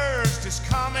worst is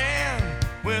coming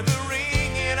with the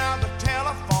ringing of the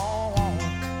telephone.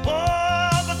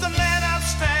 Oh, but the man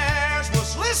upstairs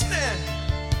was listening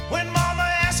when mama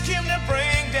asked him to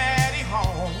bring daddy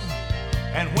home.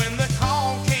 And when the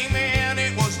call came in,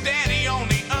 it was daddy on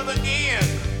the other end,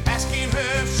 asking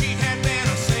her if she had been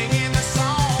singing the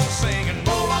song, singing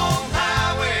roll on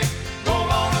highway,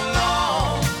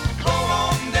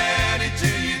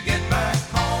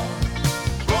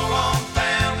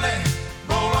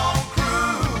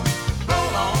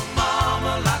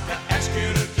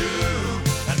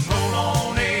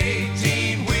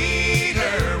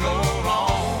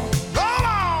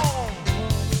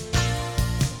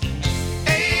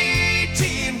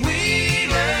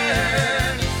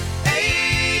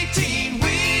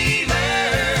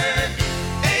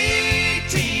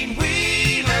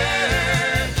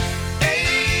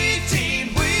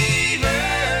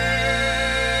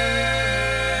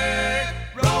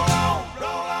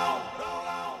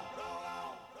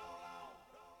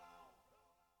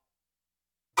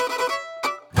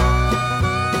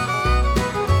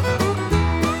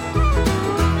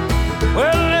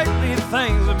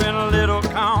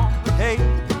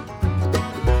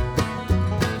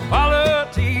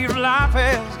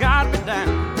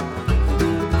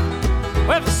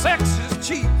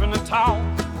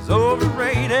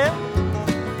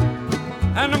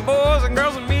 and the boys and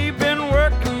girls and me been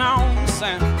working on the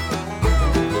sound.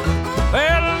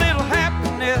 Well, a little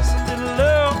happiness, a little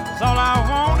love is all I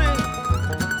wanted.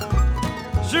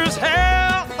 Sure as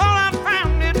hell thought I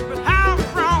found it, but how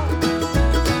wrong.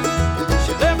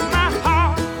 She left my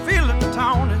heart feeling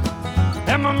taunted,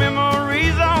 and my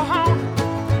memories all haunted.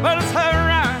 But it's her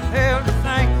right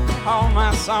everything, all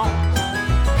my songs.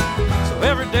 So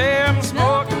every day I'm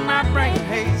smoking my brain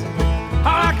hazy.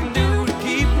 All I can do to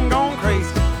keep from going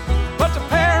crazy, but the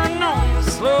paranoia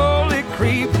slowly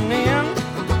creeping in.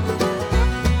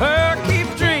 I keep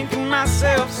drinking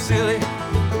myself silly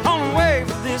on the way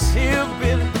for this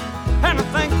hillbilly, and I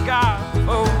thank God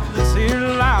for this here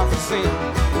life of sin.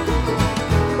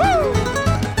 Woo!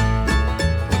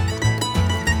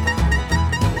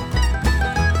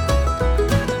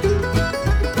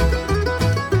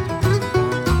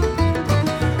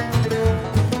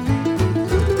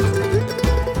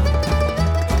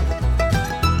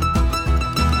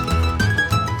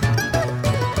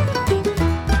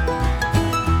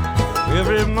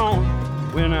 Every morning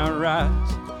when I rise,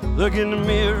 look in the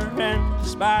mirror and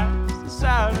despise the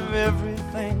sight of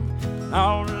everything,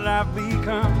 all that I've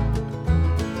become.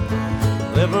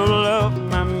 Level up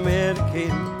my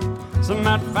medicating, some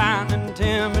might find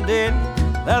intimidating.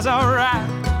 That's alright,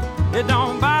 it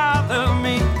don't bother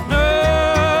me, no.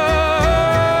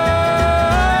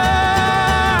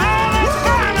 This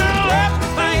kind of love,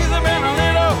 things have been a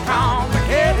little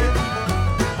complicated.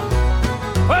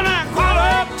 When I call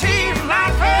up tears,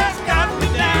 life has got me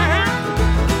down.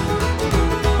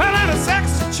 Well, and the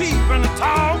sex is cheap and the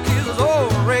talk is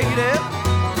overrated.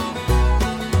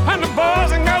 And the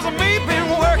boys and girls and me been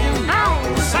working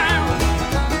on the sound.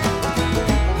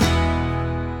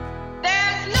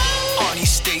 Arnie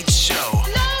State Show.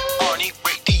 Arnie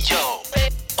Radio.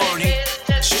 Arnie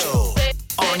Show.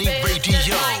 Arnie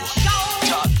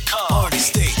Radio.com. Arnie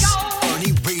States.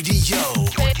 Arnie Radio.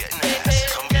 You're getting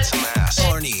ass. Come get some ass.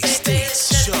 Arnie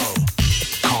States Show.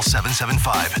 Call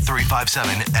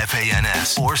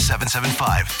 775-357-FANS or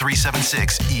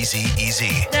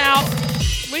 775-376-EASY-EASY. Now,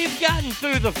 we've gotten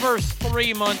through the first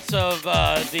 3 months of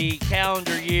the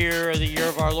calendar year, the year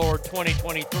of our Lord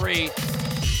 2023.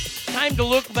 Time to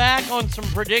look back on some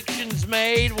predictions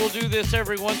made. We'll do this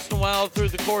every once in a while through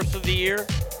the course of the year.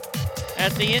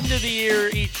 At the end of the year,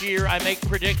 each year, I make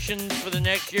predictions for the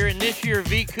next year. And this year,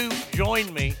 V. Coop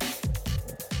joined me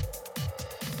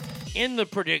in the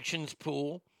predictions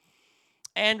pool.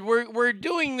 And we're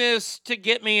doing this to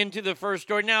get me into the first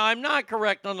story. Now, I'm not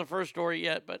correct on the first story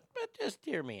yet, but just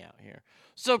hear me out here.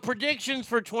 So, predictions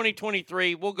for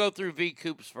 2023. We'll go through V.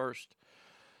 Coop's first.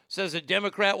 Says a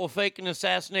Democrat will fake an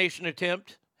assassination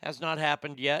attempt. Has not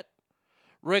happened yet.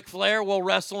 Ric Flair will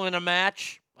wrestle in a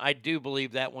match. I do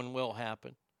believe that one will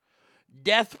happen.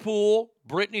 Death pool.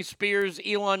 Britney Spears,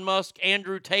 Elon Musk,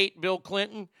 Andrew Tate, Bill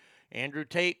Clinton. Andrew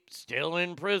Tate still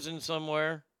in prison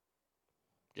somewhere.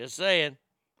 Just saying.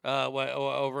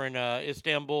 Over in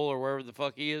Istanbul or wherever the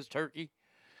fuck he is, Turkey.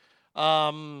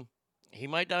 He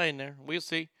might die in there. We'll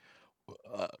see.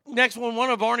 Next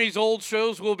one of Arnie's old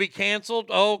shows will be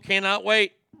canceled. Oh, cannot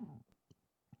wait.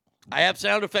 I have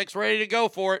sound effects ready to go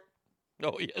for it.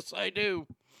 Oh, yes, I do.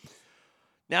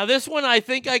 Now, this one I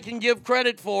think I can give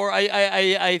credit for.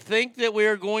 I think that we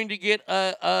are going to get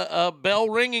a bell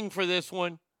ringing for this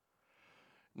one.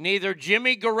 Neither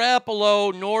Jimmy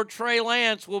Garoppolo nor Trey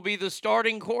Lance will be the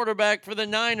starting quarterback for the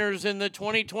Niners in the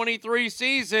 2023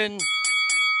 season.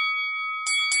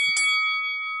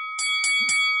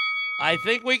 I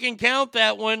think we can count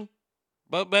that one,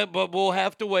 but we'll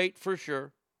have to wait for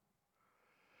sure.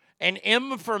 An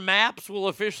M for Maps will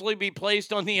officially be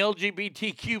placed on the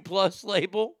LGBTQ plus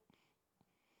label.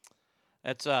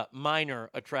 That's minor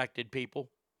attracted people.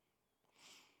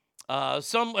 Or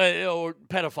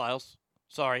pedophiles.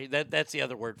 Sorry, that's the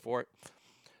other word for it.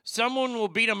 Someone will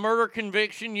beat a murder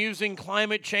conviction using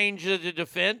climate change as a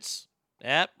defense.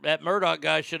 That Murdoch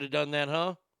guy should have done that,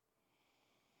 huh?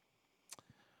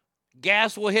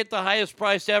 Gas will hit the highest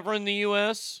price ever in the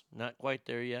U.S. Not quite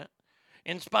there yet.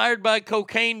 Inspired by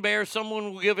Cocaine Bear,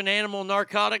 someone will give an animal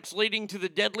narcotics leading to the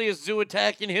deadliest zoo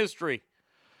attack in history.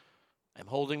 I'm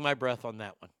holding my breath on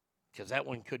that one because that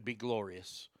one could be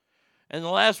glorious. And the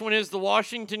last one is the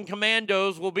Washington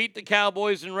Commandos will beat the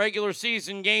Cowboys in regular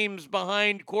season games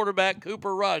behind quarterback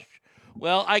Cooper Rush.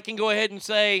 Well, I can go ahead and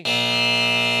say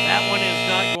that one is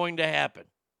not going to happen.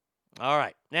 All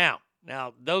right. Now,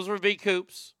 those were V.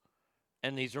 Coop's,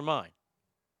 and these are mine.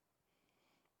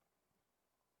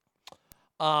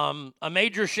 A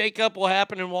major shakeup will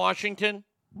happen in Washington.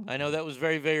 I know that was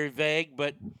very, very vague,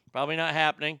 but probably not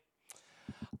happening.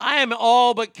 I am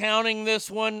all but counting this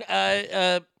one.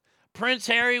 Prince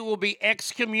Harry will be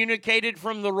excommunicated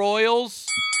from the royals.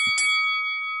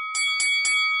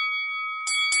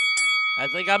 I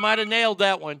think I might have nailed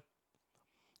that one.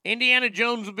 Indiana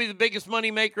Jones will be the biggest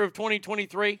moneymaker of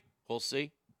 2023. We'll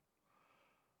see.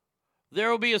 There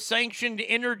will be a sanctioned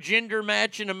intergender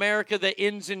match in America that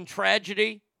ends in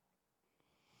tragedy.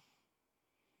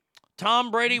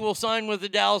 Tom Brady will sign with the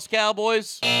Dallas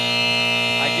Cowboys.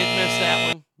 I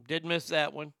did miss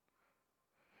that one.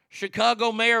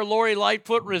 Chicago Mayor Lori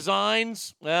Lightfoot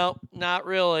resigns. Well, not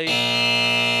really.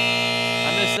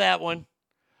 I missed that one.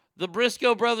 The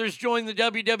Briscoe brothers join the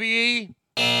WWE. Missed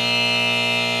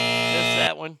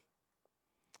that one.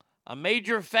 A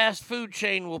major fast food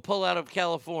chain will pull out of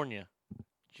California.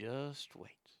 Just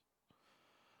wait.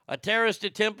 A terrorist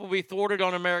attempt will be thwarted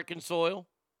on American soil.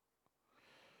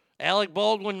 Alec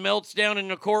Baldwin melts down in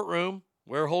the courtroom.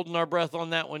 We're holding our breath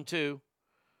on that one, too.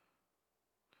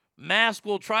 Mask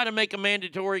will try to make a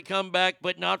mandatory comeback,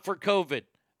 but not for COVID.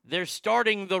 They're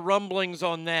starting the rumblings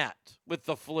on that with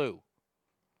the flu.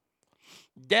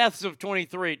 Deaths of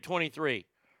 23.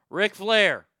 Ric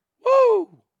Flair.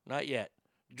 Woo! Not yet.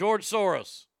 George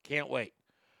Soros. Can't wait.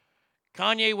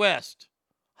 Kanye West.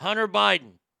 Hunter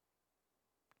Biden.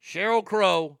 Sheryl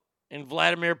Crow. And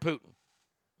Vladimir Putin.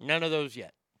 None of those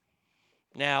yet.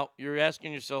 Now, you're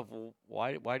asking yourself, well,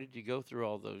 why did you go through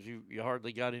all those? You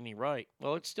hardly got any right.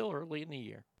 Well, it's still early in the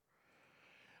year.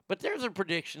 But there's a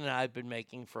prediction that I've been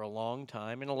making for a long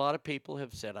time, and a lot of people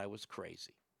have said I was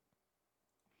crazy.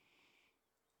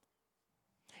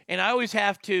 And I always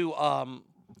have to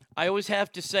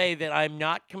say that I'm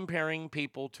not comparing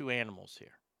people to animals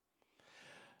here.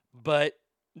 But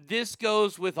this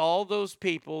goes with all those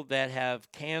people that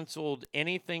have canceled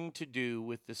anything to do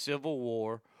with the Civil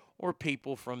War or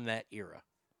people from that era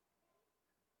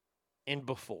and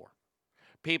before.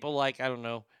 People like, I don't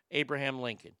know, Abraham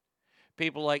Lincoln.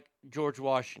 People like George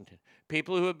Washington.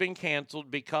 People who have been canceled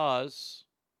because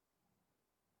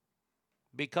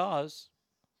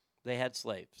they had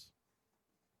slaves.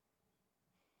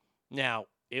 Now,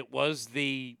 it was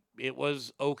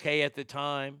okay at the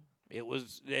time.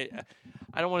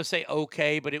 I don't want to say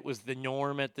okay, but it was the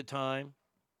norm at the time.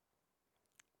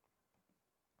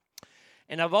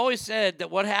 And I've always said that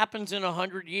what happens in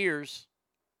 100 years,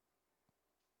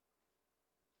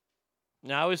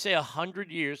 now I always say 100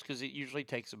 years because it usually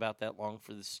takes about that long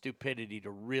for the stupidity to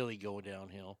really go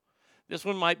downhill. This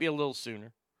one might be a little sooner.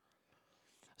 I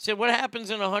said, what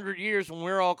happens in 100 years when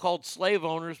we're all called slave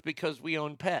owners because we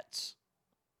own pets?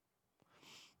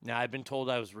 Now, I've been told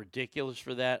I was ridiculous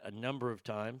for that a number of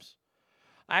times.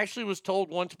 I actually was told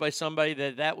once by somebody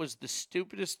that was the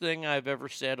stupidest thing I've ever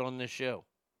said on this show.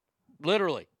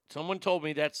 Literally. Someone told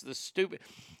me that's the stupid.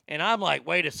 And I'm like,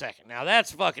 wait a second. Now,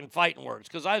 that's fucking fighting words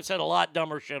because I've said a lot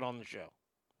dumber shit on the show.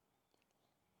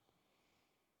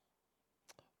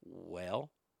 Well,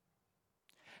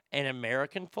 an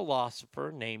American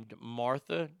philosopher named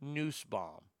Martha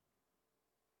Nussbaum,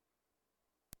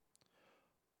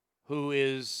 who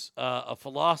is a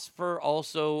philosopher,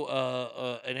 also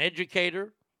an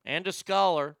educator and a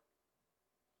scholar,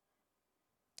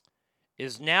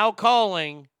 is now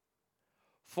calling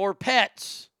for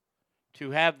pets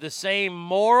to have the same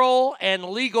moral and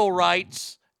legal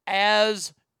rights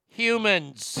as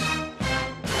humans.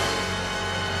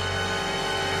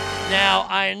 Now,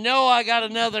 I know I got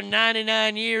another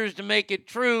 99 years to make it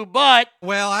true, but...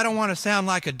 Well, I don't want to sound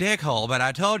like a dickhole, but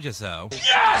I told you so.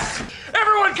 Yes!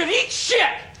 Everyone can eat shit!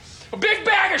 A big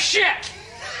bag of shit!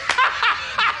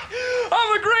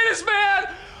 I'm the greatest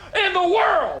man in the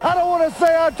world! I don't want to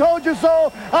say I told you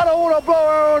so. I don't want to blow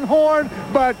our own horn,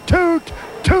 but toot,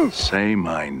 toot. Say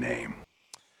my name.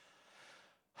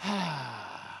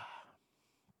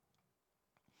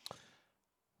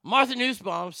 Martha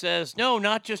Nussbaum says, no,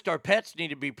 not just our pets need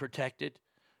to be protected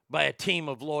by a team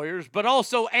of lawyers, but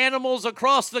also animals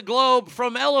across the globe,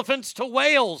 from elephants to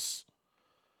whales.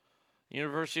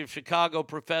 University of Chicago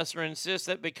professor insists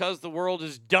that because the world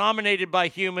is dominated by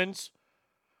humans,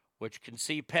 which can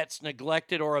see pets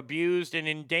neglected or abused and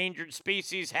endangered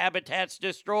species habitats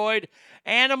destroyed,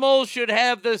 animals should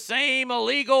have the same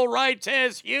legal rights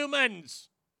as humans.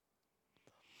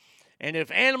 And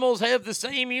if animals have the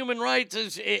same human rights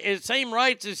as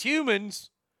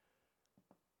humans,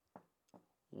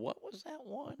 what was that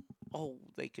one? Oh,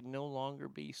 they can no longer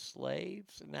be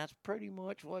slaves, and that's pretty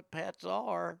much what pets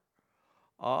are.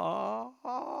 Our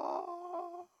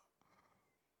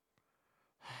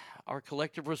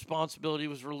Collective Responsibility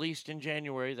was released in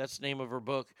January. That's the name of her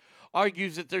book.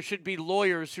 Argues that there should be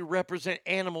lawyers who represent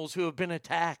animals who have been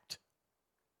attacked.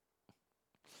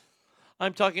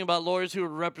 I'm talking about lawyers who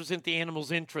would represent the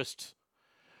animal's interests.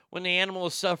 when the animal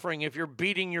is suffering, if you're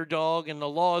beating your dog and the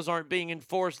laws aren't being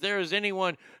enforced, there is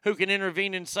anyone who can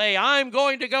intervene and say, I'm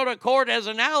going to go to court as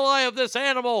an ally of this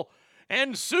animal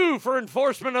and sue for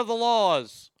enforcement of the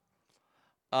laws.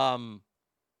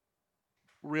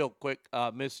 Real quick,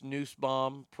 Miss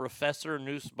Nussbaum, Professor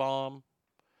Nussbaum,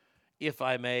 if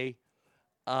I may,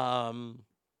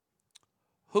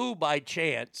 who by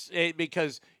chance,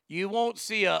 because you won't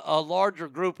see a larger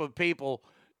group of people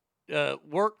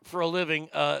work for a living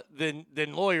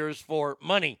than lawyers for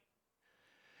money.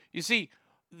 You see,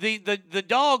 the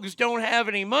dogs don't have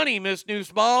any money, Miss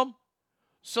Nussbaum.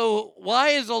 So why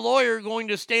is a lawyer going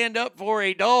to stand up for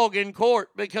a dog in court?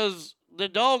 Because the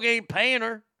dog ain't paying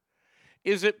her.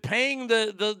 Is it paying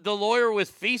the lawyer with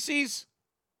feces?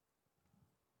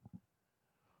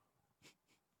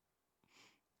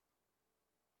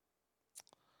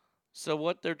 So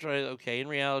what they're trying, in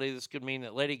reality, this could mean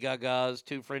that Lady Gaga's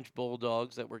 2 French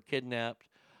bulldogs that were kidnapped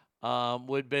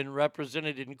would have been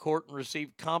represented in court and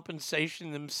received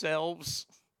compensation themselves.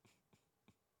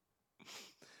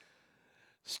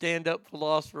 Stand-up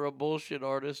philosopher, a bullshit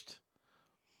artist.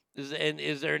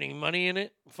 Is there any money in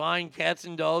it? Fine cats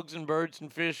and dogs and birds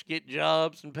and fish, get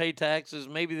jobs and pay taxes.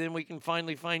 Maybe then we can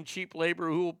finally find cheap labor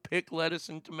who will pick lettuce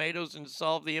and tomatoes and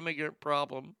solve the immigrant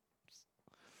problem.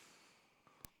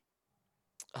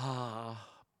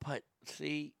 But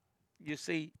you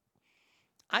see,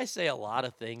 I say a lot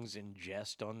of things in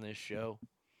jest on this show.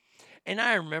 And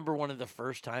I remember one of the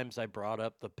first times I brought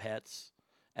up the pets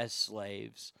as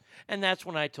slaves. And that's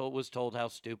when I was told how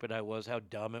stupid I was, how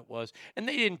dumb it was. And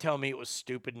they didn't tell me it was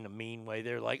stupid in a mean way.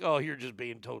 They're like, oh, you're just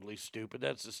being totally stupid.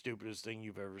 That's the stupidest thing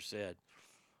you've ever said.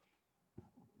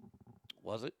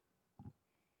 Was it?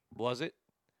 Was it?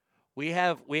 We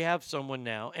have someone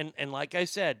now, and like I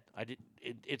said,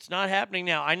 it's not happening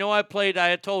now. I know I played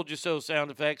I told you so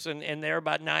sound effects, and they're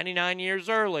about 99 years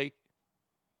early.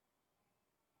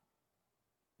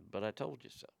 But I told you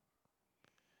so.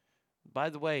 By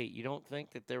the way, you don't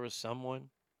think that there was someone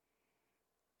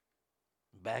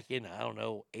back in,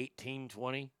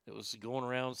 1820 that was going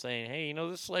around saying, hey,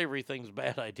 this slavery thing's a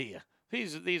bad idea.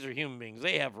 These are human beings.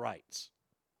 They have rights.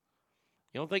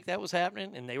 You don't think that was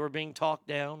happening and they were being talked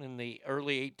down in the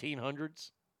early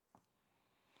 1800s?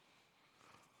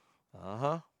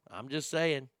 I'm just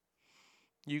saying.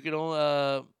 You can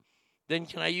only, then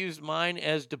can I use mine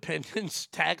as dependents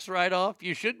tax write-off?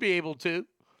 You should be able to.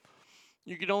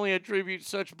 You can only attribute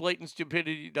such blatant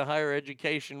stupidity to higher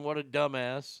education. What a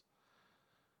dumbass.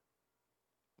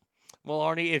 Well,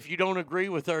 Arnie, if you don't agree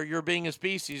with her, you're being a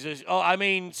species.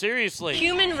 Seriously.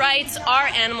 Human rights are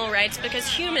animal rights because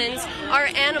humans are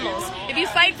animals. If you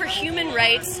fight for human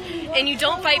rights and you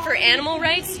don't fight for animal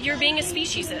rights, you're being a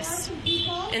speciesist.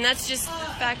 And that's just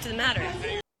the fact of the matter.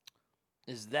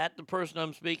 Is that the person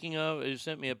I'm speaking of? You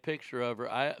sent me a picture of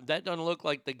her. That doesn't look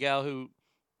like the gal who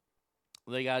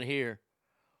they got here.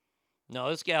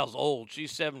 No, this gal's old.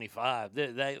 She's 75.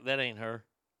 That ain't her.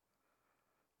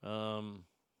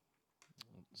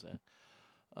 What's that?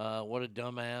 What a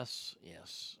dumbass.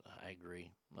 Yes, I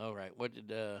agree. All right. What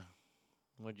did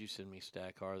you send me,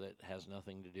 Stackar, that has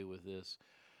nothing to do with this?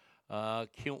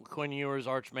 Quinn Ewers,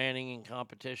 Arch Manning in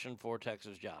competition for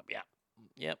Texas job. Yeah.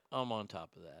 Yep, I'm on top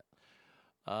of that.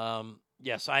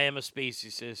 Yes, I am a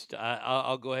speciesist.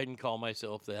 I'll go ahead and call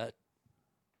myself that.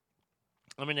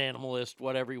 I'm an animalist,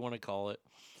 whatever you want to call it.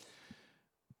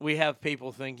 We have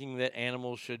people thinking that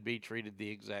animals should be treated the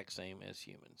exact same as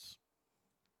humans.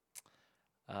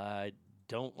 I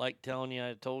don't like telling you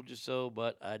I told you so,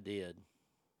 but I did.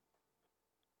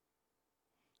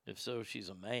 If so, she's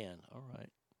a man. All right.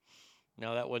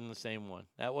 No, that wasn't the same one.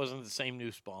 That wasn't the same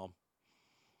Nussbaum.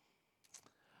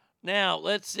 Now,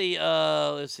 let's see.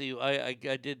 I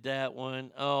did that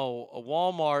one. Oh, a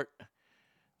Walmart.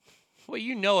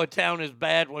 Well, a town is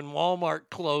bad when Walmart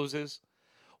closes.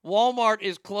 Walmart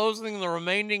is closing the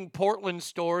remaining Portland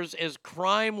stores as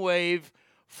crime wave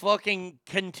fucking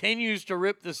continues to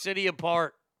rip the city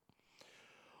apart.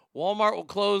 Walmart will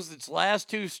close its last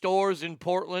 2 stores in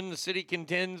Portland. The city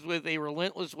contends with a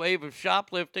relentless wave of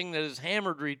shoplifting that has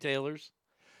hammered retailers.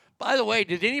 By the way,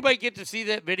 did anybody get to see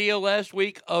that video last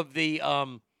week of the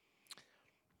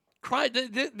crime?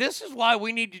 This is why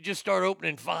we need to just start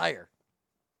opening fire.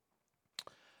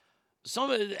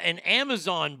 An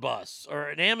Amazon bus or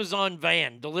an Amazon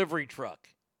van delivery truck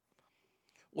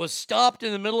was stopped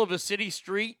in the middle of a city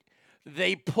street.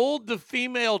 They pulled the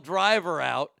female driver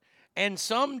out, and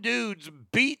some dudes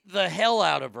beat the hell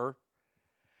out of her.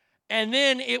 And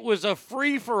then it was a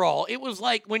free-for-all. It was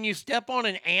like when you step on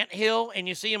an anthill and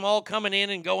you see them all coming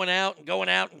in and going out and going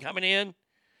out and coming in,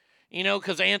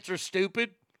 because ants are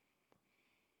stupid.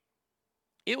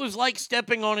 It was like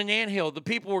stepping on an anthill. The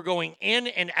people were going in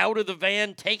and out of the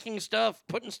van, taking stuff,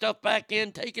 putting stuff back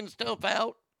in, taking stuff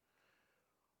out.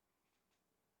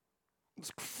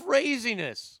 It's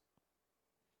craziness.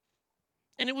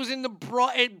 And it was in the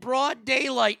broad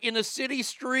daylight in a city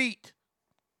street.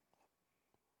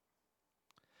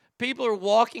 People are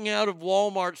walking out of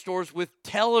Walmart stores with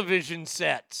television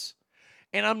sets.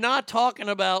 And I'm not talking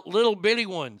about little bitty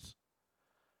ones.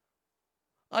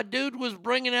 A dude was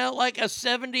bringing out like a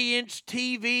 70-inch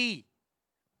TV.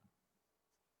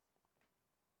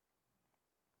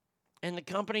 And the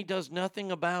company does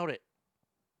nothing about it.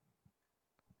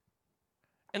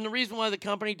 And the reason why the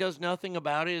company does nothing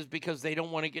about it is because they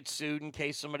don't want to get sued in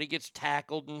case somebody gets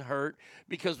tackled and hurt,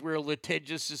 because we're a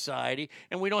litigious society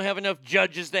and we don't have enough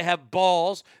judges that have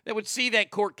balls that would see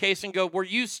that court case and go, were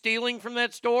you stealing from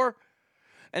that store?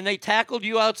 And they tackled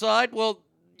you outside? Well,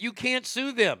 you can't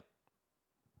sue them.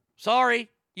 Sorry,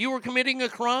 you were committing a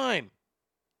crime.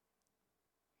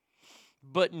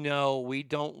 But no, we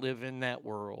don't live in that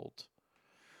world.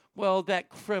 Well, that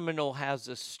criminal has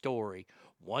a story.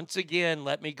 Once again,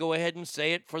 let me go ahead and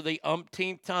say it for the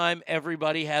umpteenth time.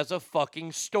 Everybody has a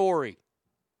fucking story.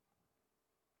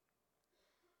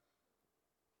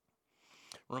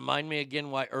 Remind me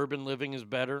again why urban living is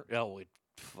better. Oh, it's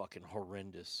fucking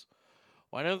horrendous.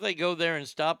 Why don't they go there and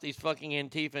stop these fucking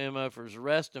Antifa MFers,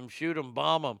 arrest them, shoot them,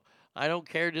 bomb them? I don't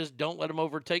care. Just don't let them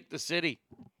overtake the city.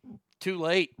 Too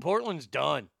late. Portland's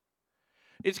done.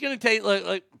 It's going to take,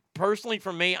 like personally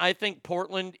for me, I think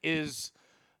Portland is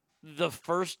the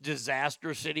first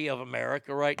disaster city of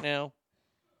America right now.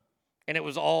 And it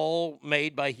was all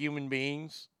made by human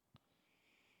beings.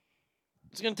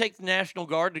 It's going to take the National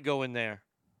Guard to go in there.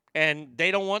 And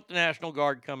they don't want the National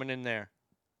Guard coming in there.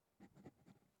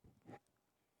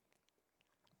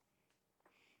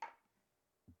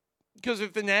 Because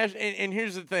if the and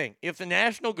here's the thing, if the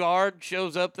National Guard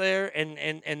shows up there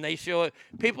and they show it,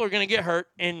 people are going to get hurt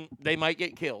and they might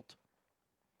get killed.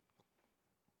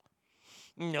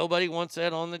 Nobody wants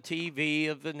that on the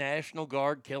TV of the National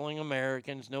Guard killing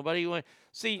Americans. Nobody wants.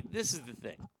 See, this is the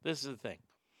thing. This is the thing.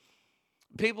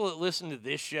 People that listen to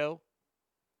this show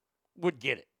would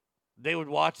get it. They would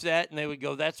watch that and they would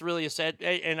go, that's really a sad,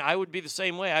 and I would be the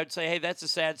same way. I would say, hey, that's a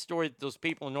sad story that those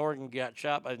people in Oregon got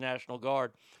shot by the National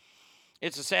Guard.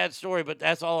 It's a sad story, but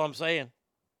that's all I'm saying.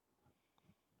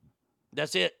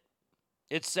 That's it.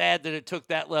 It's sad that it took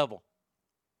that level.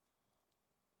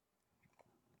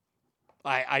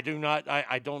 I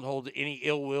don't hold any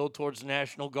ill will towards the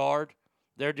National Guard.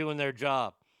 They're doing their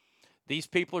job. These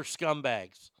people are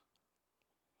scumbags.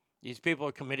 These people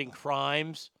are committing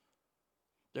crimes.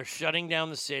 They're shutting down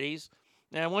the cities.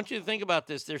 Now, I want you to think about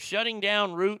this. They're shutting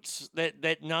down routes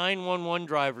that 911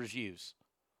 drivers use.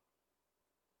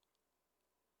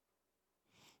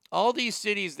 All these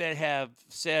cities that have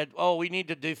said, oh, we need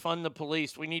to defund the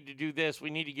police, we need to do this, we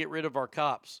need to get rid of our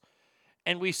cops.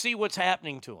 And we see what's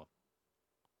happening to them.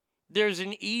 There's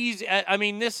an easy, I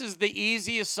mean, this is the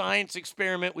easiest science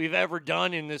experiment we've ever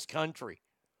done in this country.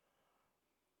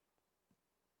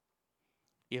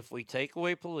 If we take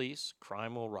away police,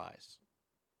 crime will rise.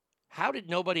 How did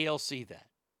nobody else see that?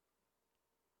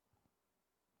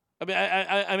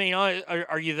 I mean,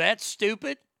 are you that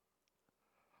stupid?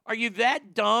 Are you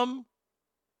that dumb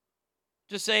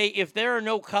to say if there are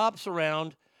no cops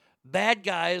around, bad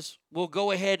guys will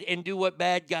go ahead and do what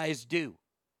bad guys do?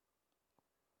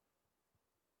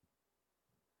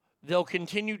 They'll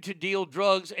continue to deal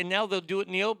drugs, and now they'll do it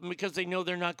in the open because they know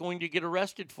they're not going to get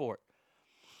arrested for it.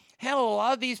 Hell, a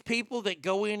lot of these people that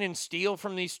go in and steal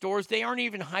from these stores, they aren't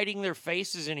even hiding their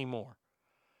faces anymore.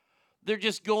 They're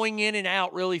just going in and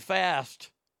out really fast.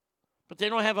 But they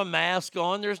don't have a mask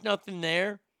on. There's nothing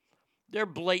there. They're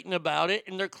blatant about it,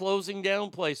 and they're closing down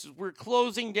places. We're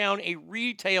closing down a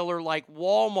retailer like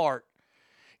Walmart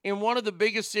in one of the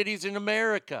biggest cities in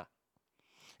America.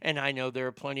 And I know there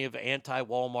are plenty of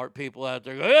anti-Walmart people out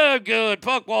there going, oh, good,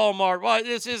 fuck Walmart. Why?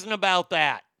 This isn't about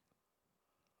that.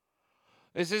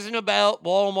 This isn't about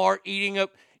Walmart eating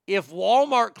up. If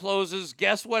Walmart closes,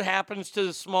 guess what happens to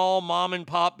the small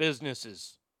mom-and-pop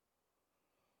businesses?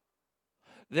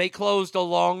 They closed a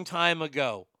long time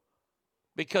ago.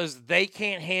 Because they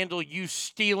can't handle you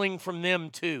stealing from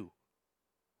them, too.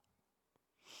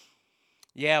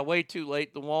 Yeah, way too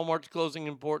late. The Walmart's closing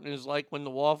in Portland is like when the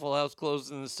Waffle House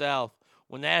closed in the South.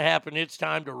 When that happened, it's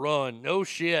time to run. No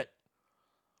shit.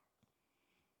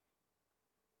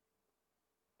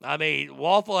 I mean,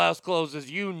 Waffle House closes,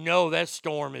 you know that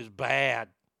storm is bad.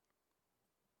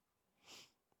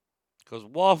 Because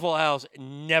Waffle House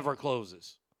never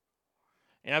closes.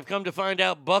 And I've come to find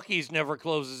out Buc-ee's never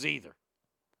closes either.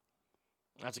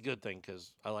 That's a good thing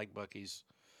because I like Buc-ee's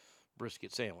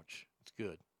brisket sandwich. It's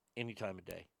good any time of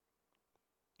day.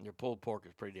 And their pulled pork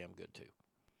is pretty damn good, too.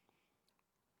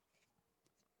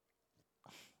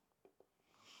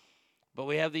 But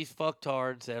we have these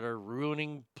fucktards that are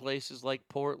ruining places like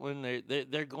Portland.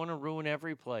 They're going to ruin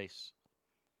every place.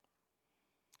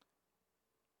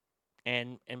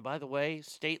 And by the way,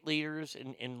 state leaders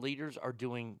and leaders are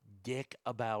doing dick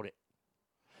about it.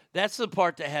 That's the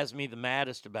part that has me the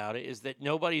maddest about it, is that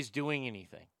nobody's doing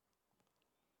anything.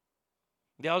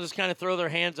 They all just kind of throw their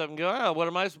hands up and go, oh, what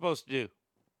am I supposed to do?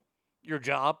 Your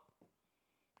job.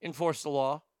 Enforce the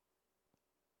law.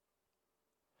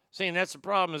 See, and that's the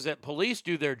problem, is that police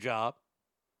do their job.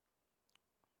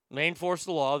 They enforce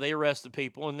the law, they arrest the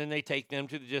people, and then they take them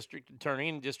to the district attorney,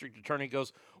 and the district attorney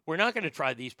goes, we're not going to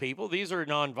try these people. These are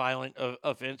nonviolent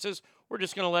offenses. We're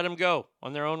just going to let them go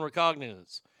on their own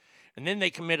recognizance. And then they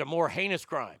commit a more heinous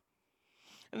crime.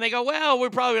 And they go, well, we're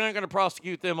probably not going to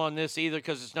prosecute them on this either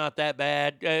because it's not that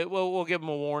bad. We'll give them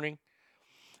a warning.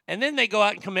 And then they go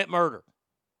out and commit murder.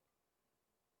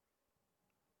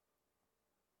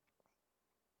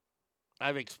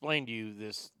 I've explained to you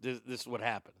this is what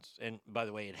happens. And by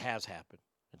the way, it has happened.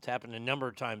 It's happened a number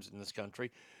of times in this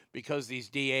country because these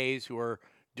DAs who are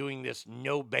doing this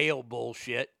no bail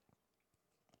bullshit.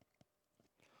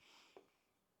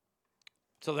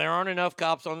 So there aren't enough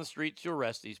cops on the streets to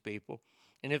arrest these people.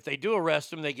 And if they do arrest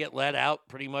them, they get let out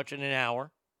pretty much in an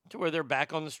hour to where they're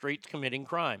back on the streets committing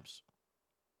crimes.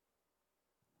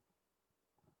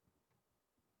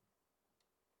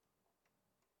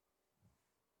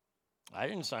 I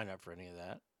didn't sign up for any of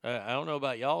that. I don't know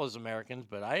about y'all as Americans,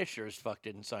 but I sure as fuck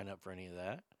didn't sign up for any of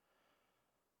that.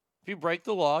 If you break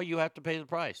the law, you have to pay the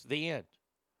price. The end.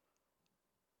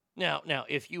 Now,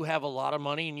 if you have a lot of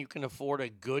money and you can afford a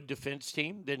good defense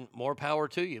team, then more power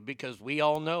to you, because we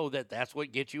all know that that's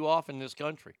what gets you off in this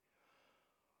country.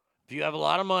 If you have a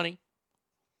lot of money,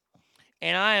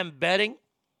 and I am betting,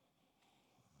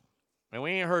 and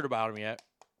we ain't heard about them yet,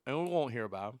 and we won't hear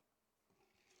about them.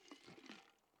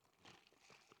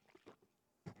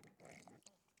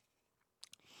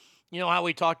 You know how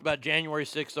we talked about January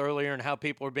 6th earlier and how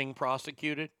people are being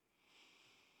prosecuted?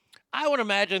 I would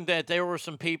imagine that there were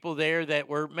some people there that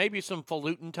were maybe some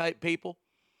falutin type people,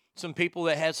 some people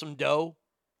that had some dough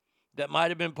that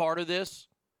might have been part of this.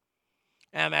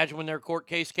 And I imagine when their court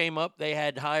case came up, they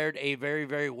had hired a very,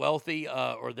 very wealthy,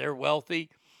 or they're wealthy,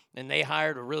 and they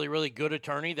hired a really, really good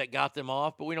attorney that got them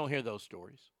off, but we don't hear those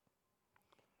stories.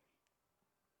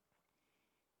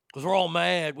 Because we're all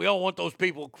mad. We all want those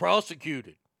people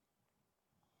prosecuted.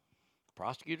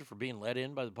 Prosecuted for being let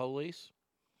in by the police?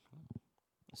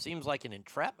 It seems like an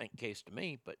entrapment case to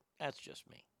me, but that's just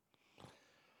me.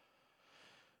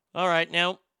 All right,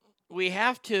 now we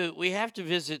have to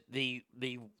visit the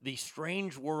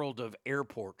strange world of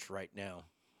airports right now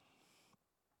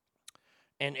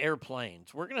and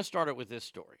airplanes. We're going to start it with this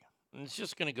story, and it's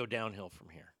just going to go downhill from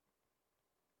here.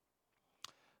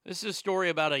 This is a story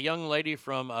about a young lady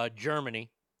from Germany.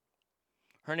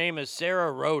 Her name is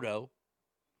Sarah Rodo.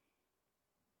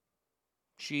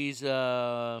 She's,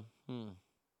 doesn't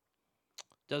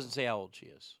say how old she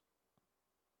is.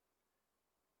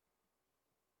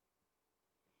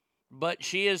 But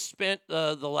she has spent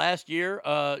the last year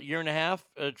and a half,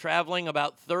 traveling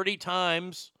about 30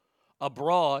 times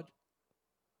abroad,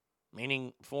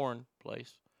 meaning foreign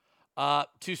place,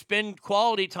 to spend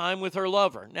quality time with her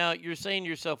lover. Now, you're saying to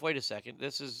yourself, wait a second,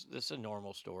 this is a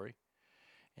normal story.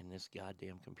 And this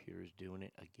goddamn computer is doing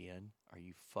it again? Are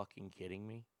you fucking kidding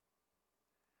me?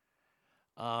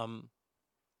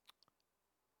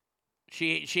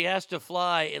 She has to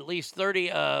fly at least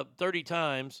 30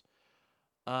 times.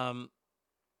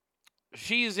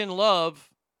 She's in love,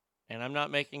 and I'm not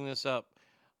making this up.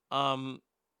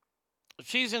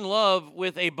 She's in love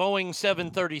with a Boeing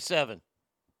 737.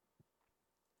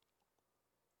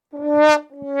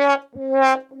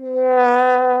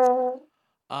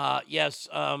 Yes.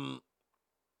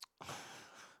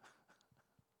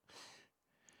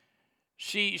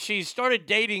 She started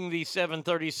dating the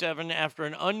 737 after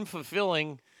an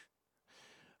unfulfilling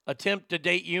attempt to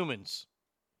date humans.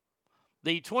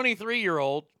 The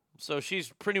 23-year-old, so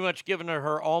she's pretty much given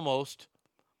her almost,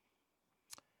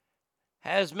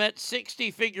 has met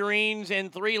 60 figurines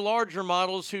and 3 larger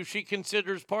models who she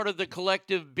considers part of the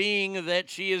collective being that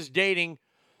she is dating,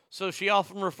 so she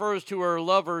often refers to her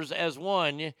lovers as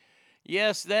one.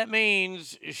 Yes, that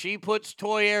means she puts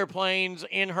toy airplanes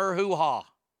in her hoo-ha.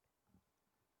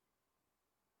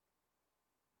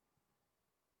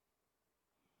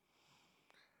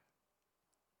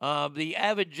 The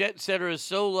avid jet setter is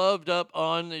so loved up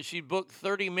on that she booked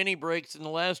 30 mini breaks in the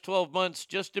last 12 months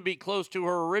just to be close to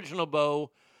her original bow,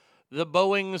 the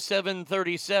Boeing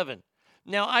 737.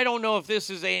 Now, I don't know if this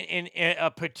is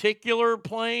a particular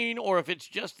plane or if it's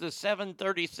just the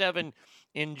 737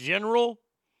 in general,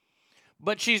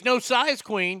 but she's no size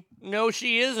queen. No,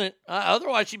 she isn't.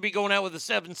 Otherwise, she'd be going out with a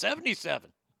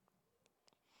 777.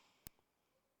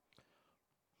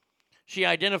 She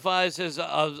identifies as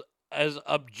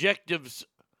objectum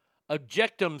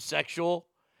sexual,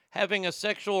 having a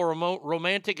sexual or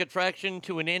romantic attraction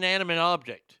to an inanimate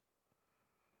object.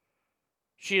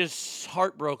 She is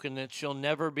heartbroken that she'll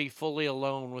never be fully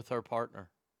alone with her partner.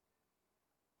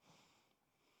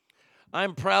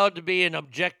 I'm proud to be an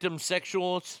objectum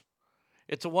sexualist.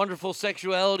 It's a wonderful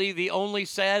sexuality. The only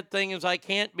sad thing is I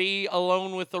can't be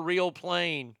alone with the real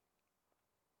plane.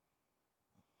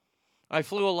 I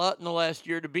flew a lot in the last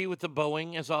year to be with the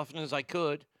Boeing as often as I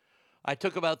could. I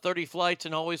took about 30 flights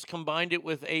and always combined it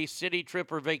with a city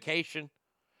trip or vacation.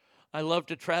 I love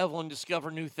to travel and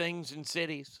discover new things in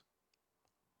cities.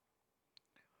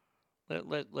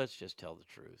 Let's just tell the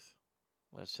truth.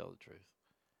 Let's tell the truth.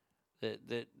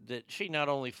 That she not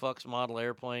only fucks model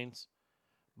airplanes,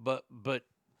 but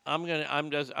I'm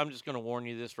just gonna warn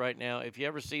you this right now. If you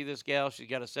ever see this gal, she's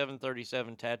got a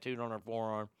 737 tattooed on her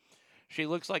forearm. She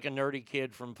looks like a nerdy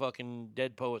kid from fucking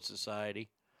Dead Poet Society.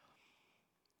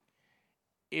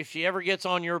 If she ever gets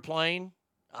on your plane,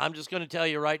 I'm just going to tell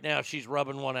you right now, she's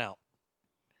rubbing one out.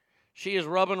 She is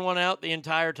rubbing one out the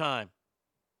entire time.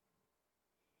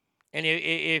 And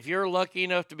if you're lucky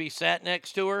enough to be sat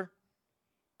next to her,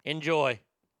 enjoy.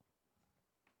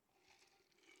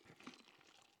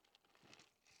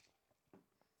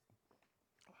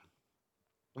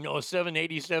 You know, a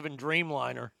 787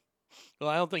 Dreamliner. Well,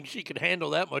 I don't think she could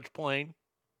handle that much plane.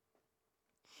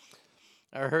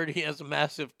 I heard he has a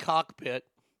massive cockpit.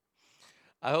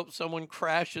 I hope someone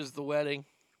crashes the wedding.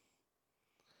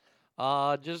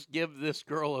 Just give this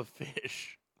girl a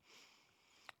fish.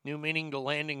 New meaning to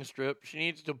landing strip. She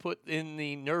needs to put in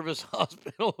the nervous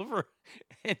hospital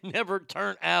and never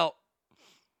turn out.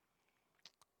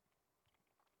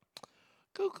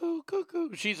 Cuckoo,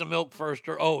 cuckoo. She's a milk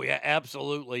firster. Oh, yeah,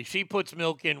 absolutely. She puts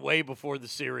milk in way before the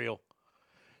cereal.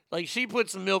 Like, she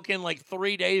puts the milk in like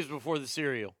 3 days before the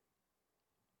cereal.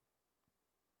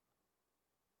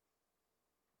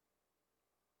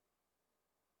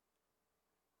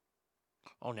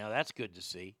 Oh, now that's good to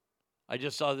see. I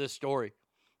just saw this story.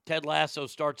 Ted Lasso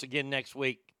starts again next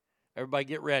week. Everybody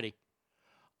get ready.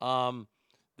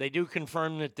 They do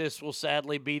confirm that this will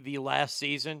sadly be the last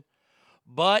season,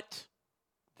 but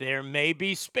there may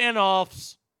be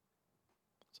spinoffs.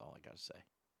 That's all I got to say.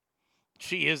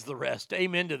 She is the rest.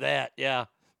 Amen to that. Yeah,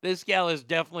 this gal is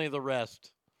definitely the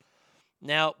rest.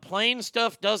 Now, plane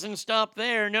stuff doesn't stop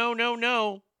there.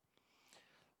 No.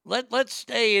 Let's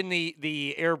stay in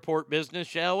the airport business,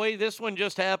 shall we? This one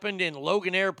just happened in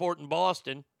Logan Airport in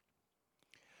Boston.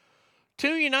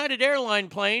 2 United Airlines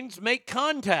planes make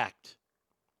contact.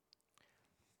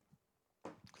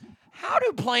 How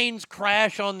do planes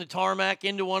crash on the tarmac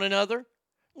into one another?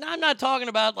 Now, I'm not talking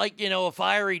about a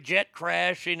fiery jet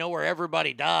crash, where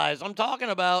everybody dies. I'm talking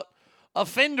about a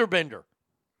fender bender.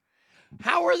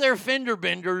 How are there fender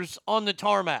benders on the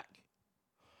tarmac?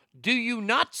 Do you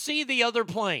not see the other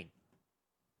plane?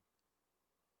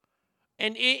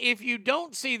 And if you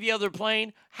don't see the other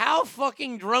plane, how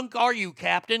fucking drunk are you,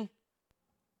 Captain?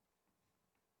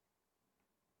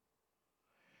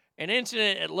 An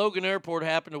incident at Logan Airport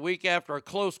happened a week after a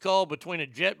close call between a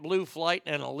JetBlue flight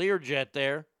and a Learjet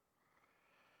there.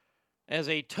 As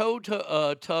a tow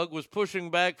tug was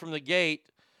pushing back from the gate,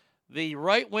 the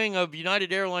right wing of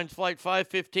United Airlines Flight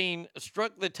 515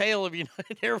 struck the tail of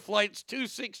United Air Flights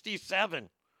 267.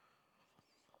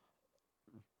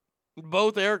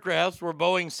 Both aircrafts were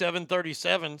Boeing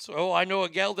 737s. Oh, I know a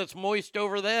gal that's moist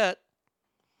over that.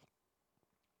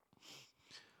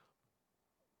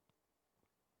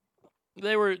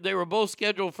 They were both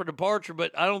scheduled for departure,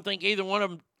 but I don't think either one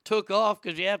of them took off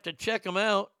because you have to check them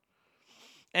out.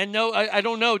 And no, I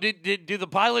don't know. Do the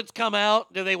pilots come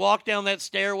out? Do they walk down that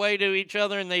stairway to each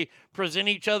other and they present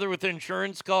each other with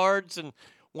insurance cards and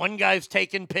one guy's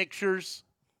taking pictures?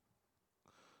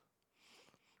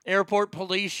 Airport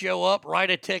police show up, write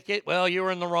a ticket. Well, you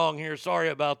were in the wrong here. Sorry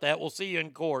about that. We'll see you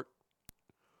in court.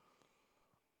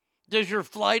 Does your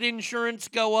flight insurance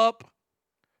go up?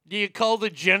 Do you call the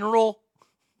general?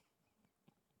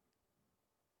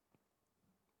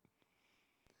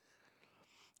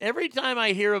 Every time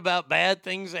I hear about bad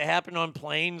things that happen on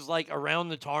planes, like around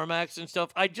the tarmacs and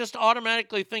stuff, I just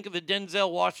automatically think of the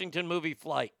Denzel Washington movie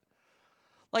Flight.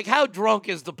 Like, how drunk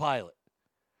is the pilot?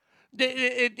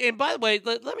 And by the way,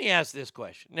 let me ask this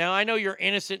question. Now, I know you're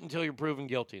innocent until you're proven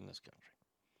guilty in this country.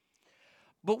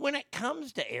 But when it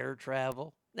comes to air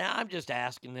travel, now I'm just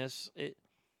asking this.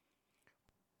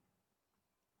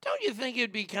 Don't you think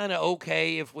it'd be kind of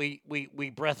okay if we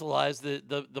breathalyze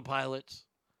the pilots?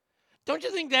 Don't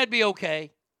you think that'd be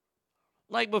okay?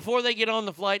 Like, before they get on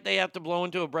the flight, they have to blow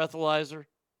into a breathalyzer?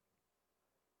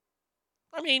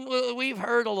 I mean, we've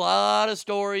heard a lot of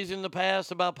stories in the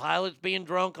past about pilots being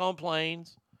drunk on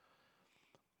planes.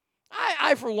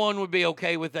 I for one, would be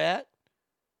okay with that.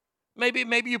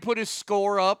 Maybe you put his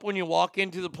score up when you walk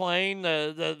into the plane.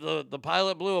 The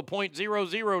pilot blew a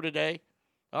 .00 today.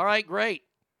 All right, great.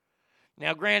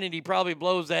 Now, granted, he probably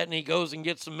blows that and he goes and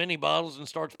gets some mini bottles and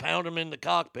starts pounding them in the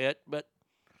cockpit. But,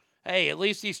 hey, at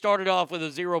least he started off with a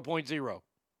 0.0.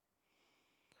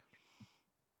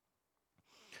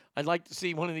 I'd like to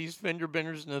see one of these fender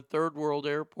benders in a third world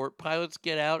airport. Pilots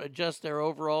get out, adjust their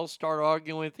overalls, start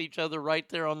arguing with each other right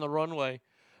there on the runway.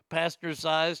 Passenger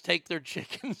size, take their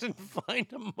chickens and find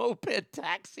a moped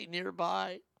taxi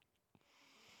nearby.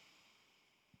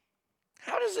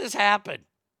 How does this happen?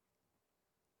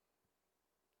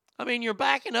 I mean, you're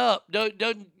backing up.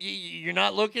 You're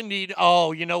not looking to,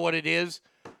 oh, you know what it is?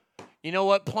 You know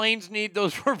what? Planes need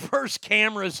those reverse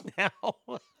cameras now.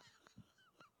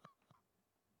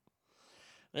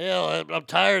 Yeah, I'm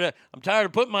tired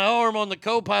of putting my arm on the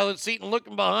co-pilot seat and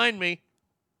looking behind me.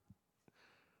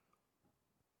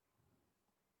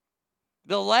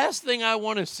 The last thing I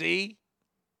want to see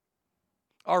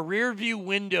are rear view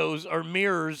windows or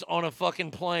mirrors on a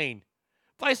fucking plane.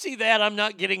 If I see that, I'm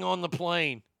not getting on the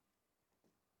plane.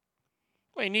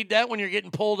 Well, you need that when you're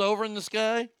getting pulled over in the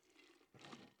sky?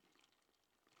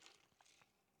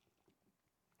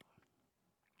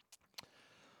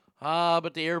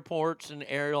 But the airports and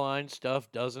airline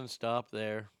stuff doesn't stop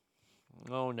there.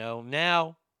 Oh, no.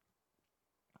 Now,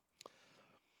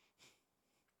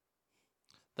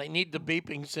 they need the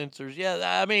beeping sensors.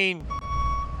 Yeah, I mean,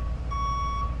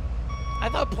 I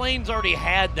thought planes already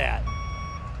had that.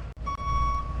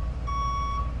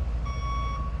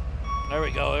 There we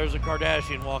go. There's a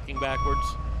Kardashian walking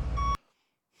backwards.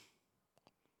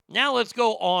 Now let's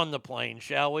go on the plane,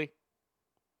 shall we?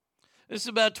 This is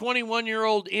about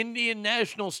 21-year-old Indian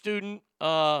national student,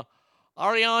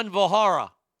 Aryan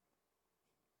Vihara,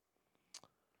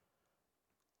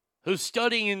 who's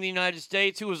studying in the United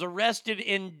States, who was arrested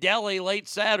in Delhi late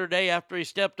Saturday after he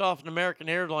stepped off an American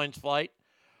Airlines flight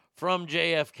from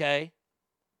JFK.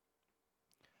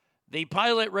 The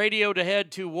pilot radioed ahead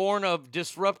to warn of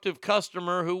disruptive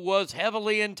customer who was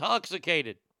heavily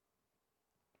intoxicated.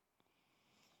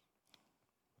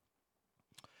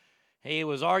 He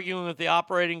was arguing with the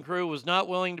operating crew, was not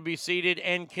willing to be seated,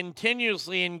 and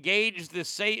continuously endangered the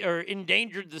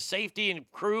safety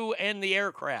and crew and the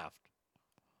aircraft.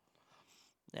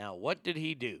 Now, what did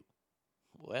he do?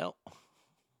 Well,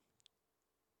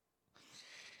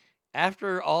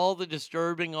 after all the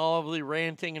disturbing, all of the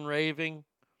ranting and raving,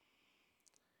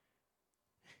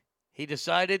 he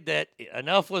decided that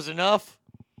enough was enough,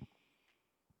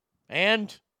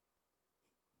 and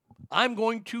I'm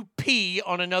going to pee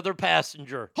on another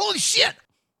passenger. Holy shit!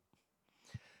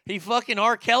 He fucking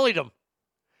R. Kelly'd him.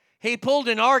 He pulled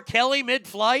an R. Kelly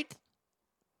mid-flight.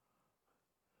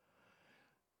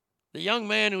 The young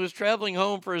man who was traveling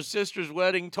home for his sister's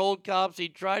wedding told cops he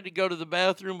tried to go to the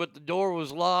bathroom, but the door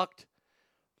was locked.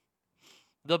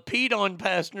 The peed-on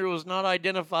passenger was not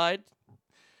identified,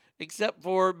 except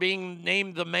for being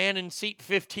named the man in seat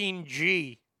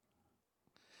 15G.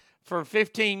 For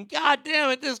 15, God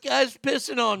damn it, this guy's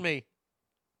pissing on me.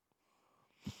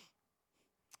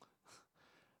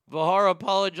 Vihara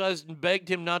apologized and begged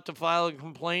him not to file a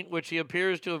complaint, which he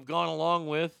appears to have gone along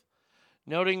with,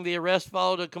 noting the arrest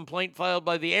followed a complaint filed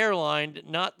by the airline,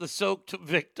 not the soaked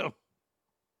victim.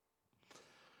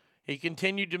 He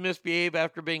continued to misbehave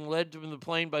after being led from the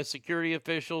plane by security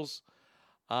officials.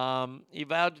 He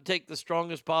vowed to take the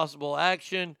strongest possible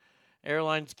action.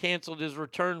 Airlines canceled his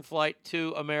return flight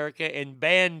to America and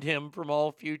banned him from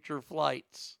all future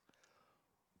flights.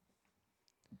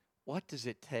 What does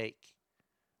it take?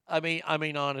 I mean,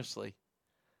 honestly,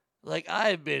 like,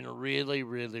 I've been really,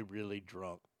 really, really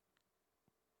drunk.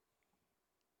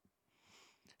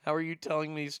 How are you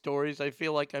telling these stories? I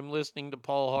feel like I'm listening to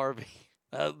Paul Harvey.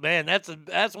 Man, that's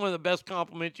one of the best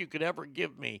compliments you could ever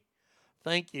give me.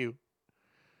 Thank you.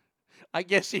 I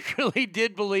guess he really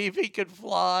did believe he could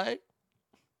fly.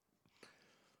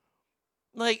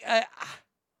 Like, I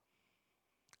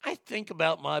think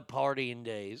about my partying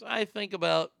days. I think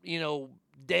about,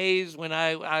 days when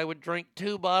I would drink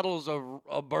 2 bottles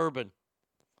of bourbon.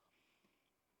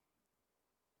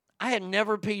 I had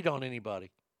never peed on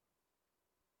anybody.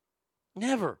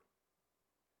 Never.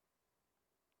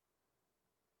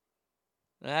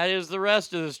 That is the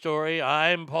rest of the story.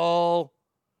 I'm Paul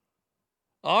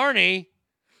Arnie.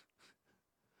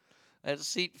 At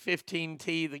seat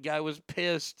 15T, the guy was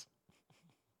pissed.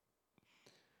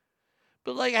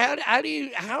 But like, how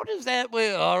does that?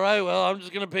 All right, well, I'm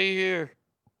just gonna pee here.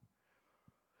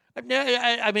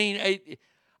 I mean,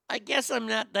 I guess I'm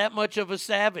not that much of a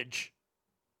savage.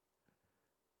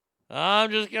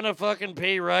 I'm just gonna fucking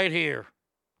pee right here.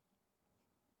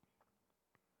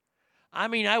 I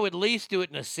mean, I would at least do it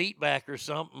in a seat back or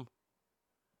something.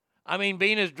 I mean,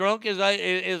 being as drunk as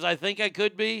I think I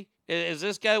could be, as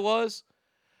this guy was,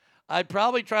 I'd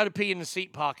probably try to pee in the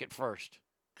seat pocket first,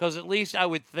 because at least I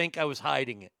would think I was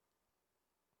hiding it.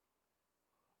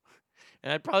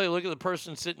 And I'd probably look at the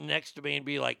person sitting next to me and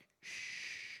be like,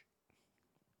 shh,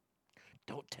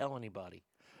 don't tell anybody.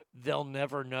 They'll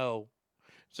never know.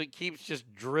 So it keeps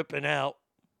just dripping out.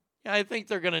 Yeah, I think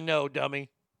they're going to know, dummy.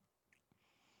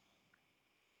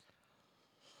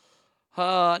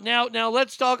 Now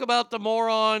let's talk about the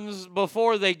morons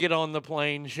before they get on the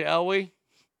plane, shall we?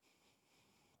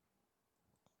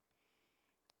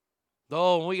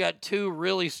 Oh, we got two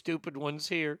really stupid ones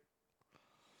here.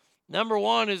 Number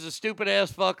one is a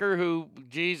stupid-ass fucker who,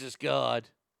 Jesus God.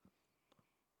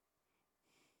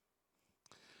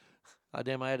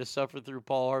 Damn, I had to suffer through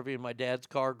Paul Harvey in my dad's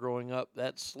car growing up.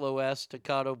 That slow-ass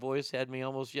staccato voice had me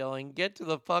almost yelling, get to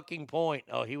the fucking point.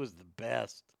 Oh, he was the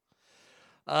best.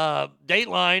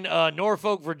 Dateline,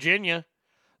 Norfolk, Virginia.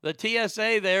 The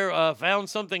TSA there found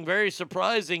something very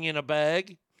surprising in a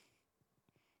bag.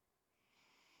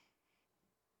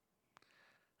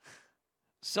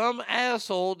 Some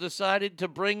asshole decided to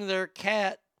bring their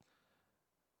cat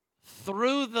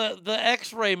through the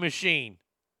x-ray machine.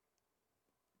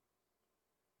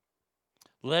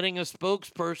 Letting a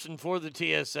spokesperson for the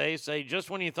TSA say, just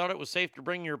when you thought it was safe to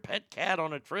bring your pet cat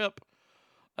on a trip,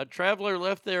 a traveler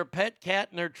left their pet cat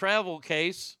in their travel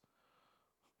case.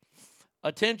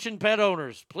 Attention pet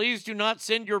owners, please do not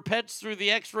send your pets through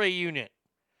the x-ray unit.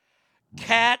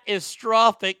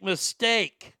 Catastrophic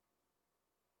mistake.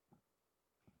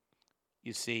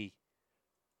 You see,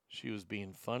 she was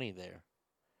being funny there.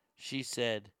 She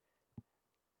said,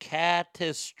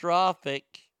 catastrophic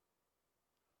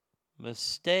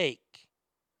mistake.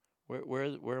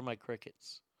 Where are my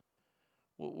crickets?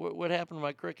 What happened to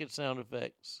my cricket sound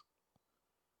effects?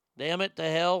 Damn it to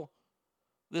hell.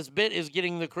 This bit is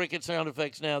getting the cricket sound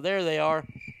effects now. There they are.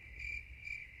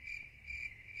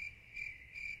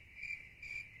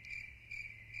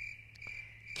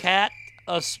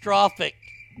 Catastrophic.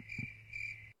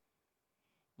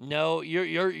 No,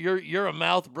 you're a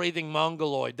mouth-breathing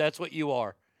mongoloid. That's what you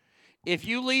are. If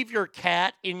you leave your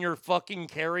cat in your fucking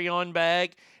carry-on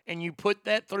bag and you put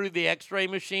that through the x-ray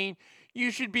machine,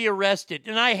 you should be arrested.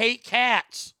 And I hate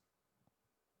cats.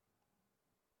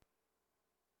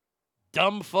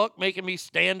 Dumb fuck making me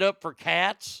stand up for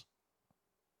cats.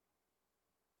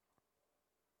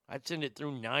 I'd send it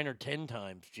through 9 or 10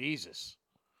 times. Jesus.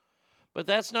 But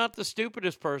that's not the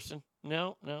stupidest person.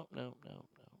 No.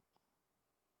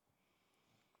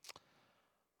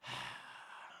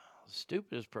 The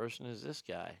stupidest person is this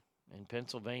guy in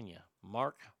Pennsylvania,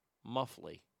 Mark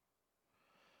Muffley,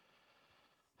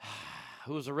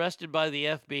 who was arrested by the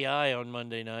FBI on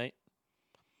Monday night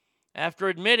after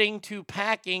admitting to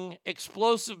packing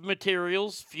explosive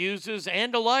materials, fuses,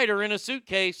 and a lighter in a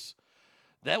suitcase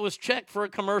that was checked for a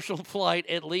commercial flight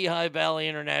at Lehigh Valley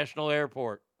International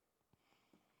Airport.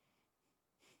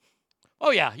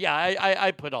 Oh, yeah,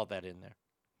 I put all that in there.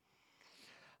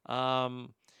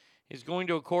 He's going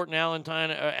to a court in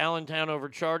Allentown over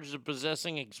charges of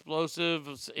possessing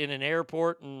explosives in an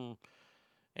airport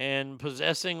and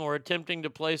possessing or attempting to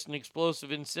place an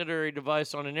explosive incendiary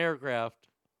device on an aircraft.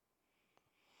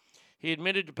 He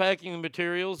admitted to packing the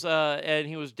materials, and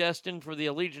he was destined for the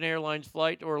Allegiant Airlines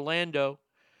flight to Orlando.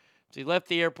 So he left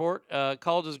the airport,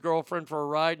 called his girlfriend for a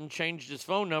ride, and changed his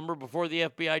phone number before the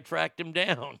FBI tracked him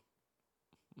down.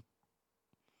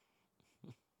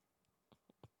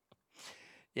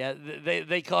 Yeah,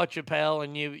 they caught you, pal,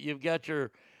 and you've got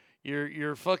your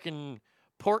fucking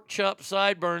pork chop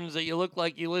sideburns that you look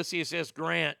like Ulysses S.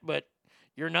 Grant, but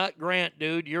you're not Grant,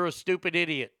 dude. You're a stupid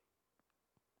idiot.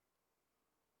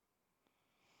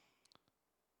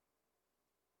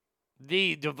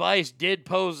 The device did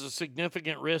pose a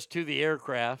significant risk to the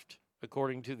aircraft,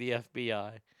 according to the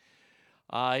FBI.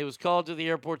 He was called to the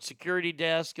airport security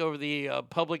desk over the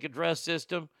public address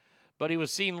system, but he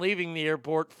was seen leaving the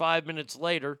airport 5 minutes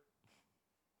later.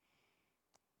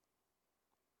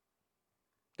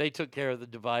 They took care of the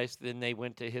device. Then they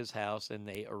went to his house and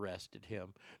they arrested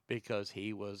him because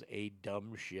he was a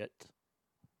dumb shit.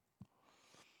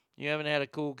 You haven't had a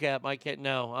cool cat? My cat?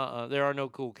 No, there are no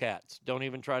cool cats. Don't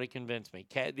even try to convince me.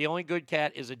 The only good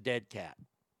cat is a dead cat.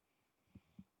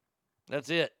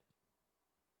 That's it.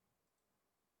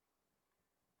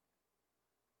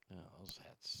 Oh, those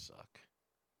hats suck.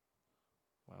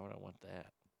 Why would I want that?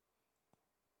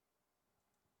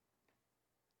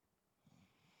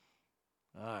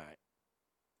 All right.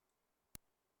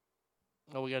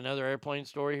 Oh, we got another airplane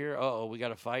story here. Uh-oh, we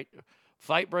got a fight.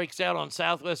 Fight breaks out on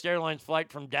Southwest Airlines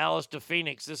flight from Dallas to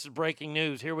Phoenix. This is breaking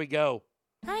news. Here we go.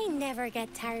 I never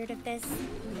get tired of this.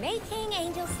 Making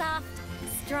Angel Soft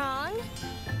strong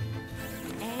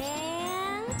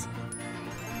and...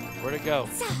 Where'd it go?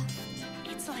 Soft.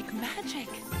 It's like magic.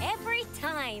 Every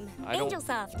time. Angel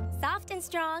Soft. Soft and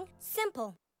strong.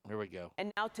 Simple. Here we go.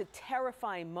 And now to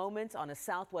terrifying moments on a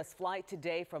Southwest flight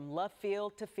today from Love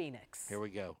Field to Phoenix. Here we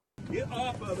go. Get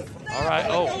off of it. All right.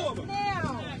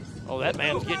 Oh, that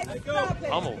man's getting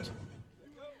pummeled.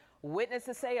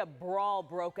 Witnesses say a brawl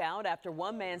broke out after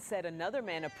one man said another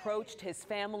man approached his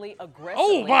family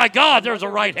aggressively. Oh, my God, there's a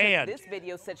right hand. This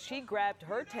video said she grabbed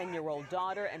her 10-year-old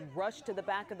daughter and rushed to the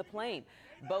back of the plane.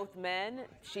 Both men,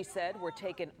 she said, were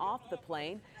taken off the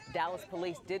plane. Dallas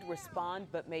police did respond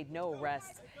but made no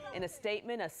arrests. In a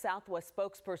statement, a Southwest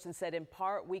spokesperson said, in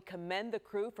part, we commend the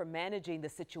crew for managing the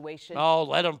situation. Oh,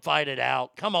 let them fight it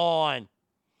out. Come on.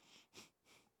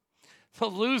 The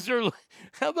loser,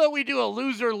 how about we do a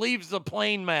loser leaves the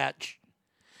plane match?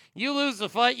 You lose the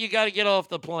fight, you got to get off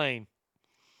the plane.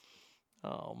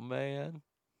 Oh, man.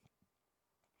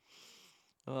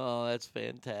 Oh, that's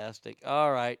fantastic.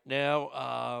 All right,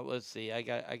 now let's see. I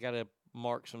got to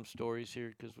mark some stories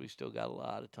here because we still got a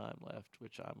lot of time left,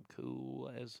 which I'm cool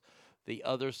as the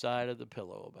other side of the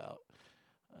pillow about.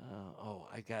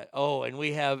 And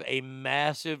we have a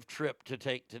massive trip to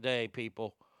take today,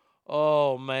 people.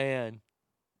 Oh, man.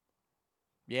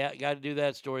 Yeah, got to do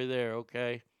that story there,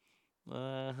 okay?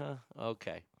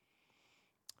 Okay.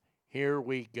 Here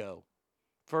we go.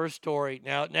 First story.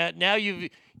 Now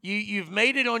you've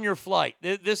made it on your flight.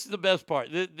 This is the best part.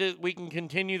 We can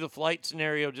continue the flight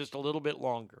scenario just a little bit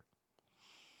longer.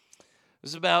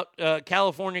 This is about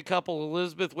California couple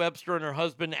Elizabeth Webster and her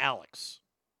husband Alex.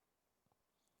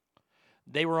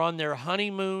 They were on their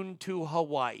honeymoon to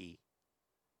Hawaii.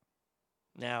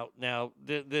 Now,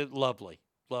 they're lovely,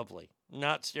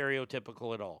 not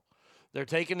stereotypical at all. They're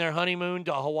taking their honeymoon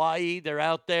to Hawaii. They're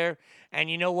out there.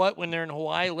 And you know what? When they're in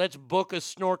Hawaii, let's book a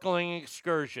snorkeling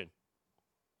excursion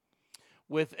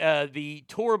with the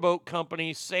tour boat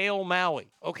company Sail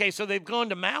Maui. Okay, so they've gone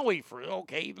to Maui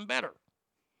even better.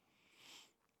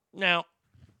 Now,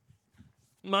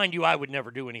 mind you, I would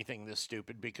never do anything this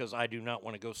stupid because I do not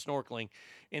want to go snorkeling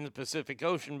in the Pacific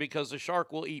Ocean because a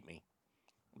shark will eat me.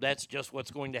 That's just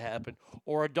what's going to happen.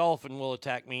 Or a dolphin will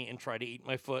attack me and try to eat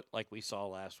my foot like we saw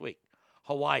last week.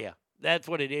 Hawaii. That's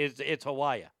what it is. It's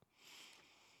Hawaii.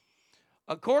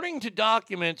 According to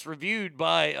documents reviewed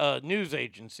by news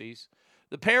agencies,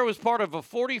 the pair was part of a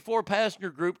 44-passenger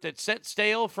group that set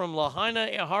sail from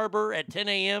Lahaina Harbor at 10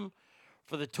 a.m.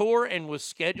 for the tour and was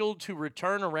scheduled to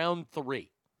return around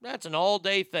 3. That's an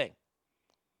all-day thing.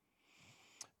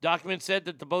 Documents said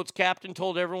that the boat's captain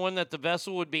told everyone that the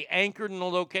vessel would be anchored in the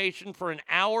location for an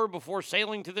hour before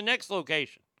sailing to the next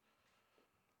location.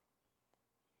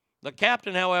 The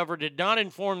captain, however, did not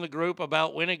inform the group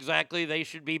about when exactly they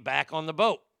should be back on the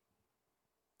boat.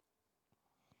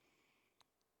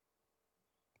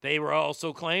 They were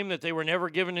also claimed that they were never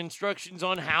given instructions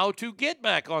on how to get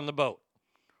back on the boat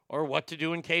or what to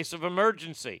do in case of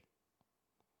emergency.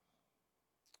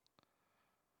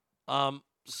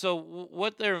 So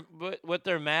what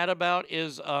they're mad about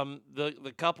is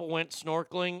the couple went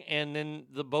snorkeling and then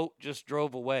the boat just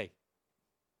drove away.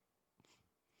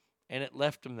 And it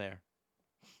left them there.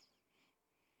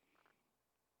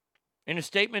 In a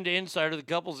statement to Insider, the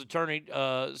couple's attorney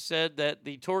said that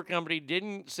the tour company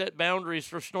didn't set boundaries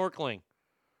for snorkeling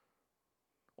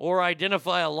or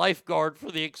identify a lifeguard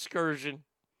for the excursion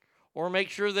or make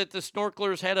sure that the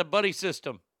snorkelers had a buddy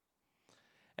system.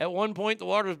 At one point, the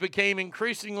waters became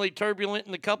increasingly turbulent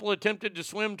and the couple attempted to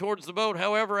swim towards the boat.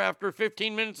 However, after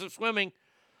 15 minutes of swimming,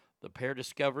 the pair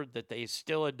discovered that they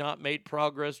still had not made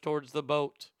progress towards the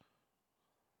boat.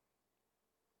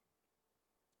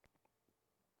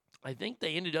 I think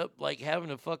they ended up like having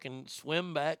to fucking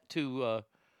swim back to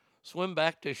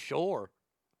shore.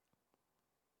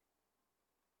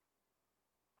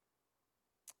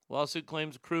 Lawsuit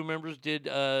claims crew members did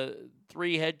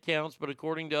 3 head counts, but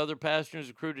according to other passengers,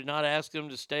 the crew did not ask them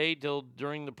to stay till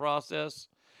during the process.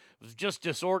 It was just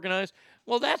disorganized.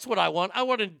 Well, that's what I want. I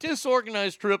want a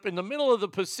disorganized trip in the middle of the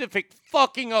Pacific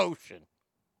fucking Ocean.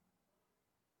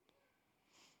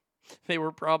 They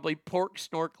were probably pork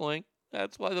snorkeling.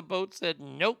 That's why the boat said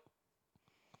nope.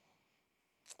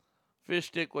 Fish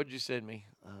stick, what'd you send me?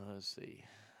 Let's see.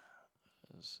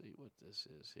 Let's see what this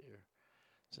is here.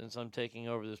 Since I'm taking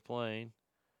over this plane.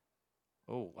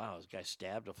 Oh, wow. This guy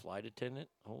stabbed a flight attendant?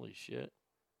 Holy shit.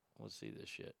 Let's see this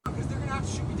shit. Because they're going to have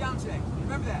to shoot me down today.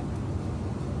 Remember that.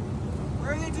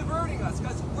 Where are they diverting us?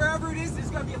 Because wherever it is, there's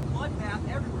going to be a bloodbath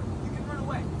everywhere. You can run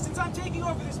away. Since I'm taking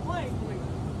over this plane.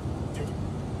 Dude,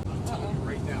 I'm telling you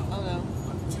right now. Oh, no.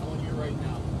 I'm telling you right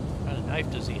now. What kind of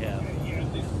knife does he have?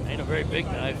 Ain't a very big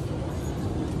knife.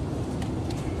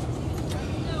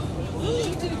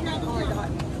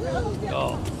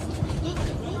 Oh.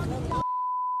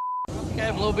 You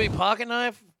have a little bitty pocket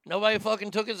knife? Nobody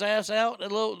fucking took his ass out? A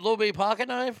little bitty pocket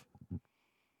knife?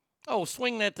 Oh,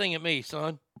 swing that thing at me,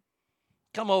 son.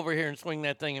 Come over here and swing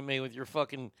that thing at me with your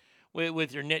fucking,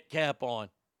 with your knit cap on.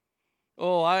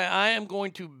 Oh, I am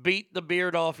going to beat the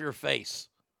beard off your face.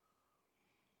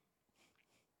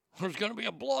 There's going to be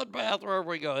a bloodbath wherever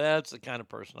we go. That's the kind of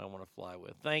person I want to fly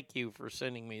with. Thank you for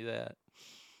sending me that.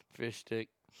 Fish stick.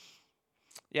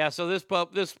 Yeah, so this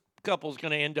couple's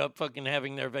going to end up fucking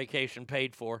having their vacation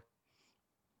paid for.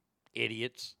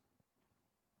 Idiots.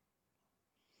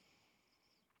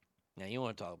 Now, you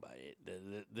want to talk about it.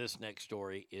 This next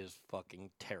story is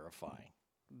fucking terrifying.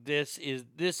 This is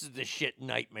the shit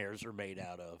nightmares are made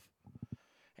out of.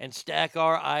 And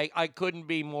Stackar, I couldn't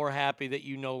be more happy that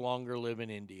you no longer live in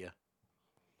India.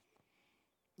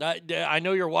 I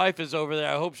know your wife is over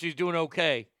there. I hope she's doing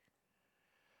okay.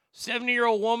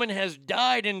 70-year-old woman has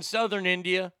died in southern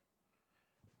India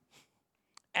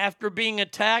after being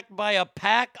attacked by a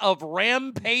pack of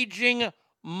rampaging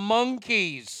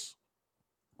monkeys.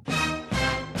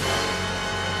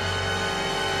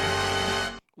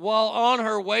 While on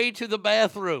her way to the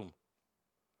bathroom.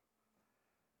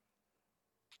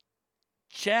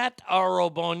 Chat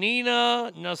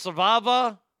Arobonina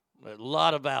Nasavava. A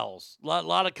lot of vowels.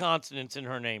 Lot of consonants in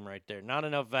her name right there. Not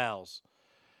enough vowels.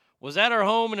 Was at her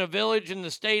home in a village in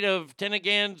the state of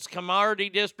Tenagan's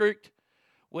Kamardi district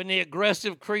when the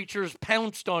aggressive creatures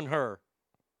pounced on her.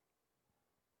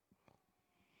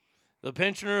 The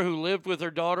pensioner who lived with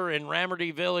her daughter in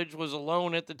Ramardy village was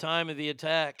alone at the time of the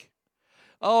attack.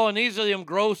 Oh, and these are them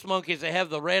gross monkeys that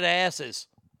have the red asses.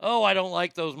 Oh, I don't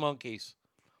like those monkeys.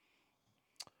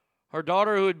 Her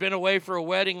daughter, who had been away for a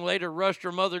wedding, later rushed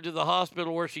her mother to the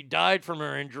hospital where she died from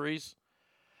her injuries.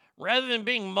 Rather than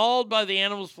being mauled by the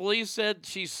animals, police said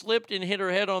she slipped and hit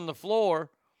her head on the floor.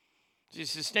 She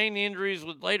sustained the injuries,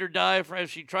 would later die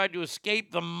as she tried to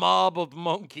escape the mob of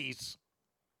monkeys.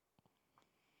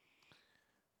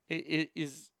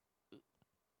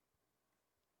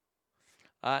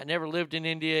 I never lived in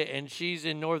India, and she's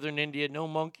in northern India. No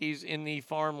monkeys in the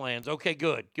farmlands. Okay,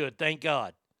 good. Thank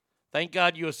God. Thank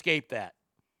God you escaped that.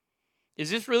 Is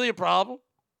this really a problem?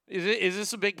 Is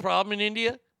this a big problem in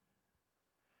India?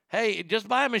 Hey, just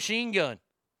buy a machine gun.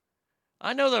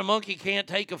 I know that a monkey can't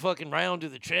take a fucking round to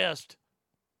the chest.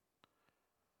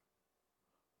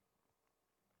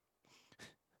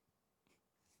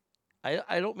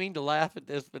 I don't mean to laugh at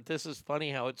this, but this is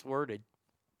funny how it's worded.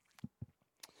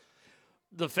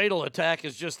 The fatal attack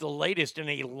is just the latest in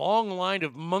a long line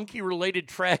of monkey-related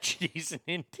tragedies in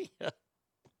India.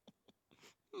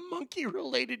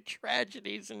 Monkey-related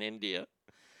tragedies in India,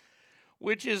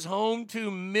 which is home to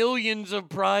millions of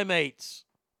primates.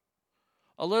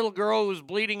 A little girl who was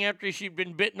bleeding after she'd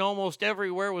been bitten almost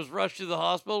everywhere was rushed to the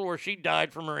hospital where she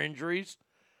died from her injuries.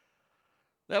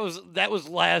 That was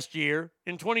last year.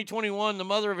 In 2021, the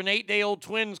mother of an 8-day-old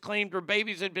twins claimed her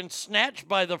babies had been snatched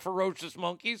by the ferocious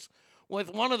monkeys,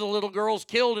 with one of the little girls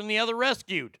killed and the other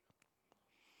rescued.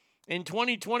 In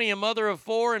 2020, a mother of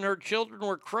 4 and her children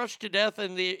were crushed to death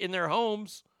in their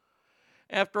homes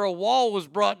after a wall was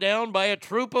brought down by a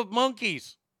troop of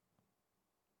monkeys.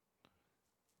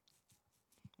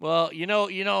 Well, you know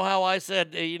how I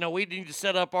said, we need to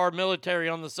set up our military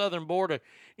on the southern border.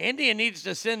 India needs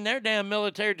to send their damn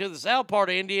military to the south part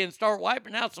of India and start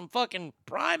wiping out some fucking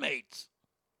primates.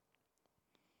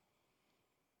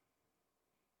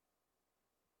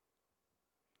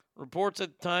 Reports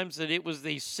at times that it was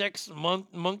the 6th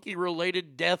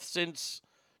monkey-related death since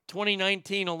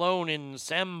 2019 alone in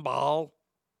Sambal.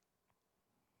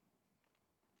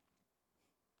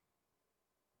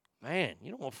 Man, you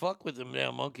don't want to fuck with them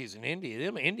damn monkeys in India.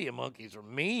 Them India monkeys are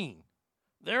mean.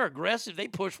 They're aggressive. They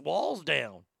push walls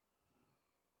down.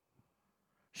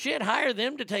 Shit, hire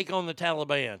them to take on the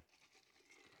Taliban.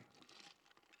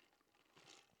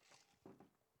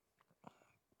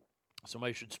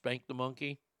 Somebody should spank the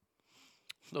monkey.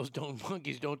 Those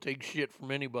monkeys don't take shit from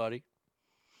anybody.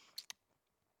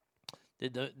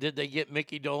 Did they get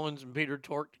Mickey Dolenz and Peter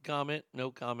Tork to comment?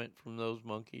 No comment from those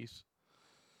monkeys.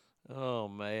 Oh,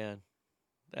 man.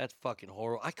 That's fucking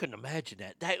horrible. I couldn't imagine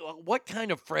that. What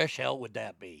kind of fresh hell would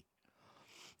that be?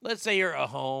 Let's say you're at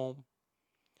home.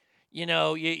 You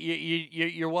know,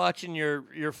 you're watching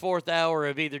your fourth hour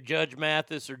of either Judge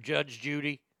Mathis or Judge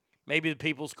Judy, maybe the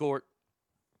People's Court.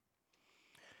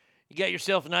 You got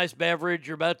yourself a nice beverage.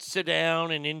 You're about to sit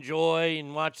down and enjoy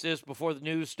and watch this before the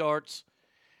news starts.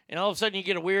 And all of a sudden you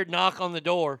get a weird knock on the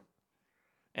door.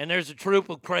 And there's a troop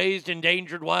of crazed,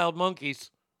 endangered wild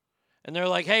monkeys. And they're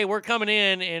like, hey, we're coming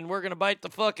in and we're going to bite the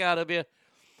fuck out of you. A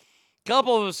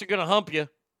couple of us are going to hump you.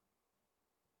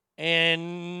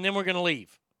 And then we're going to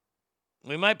leave.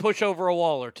 We might push over a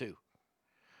wall or two.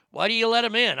 Why do you let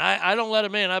them in? I don't let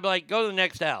them in. I'd be like, go to the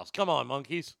next house. Come on,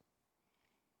 monkeys.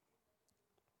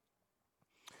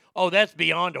 Oh, that's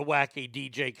beyond a wacky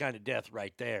DJ kind of death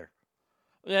right there.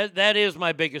 That is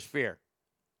my biggest fear.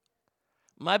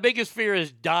 My biggest fear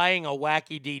is dying a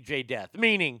wacky DJ death,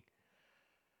 meaning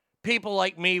people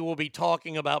like me will be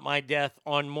talking about my death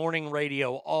on morning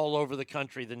radio all over the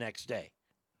country the next day.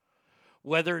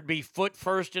 Whether it be foot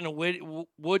first in a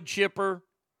wood chipper,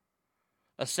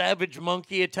 a savage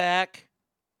monkey attack.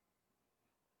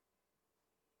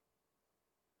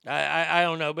 I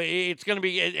don't know, but it's going to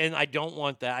be, and I don't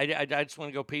want that. I just want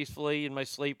to go peacefully in my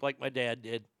sleep like my dad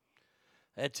did.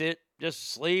 That's it.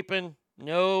 Just sleeping.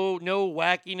 No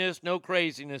wackiness, no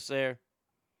craziness there.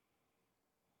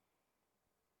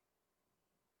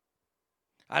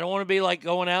 I don't want to be like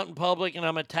going out in public and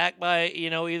I'm attacked by,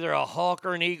 either a hawk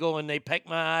or an eagle and they peck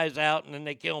my eyes out and then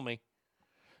they kill me.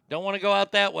 Don't want to go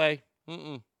out that way.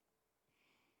 You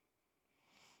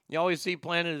always see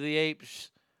Planet of the Apes,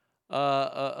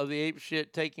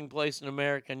 shit taking place in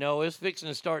America. No, it's fixing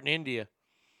to start in India.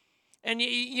 And,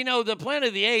 the Planet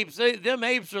of the Apes, them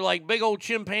apes are like big old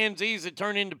chimpanzees that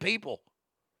turn into people.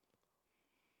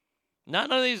 Not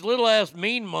none of these little-ass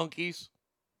mean monkeys.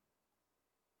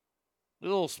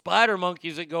 Little spider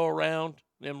monkeys that go around,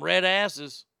 them red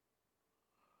asses.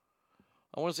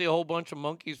 I want to see a whole bunch of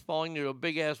monkeys falling into a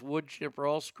big-ass wood chipper,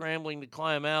 all scrambling to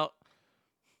climb out.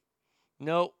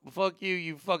 No, fuck you,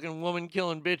 you fucking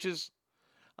woman-killing bitches.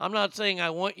 I'm not saying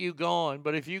I want you gone,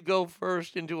 but if you go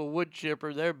first into a wood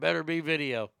chipper, there better be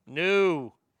video.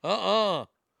 No. If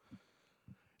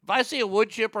I see a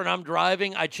wood chipper and I'm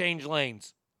driving, I change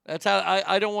lanes. That's how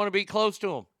I don't want to be close to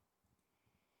them.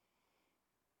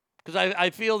 Because I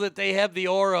feel that they have the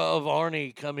aura of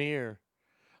Arnie, come here.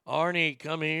 Arnie,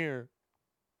 come here.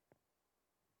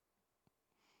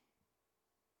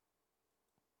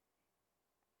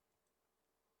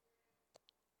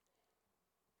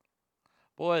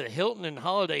 Boy, the Hilton and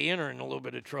Holiday Inn are in a little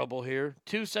bit of trouble here.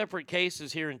 2 separate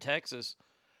cases here in Texas.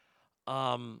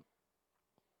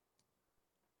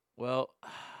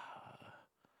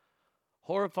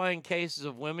 Horrifying cases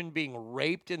of women being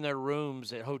raped in their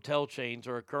rooms at hotel chains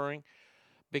are occurring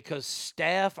because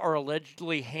staff are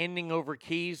allegedly handing over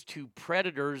keys to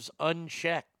predators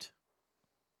unchecked.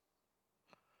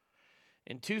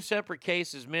 In 2 separate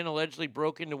cases, men allegedly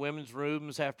broke into women's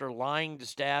rooms after lying to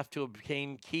staff to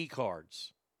obtain key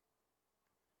cards.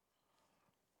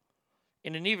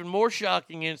 In an even more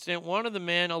shocking incident, one of the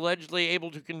men allegedly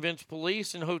able to convince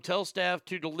police and hotel staff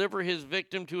to deliver his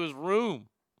victim to his room.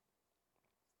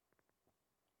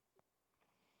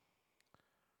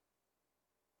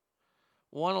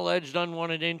 One alleged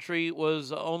unwanted entry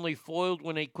was only foiled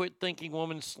when a quit-thinking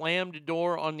woman slammed a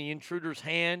door on the intruder's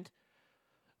hand,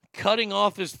 cutting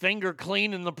off his finger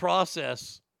clean in the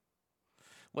process.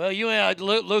 Well,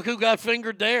 look who got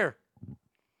fingered there.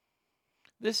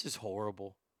 This is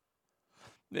horrible.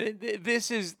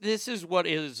 This is what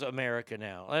is America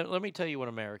now. Let me tell you what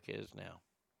America is now.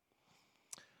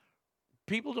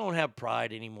 People don't have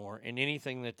pride anymore in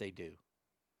anything that they do,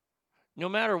 no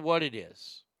matter what it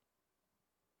is.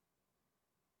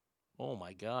 Oh,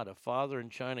 my God. A father in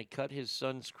China cut his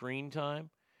son's screen time,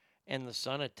 and the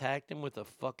son attacked him with a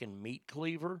fucking meat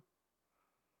cleaver.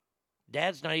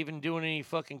 Dad's not even doing any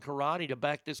fucking karate to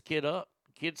back this kid up.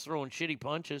 The kid's throwing shitty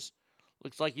punches.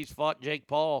 Looks like he's fought Jake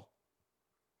Paul.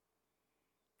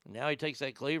 And now he takes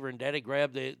that cleaver, and Daddy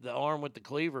grabbed the arm with the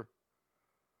cleaver.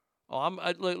 Oh,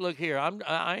 look here.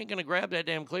 I ain't going to grab that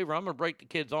damn cleaver. I'm going to break the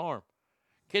kid's arm.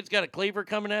 Kid's got a cleaver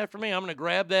coming after me. I'm going to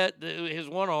grab his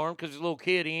one arm because he's a little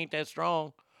kid. He ain't that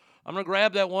strong. I'm going to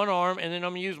grab that one arm, and then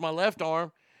I'm going to use my left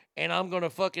arm, and I'm going to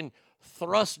fucking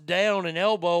thrust down an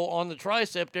elbow on the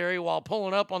tricep area while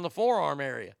pulling up on the forearm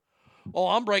area. Oh,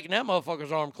 I'm breaking that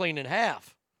motherfucker's arm clean in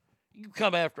half. You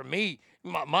come after me.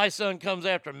 My son comes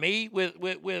after me with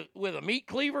a meat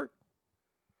cleaver.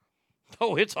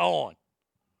 Oh, it's on.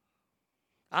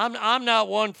 I'm not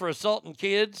one for assaulting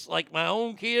kids like my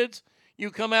own kids.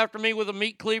 You come after me with a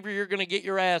meat cleaver, you're going to get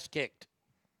your ass kicked.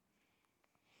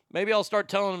 Maybe I'll start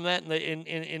telling them that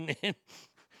in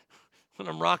when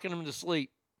I'm rocking them to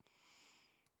sleep.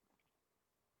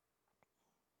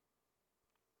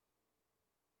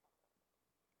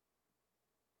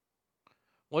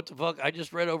 What the fuck? I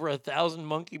just read over 1,000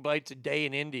 monkey bites a day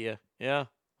in India. Yeah.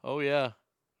 Oh, yeah.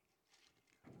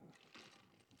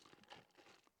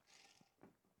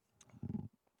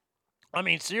 I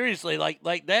mean, seriously, like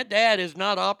that dad is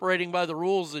not operating by the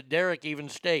rules that Derek even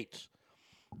states.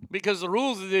 Because the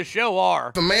rules of this show are...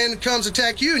 If a man comes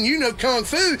attack you and you know Kung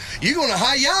Fu, you're going to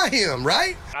hi-ya him,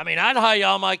 right? I mean, I'd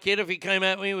hi-ya my kid if he came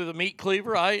at me with a meat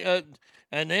cleaver. And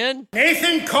then...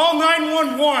 Nathan, call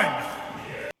 911.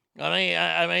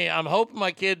 I mean, I'm hoping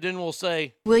my kid then will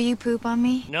say... Will you poop on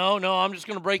me? No, I'm just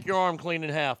going to break your arm clean in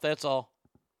half. That's all.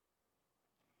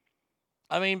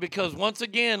 I mean, because once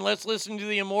again, let's listen to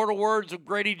the immortal words of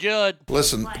Grady Judd.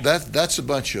 Listen, that's a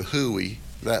bunch of hooey.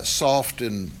 That soft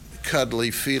and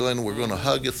cuddly feeling, we're going to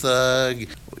hug a thug.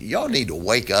 Y'all need to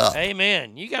wake up.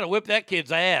 Amen. You got to whip that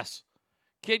kid's ass.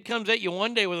 Kid comes at you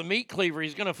one day with a meat cleaver,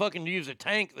 he's going to fucking use a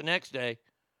tank the next day.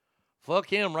 Fuck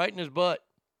him right in his butt.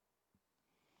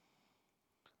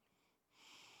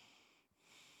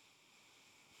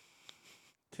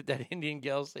 Did that Indian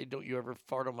gal say, "Don't you ever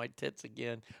fart on my tits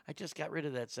again"? I just got rid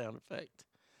of that sound effect.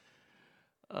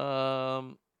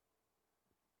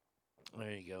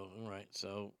 There you go. All right.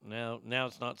 So now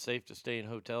it's not safe to stay in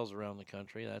hotels around the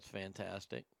country. That's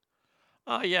fantastic.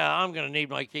 Oh, yeah, I'm going to need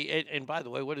my key. And by the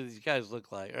way, what do these guys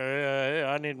look like?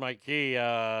 I need my key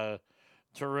to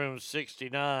room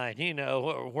 69. You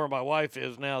know, where my wife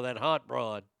is now, that hot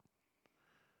broad.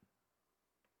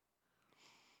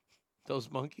 Those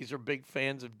monkeys are big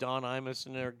fans of Don Imus,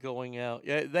 and they're going out.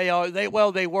 Yeah, they are. They were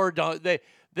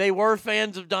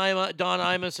fans of Don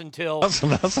Imus until that's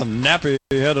a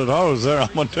nappy-headed hose there.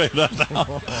 I'm gonna tell you that now.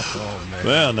 Oh,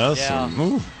 man, that's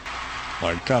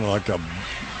like kind of like a,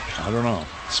 I don't know,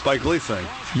 Spike Lee thing.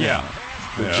 Yeah.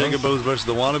 The Jigaboos versus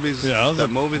the Wannabes. Yeah, that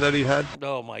movie that he had.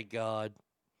 Oh my God,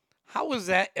 how was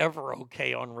that ever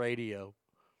okay on radio?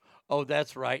 Oh,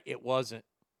 that's right, it wasn't.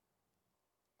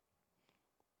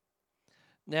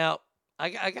 Now,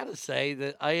 I got to say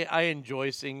that I enjoy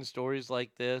seeing stories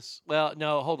like this. Well,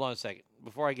 no, hold on a second.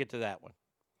 Before I get to that one,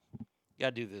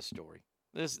 got to do this story.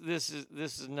 This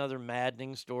is another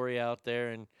maddening story out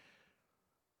there. And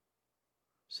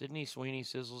Sydney Sweeney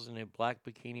sizzles in a black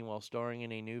bikini while starring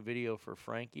in a new video for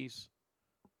Frankie's.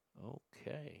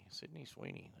 Okay, Sydney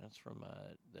Sweeney. That's from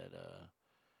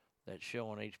that show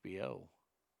on HBO.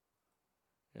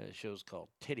 The show's called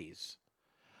Titties.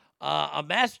 A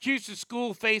Massachusetts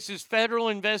school faces federal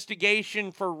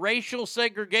investigation for racial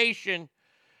segregation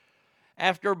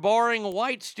after barring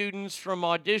white students from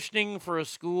auditioning for a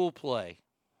school play.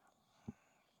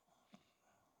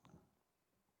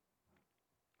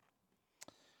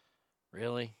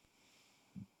 Really?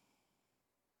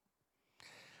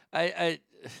 I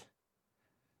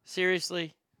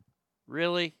seriously?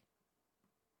 Really?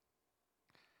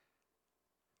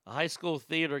 A high school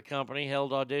theater company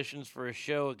held auditions for a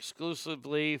show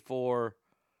exclusively for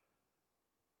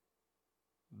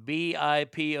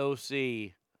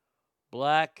BIPOC,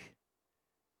 Black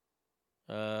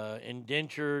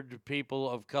Indentured People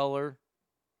of Color.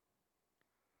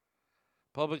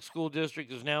 Public school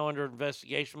district is now under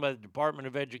investigation by the Department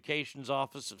of Education's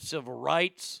Office of Civil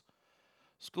Rights.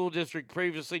 School district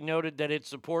previously noted that it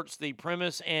supports the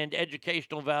premise and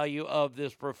educational value of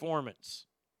this performance.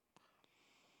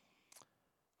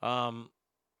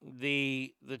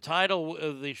 The title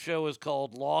of the show is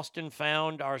called Lost and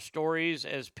Found: Our Stories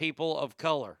as People of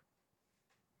Color.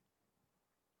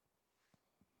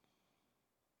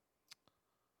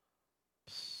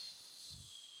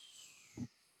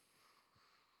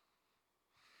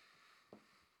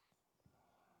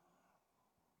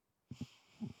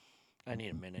 I need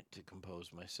a minute to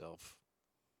compose myself.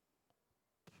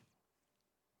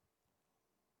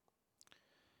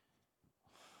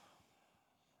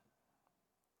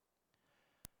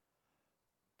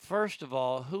 First of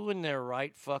all, who in their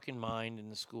right fucking mind in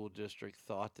the school district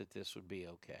thought that this would be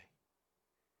okay?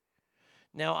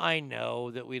 Now, I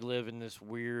know that we live in this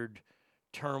weird,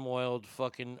 turmoiled,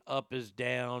 fucking up is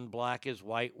down, black is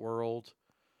white world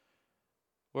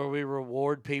where we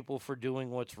reward people for doing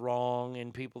what's wrong,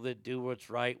 and people that do what's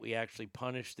right, we actually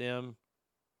punish them.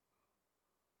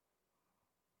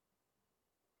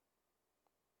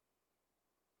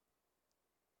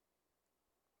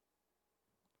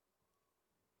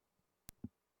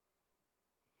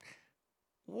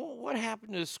 What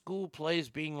happened to school plays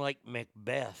being like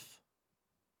Macbeth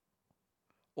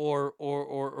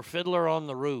or Fiddler on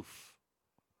the Roof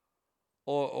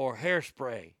or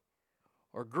Hairspray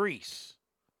or Grease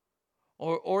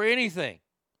or anything?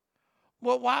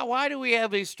 Well, why do we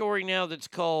have a story now that's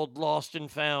called Lost and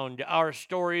Found, Our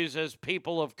Stories as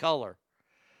People of Color?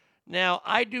 Now,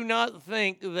 I do not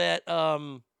think that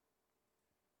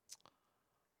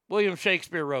William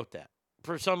Shakespeare wrote that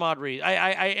for some odd reason.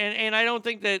 I don't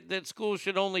think that schools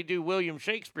should only do William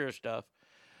Shakespeare stuff.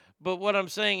 But what I'm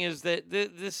saying is that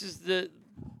this is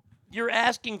you're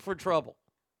asking for trouble.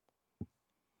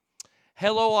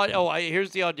 Hello,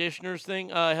 here's the auditioners thing.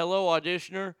 Hello,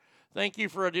 auditioner. Thank you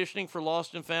for auditioning for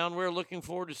Lost and Found. We're looking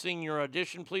forward to seeing your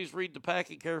audition. Please read the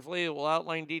packet carefully. It will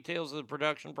outline details of the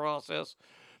production process.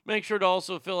 Make sure to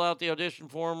also fill out the audition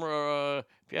form.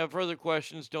 If you have further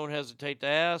questions, don't hesitate to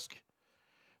ask.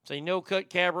 It's a no-cut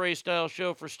cabaret-style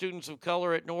show for students of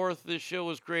color at North. This show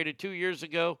was created 2 years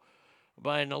ago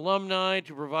by an alumni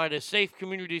to provide a safe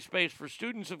community space for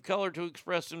students of color to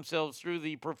express themselves through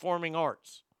the performing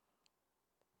arts.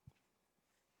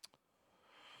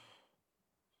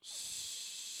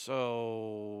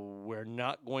 So we're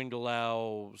not going to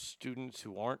allow students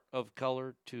who aren't of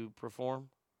color to perform?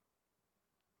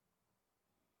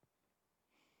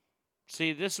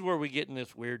 See, this is where we get in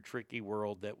this weird, tricky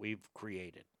world that we've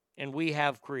created. And we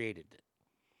have created it.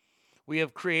 We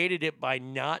have created it by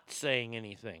not saying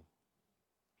anything.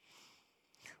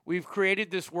 We've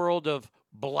created this world of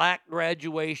black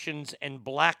graduations and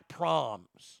black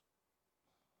proms.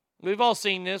 We've all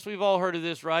seen this. We've all heard of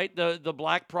this, right? The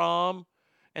black prom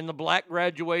and the black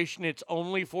graduation, it's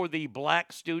only for the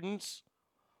black students.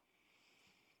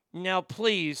 Now,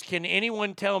 please, can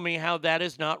anyone tell me how that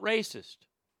is not racist?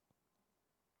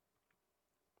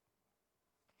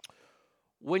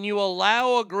 When you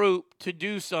allow a group to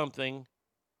do something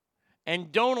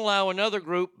and don't allow another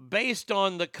group based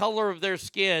on the color of their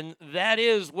skin, that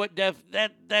is what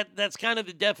that's kind of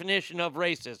the definition of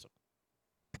racism.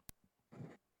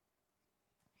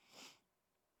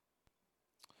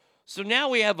 So now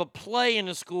we have a play in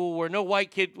a school where no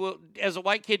white kid will, as a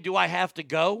white kid, do I have to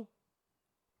go?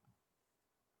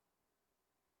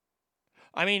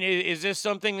 I mean, is this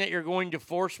something that you're going to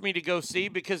force me to go see?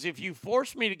 Because if you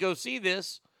force me to go see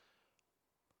this,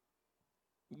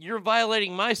 you're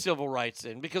violating my civil rights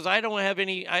then, because I don't have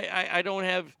any, I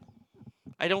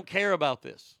don't care about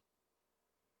this.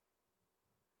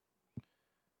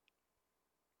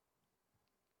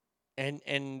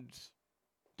 And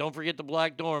don't forget the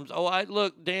black dorms. Oh,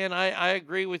 look, Dan, I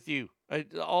agree with you.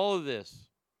 All of this.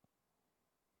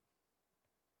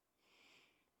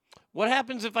 What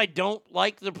happens if I don't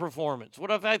like the performance?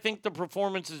 What if I think the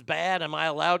performance is bad? Am I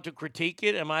allowed to critique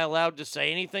it? Am I allowed to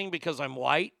say anything because I'm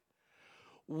white?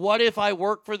 What if I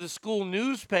work for the school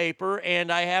newspaper and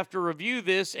I have to review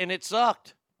this and it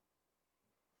sucked?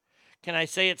 Can I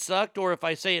say it sucked? Or if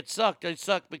I say it sucked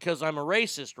because I'm a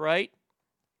racist, right?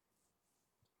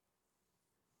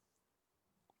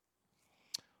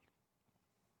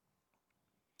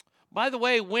 By the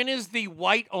way, when is the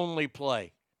white-only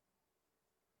play?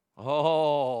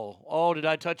 Oh, did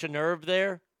I touch a nerve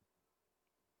there?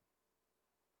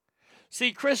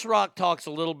 See, Chris Rock talks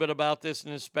a little bit about this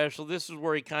in his special. This is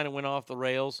where he kind of went off the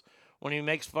rails when he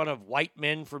makes fun of white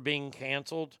men for being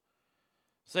canceled,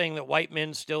 saying that white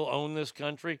men still own this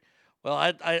country.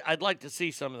 Well, I'd like to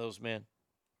see some of those men.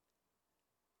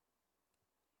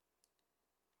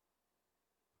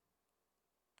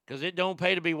 Because it don't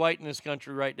pay to be white in this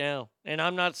country right now. And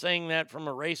I'm not saying that from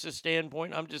a racist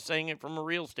standpoint. I'm just saying it from a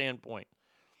real standpoint.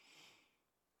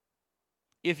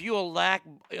 If you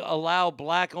allow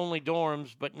black-only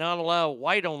dorms but not allow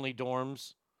white-only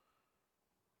dorms,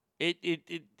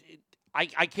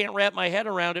 I can't wrap my head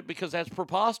around it because that's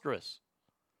preposterous.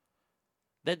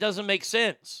 That doesn't make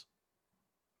sense.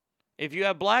 If you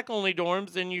have black-only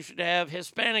dorms, then you should have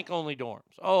Hispanic-only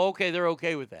dorms. Oh, okay, they're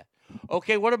okay with that.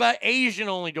 Okay, what about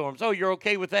Asian-only dorms? Oh, you're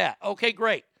okay with that. Okay,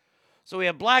 great. So we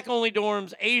have black-only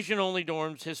dorms, Asian-only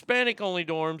dorms, Hispanic-only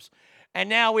dorms, and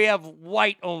now we have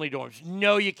white-only dorms.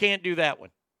 No, you can't do that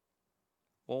one.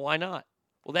 Well, why not?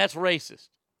 Well, that's racist.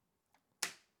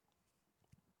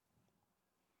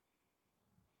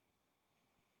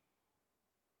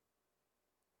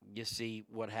 You see,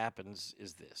 what happens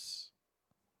is this.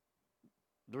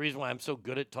 The reason why I'm so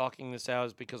good at talking this out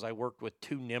is because I worked with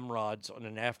two Nimrods on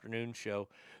an afternoon show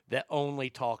that only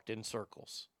talked in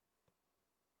circles.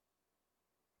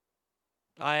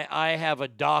 I have a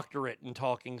doctorate in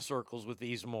talking circles with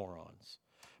these morons.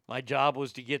 My job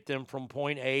was to get them from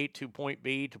point A to point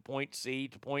B to point C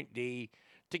to point D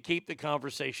to keep the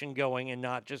conversation going and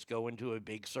not just go into a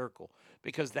big circle.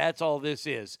 Because that's all this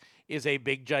is a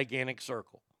big, gigantic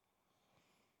circle.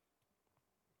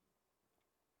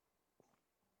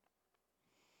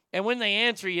 And when they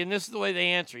answer you, and this is the way they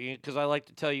answer you, because I like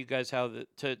to tell you guys how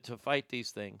to fight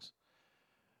these things.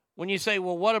 When you say,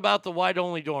 well, what about the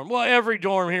white-only dorm? Well, every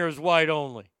dorm here is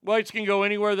white-only. Whites can go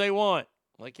anywhere they want.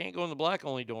 Well, they can't go in the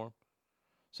black-only dorm.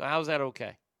 So how's that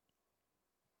okay?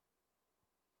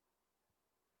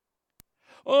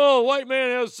 Oh, white man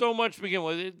has so much to begin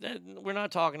with. We're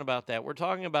not talking about that. We're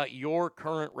talking about your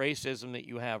current racism that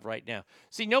you have right now.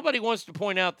 See, nobody wants to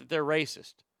point out that they're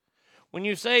racist. When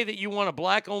you say that you want a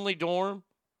black-only dorm,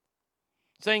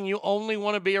 saying you only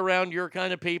want to be around your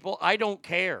kind of people, I don't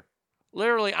care.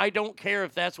 Literally, I don't care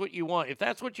if that's what you want. If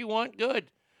that's what you want,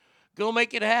 good. Go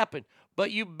make it happen.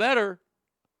 But you better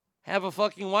have a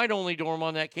fucking white-only dorm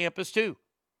on that campus, too.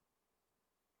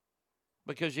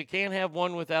 Because you can't have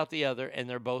one without the other, and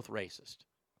they're both racist.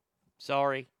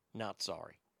 Sorry, not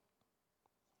sorry.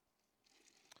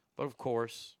 But, of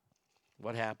course,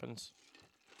 what happens?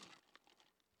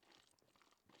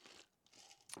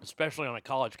 Especially on a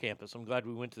college campus. I'm glad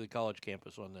we went to the college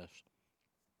campus on this.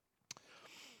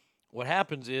 What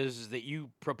happens is that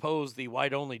you propose the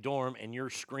white-only dorm, and you're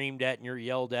screamed at, and you're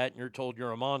yelled at, and you're told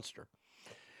you're a monster.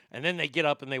 And then they get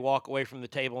up and they walk away from the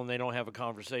table, and they don't have a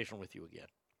conversation with you again.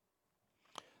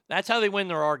 That's how they win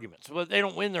their arguments. But they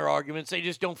don't win their arguments. They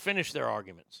just don't finish their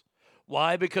arguments.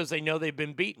 Why? Because they know they've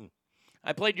been beaten.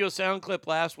 I played you a sound clip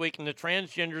last week, and the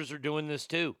transgenders are doing this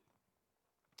too.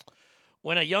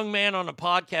 When a young man on a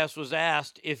podcast was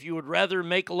asked if you would rather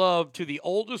make love to the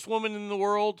oldest woman in the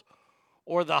world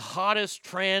or the hottest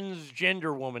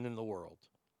transgender woman in the world.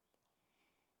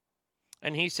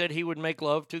 And he said he would make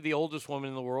love to the oldest woman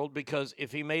in the world because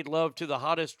if he made love to the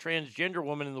hottest transgender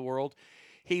woman in the world,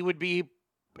 he would be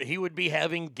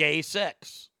having gay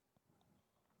sex.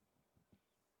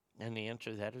 And the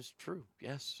answer to that is true.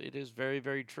 Yes, it is very,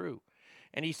 very true.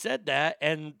 And he said that,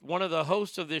 and one of the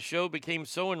hosts of this show became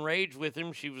so enraged with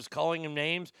him, she was calling him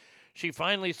names. She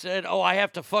finally said, oh, I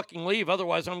have to fucking leave,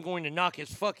 otherwise I'm going to knock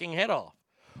his fucking head off.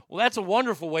 Well, that's a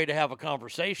wonderful way to have a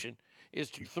conversation, is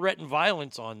to threaten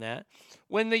violence on that,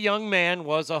 when the young man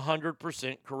was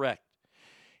 100% correct.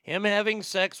 Him having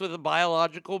sex with a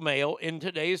biological male in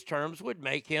today's terms would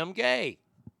make him gay.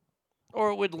 Or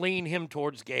it would lean him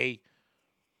towards gay.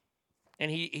 And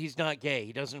he's not gay.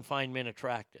 He doesn't find men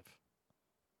attractive.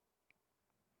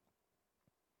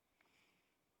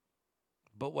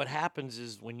 But what happens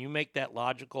is when you make that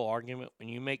logical argument, when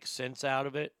you make sense out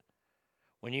of it,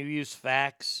 when you use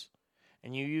facts,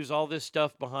 and you use all this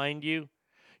stuff behind you.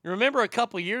 You remember a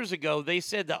couple years ago, they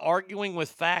said that arguing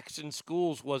with facts in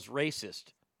schools was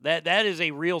racist. That is a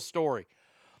real story.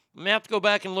 I'm going to have to go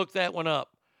back and look that one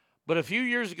up. But a few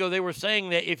years ago, they were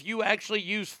saying that if you actually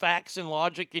use facts and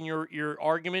logic in your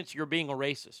arguments, you're being a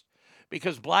racist.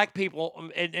 Because black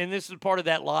people, and this is part of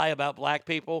that lie about black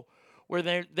people, where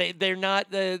they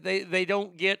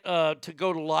don't get to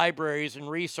go to libraries and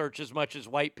research as much as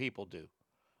white people do.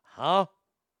 Huh?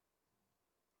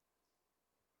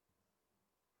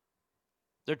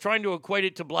 They're trying to equate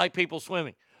it to black people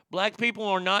swimming. Black people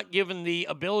are not given the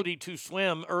ability to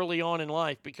swim early on in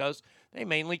life because they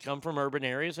mainly come from urban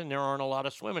areas and there aren't a lot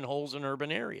of swimming holes in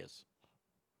urban areas.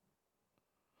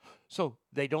 So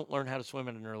they don't learn how to swim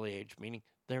at an early age, meaning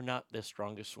they're not the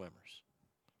strongest swimmers.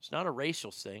 It's not a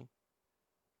racial thing.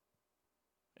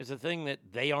 It's a thing that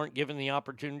they aren't given the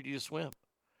opportunity to swim.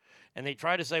 And they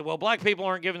try to say, well, black people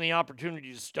aren't given the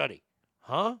opportunity to study.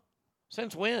 Huh?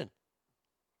 Since when?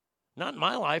 Not in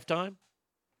my lifetime.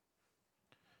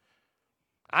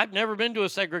 I've never been to a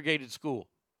segregated school.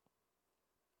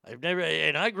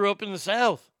 And I grew up in the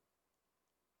South.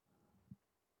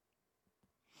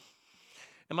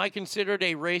 Am I considered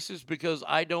a racist because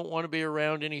I don't want to be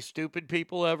around any stupid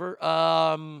people ever?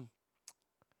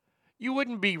 You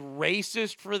wouldn't be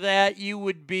racist for that. You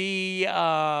would be,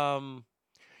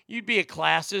 you'd be a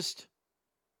classist.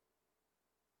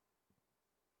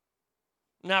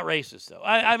 Not racist, though.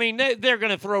 I mean, they're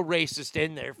going to throw racist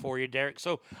in there for you, Derek.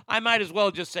 So I might as well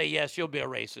just say, yes, you'll be a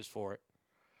racist for it.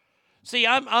 See,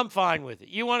 I'm fine with it.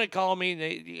 You want to call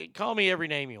me every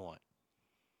name you want.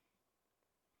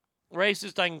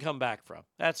 Racist, I can come back from.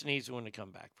 That's an easy one to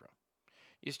come back from.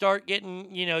 You start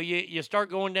getting, you start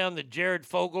going down the Jared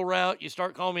Fogle route. You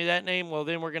start calling me that name, well,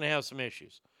 then we're going to have some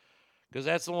issues. Because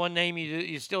that's the one name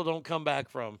you still don't come back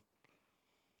from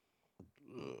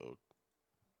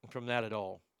that at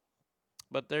all.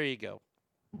 But there you go.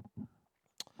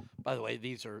 By the way,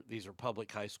 these are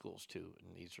public high schools too,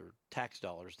 and these are tax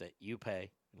dollars that you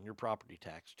pay in your property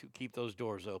tax to keep those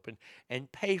doors open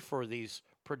and pay for these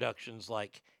productions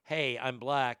like, hey, I'm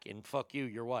black and fuck you,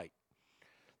 you're white.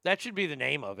 That should be the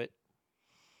name of it.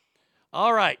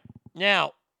 All right.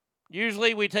 Now,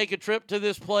 usually we take a trip to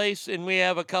this place and we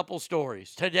have a couple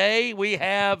stories. Today we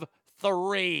have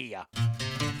 3.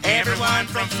 Everyone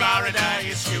from Florida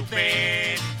is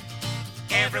stupid.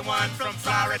 Everyone from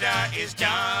Florida is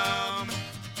dumb.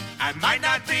 I might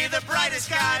not be the brightest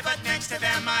guy, but next to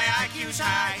them my IQ's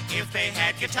high. If they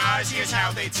had guitars, here's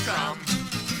how they'd strum.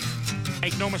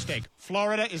 Make no mistake,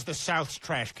 Florida is the South's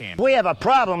trash can. We have a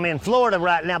problem in Florida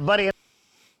right now, buddy.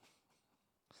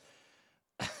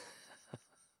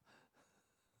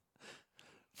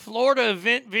 Florida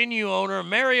event venue owner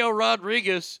Mario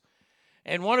Rodriguez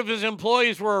and one of his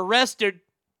employees were arrested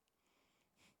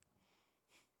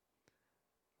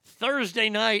Thursday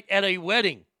night at a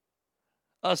wedding.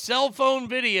 A cell phone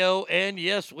video, and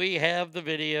yes, we have the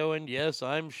video, and yes,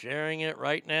 I'm sharing it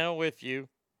right now with you.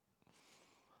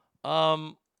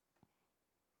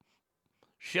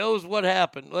 Shows what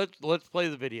happened. Let's play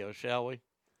the video, shall we?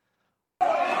 All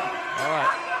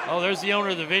right. Oh, there's the owner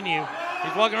of the venue.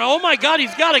 He's walking around. Oh my God,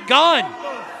 he's got a gun.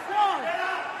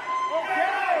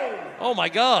 Oh my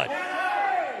God.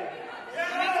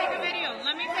 Let me take a video.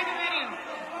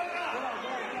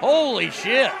 Holy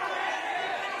shit.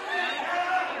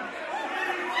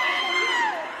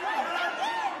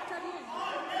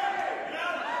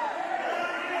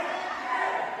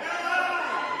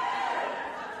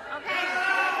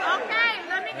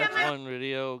 One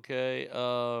video, okay.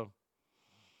 All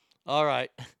right.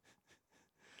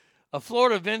 A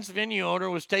Florida events venue owner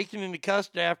was taken into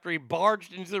custody after he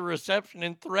barged into the reception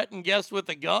and threatened guests with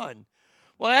a gun.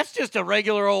 Well, that's just a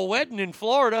regular old wedding in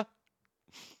Florida.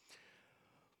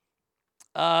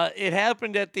 It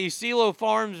happened at the Silo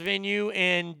Farms venue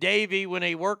in Davie when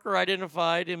a worker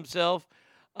identified himself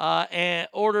and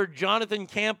ordered Jonathan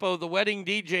Campo, the wedding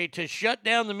DJ, to shut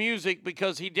down the music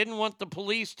because he didn't want the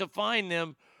police to fine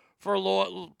them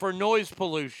for noise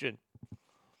pollution.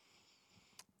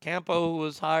 Campo, who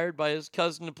was hired by his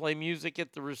cousin to play music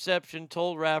at the reception,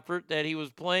 told Raffert that he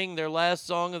was playing their last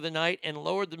song of the night and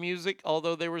lowered the music,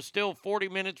 although there were still 40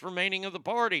 minutes remaining of the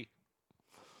party.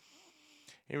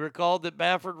 He recalled that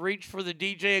Baffert reached for the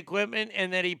DJ equipment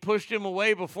and that he pushed him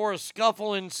away before a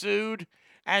scuffle ensued,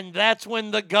 and that's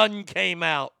when the gun came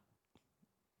out.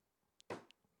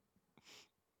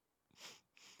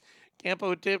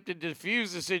 Campo attempted to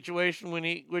defuse the situation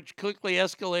which quickly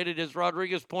escalated as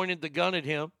Rodriguez pointed the gun at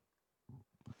him.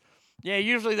 Yeah,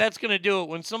 usually that's going to do it.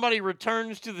 When somebody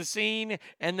returns to the scene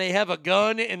and they have a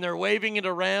gun and they're waving it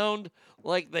around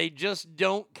like they just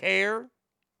don't care,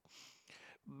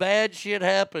 bad shit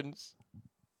happens.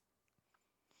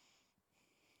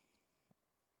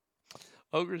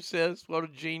 Ogre says, what a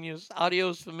genius.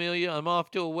 Adios, familia. I'm off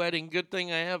to a wedding. Good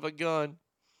thing I have a gun.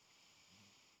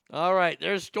 All right,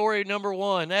 there's story number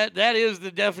 1. That is the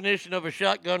definition of a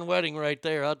shotgun wedding right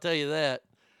there. I'll tell you that.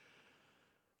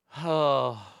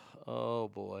 Oh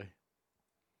boy.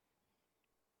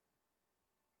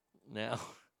 Now,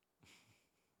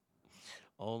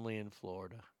 only in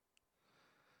Florida.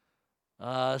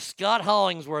 Scott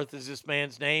Hollingsworth is this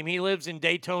man's name. He lives in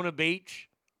Daytona Beach.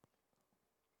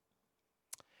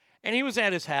 And he was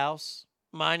at his house,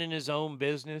 minding his own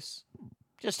business,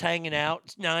 just hanging out.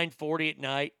 It's 9:40 at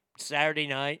night. Saturday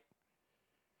night,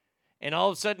 and all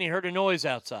of a sudden he heard a noise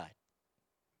outside.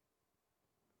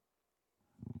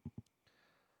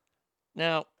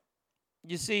 Now,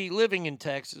 you see, living in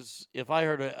Texas, if I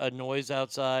heard a noise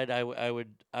outside, I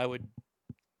would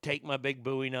take my big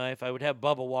Bowie knife. I would have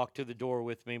Bubba walk to the door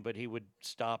with me, but he would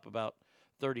stop about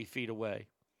 30 feet away.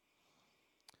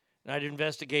 And I'd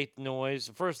investigate the noise.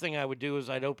 The first thing I would do is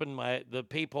I'd open the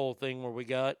peephole thing where we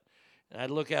got, and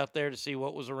I'd look out there to see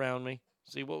what was around me.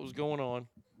 See what was going on.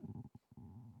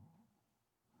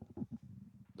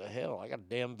 The hell, I got a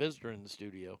damn visitor in the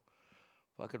studio.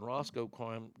 Fucking Roscoe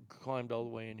climbed all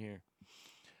the way in here.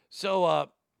 So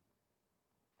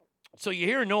you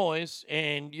hear a noise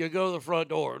and you go to the front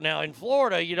door. Now in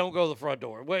Florida, you don't go to the front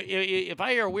door. If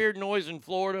I hear a weird noise in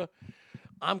Florida,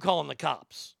 I'm calling the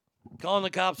cops. Calling the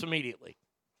cops immediately,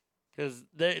 because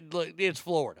it's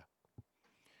Florida.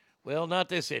 Well, not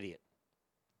this idiot.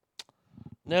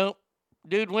 Nope.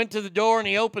 Dude went to the door and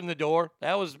he opened the door.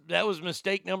 That was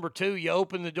mistake number 2. You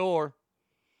open the door.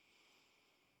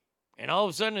 And all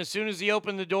of a sudden, as soon as he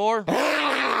opened the door,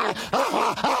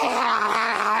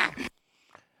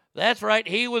 that's right,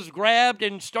 he was grabbed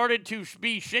and started to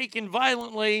be shaken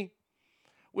violently,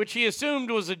 which he assumed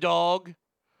was a dog,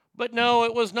 But no,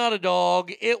 it was not a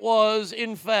dog. It was,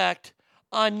 in fact,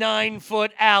 a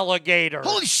 9-foot alligator.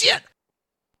 Holy shit!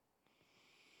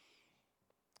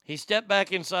 He stepped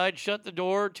back inside, shut the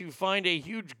door to find a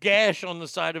huge gash on the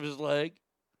side of his leg.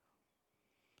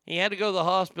 He had to go to the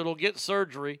hospital, get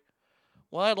surgery.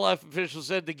 Wildlife officials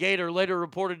said the gator, later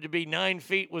reported to be 9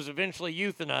 feet, was eventually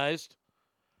euthanized.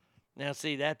 Now,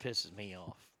 see, that pisses me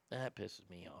off. That pisses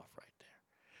me off right there.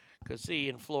 Because, see,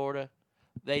 in Florida,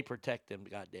 they protect them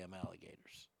goddamn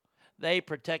alligators. They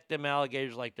protect them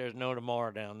alligators like there's no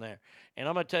tomorrow down there. And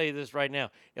I'm going to tell you this right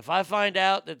now. If I find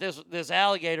out that this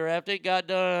alligator, after it got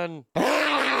done,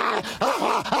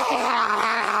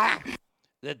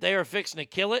 that they are fixing to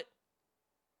kill it,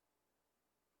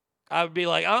 I would be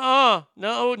like,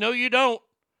 no, you don't.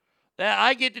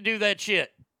 I get to do that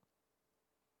shit.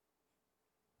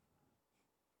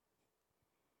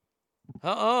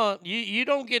 You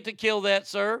don't get to kill that,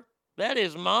 sir. That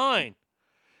is mine.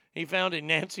 He found it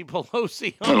Nancy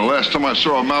Pelosi The last time I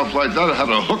saw a mouth like that, it had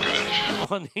a hook in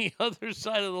it. on the other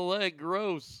side of the leg.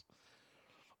 Gross.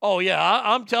 Oh, yeah,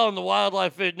 I'm telling the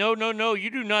wildlife vet, no,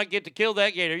 you do not get to kill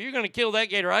that gator. You're going to kill that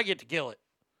gator, I get to kill it.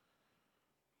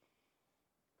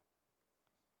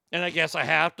 And I guess I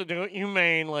have to do it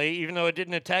humanely, even though it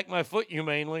didn't attack my foot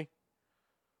humanely.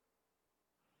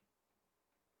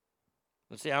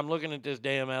 Let's see, I'm looking at this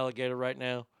damn alligator right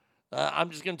now. I'm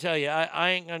just going to tell you,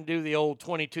 I ain't going to do the old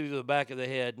 22 to the back of the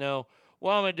head. No,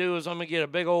 what I'm going to do is I'm going to get a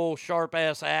big old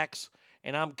sharp-ass axe,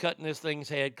 and I'm cutting this thing's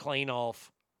head clean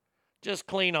off. Just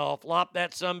clean off. Lop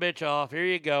that sumbitch off. Here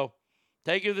you go.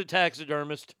 Take you to the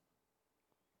taxidermist.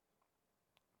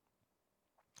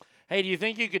 Hey, do you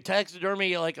think you could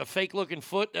taxidermy like a fake-looking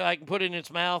foot that I can put in its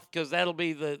mouth? Because that'll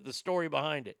be the story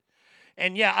behind it.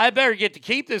 And, yeah, I better get to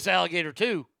keep this alligator,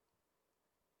 too.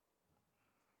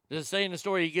 Does it say in the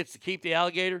story he gets to keep the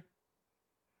alligator?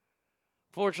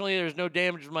 Fortunately, there's no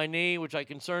damage to my knee, which I'm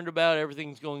concerned about.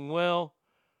 Everything's going well.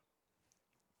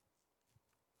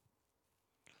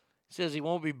 He says he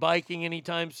won't be biking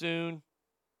anytime soon.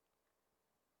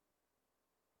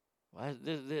 Well,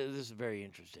 this is very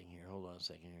interesting here. Hold on a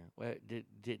second here. Well,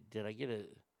 did I get a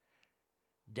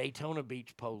Daytona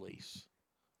Beach police?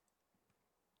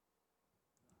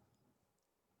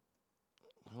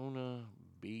 Daytona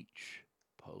Beach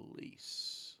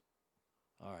police.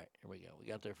 All right, here we go. We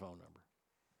got their phone number.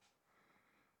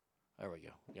 There we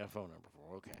go. We got a phone number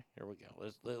for. Okay, here we go.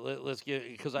 Let's get,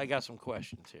 because I got some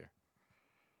questions here.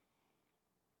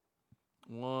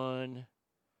 1-386.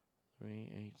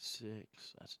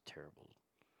 That's terrible.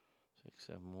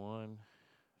 671-5100.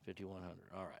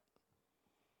 All right.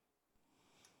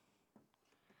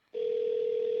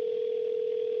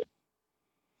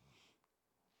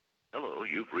 Hello,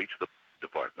 you've reached the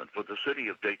department for the city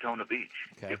of Daytona Beach.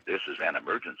 Okay. If this is an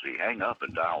emergency, hang up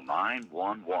and dial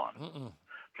 911.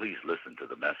 Please listen to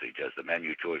the message as the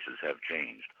menu choices have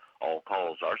changed. All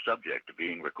calls are subject to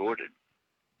being recorded.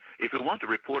 If you want to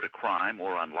report a crime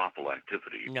or unlawful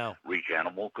activity, reach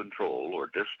animal control or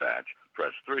dispatch,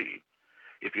 press 3.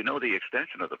 If you know the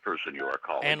extension of the person you are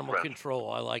calling, Animal press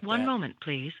control, I like that. One moment,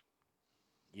 please.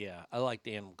 Yeah, I like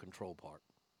the animal control part.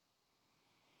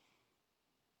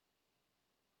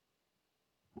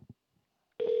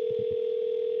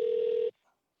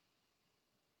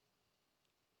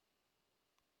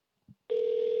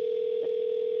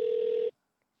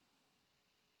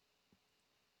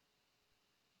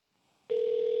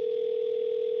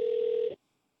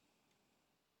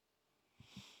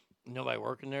 Nobody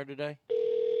working there today?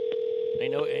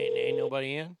 Ain't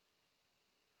nobody in?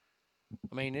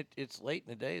 I mean, it's late in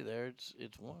the day there.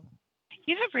 It's 1.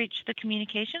 You have reached the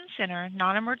Communications Center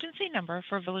non-emergency number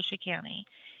for Volusia County.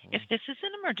 If this is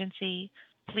an emergency,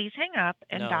 please hang up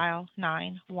and dial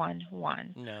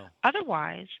 911. No.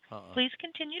 Otherwise, please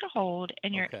continue to hold,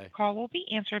 and your call will be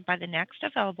answered by the next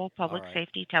available public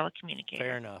safety telecommunicator.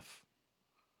 Fair enough.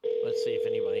 Let's see if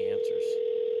anybody answers.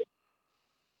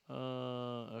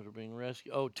 After being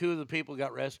rescued. Oh, 2 of the people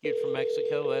got rescued from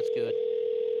Mexico. That's good.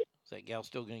 Is that gal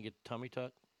still going to get the tummy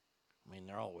tuck? I mean,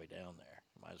 they're all the way down there.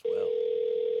 Might as well.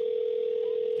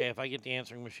 Okay, if I get the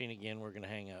answering machine again, we're going to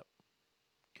hang up.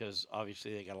 Because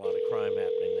obviously they got a lot of crime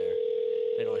happening there.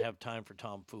 They don't have time for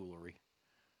tomfoolery.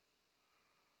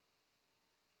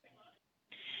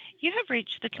 You have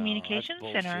reached the Communications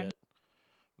Center.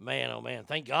 Man, oh man.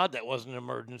 Thank God that wasn't an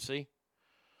emergency.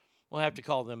 We'll have to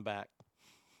call them back.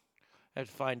 I have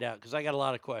to find out, because I got a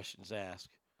lot of questions to ask.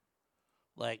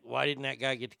 Like, why didn't that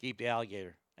guy get to keep the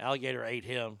alligator? Alligator ate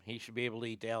him. He should be able to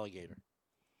eat the alligator.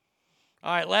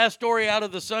 All right, last story out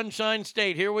of the Sunshine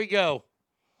State. Here we go.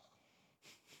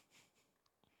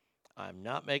 I'm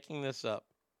not making this up.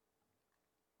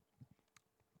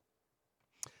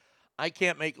 I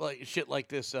can't make shit like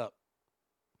this up.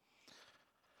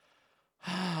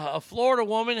 A Florida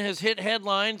woman has hit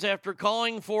headlines after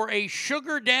calling for a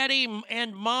Sugar Daddy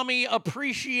and Mommy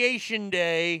Appreciation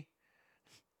Day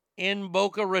in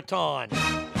Boca Raton.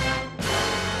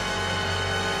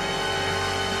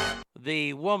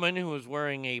 The woman, who was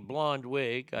wearing a blonde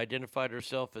wig, identified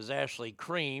herself as Ashley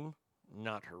Cream,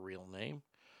 not her real name,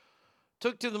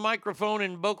 took to the microphone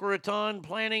in Boca Raton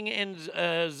Planning and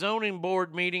Zoning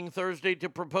Board meeting Thursday to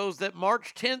propose that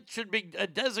March 10th should be a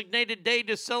designated day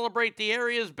to celebrate the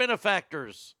area's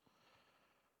benefactors.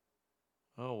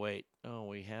 Oh, wait. Oh,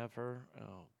 we have her?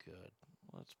 Oh, good.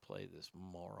 Let's play this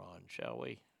moron, shall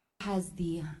we? Has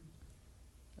the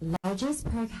largest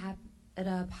per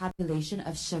capita population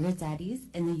of sugar daddies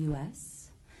in the U.S.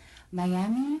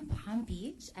 Miami, Palm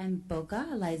Beach, and Boca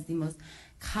lies the most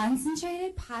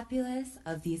concentrated populace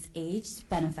of these aged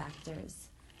benefactors.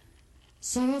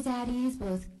 Sugar daddies,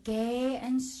 both gay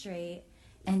and straight,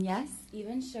 and yes,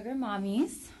 even sugar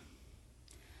mommies,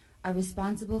 are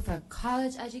responsible for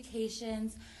college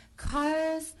educations,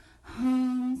 cars,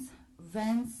 homes,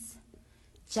 rents,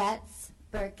 jets,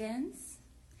 Birkins,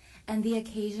 and the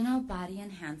occasional body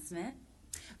enhancement.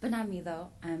 But not me, though.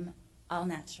 I'm all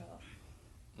natural.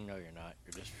 No, you're not.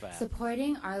 You're just fat.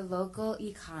 Supporting our local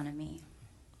economy.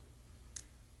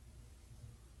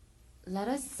 Let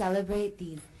us celebrate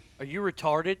these. Are you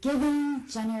retarded? Giving,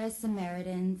 generous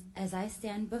Samaritans as I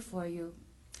stand before you,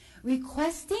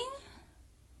 requesting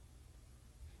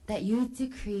that you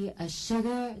decree a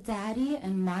Sugar Daddy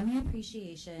and Mommy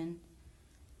Appreciation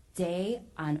Day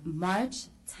on March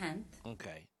 10th.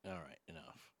 Okay. All right.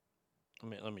 Enough.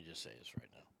 Let me just say this right now.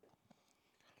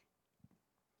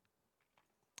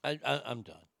 I'm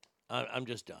done. I'm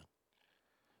just done.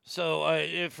 So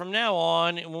from now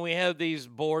on, when we have these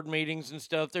board meetings and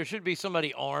stuff, there should be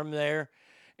somebody armed there.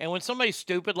 And when somebody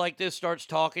stupid like this starts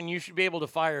talking, you should be able to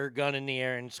fire a gun in the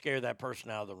air and scare that person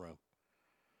out of the room.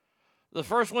 The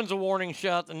first one's a warning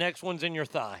shot. The next one's in your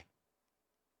thigh.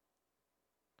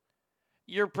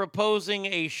 You're proposing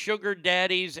a Sugar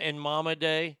Daddies and Mama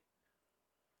Day.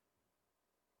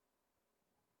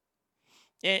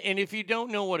 And if you don't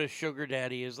know what a sugar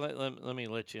daddy is, let me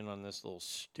let you in on this little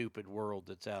stupid world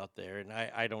that's out there. And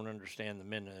I don't understand the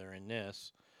men that are in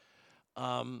this.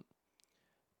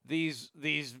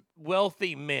 These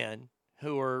wealthy men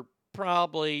who are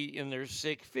probably in their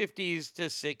 50s to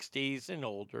 60s and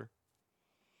older,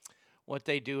 what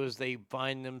they do is they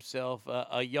find themselves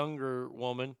a younger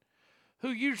woman who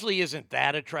usually isn't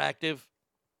that attractive.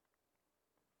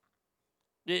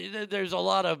 There's a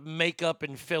lot of makeup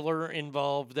and filler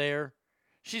involved there.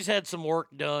 She's had some work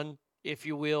done, if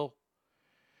you will.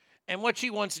 And what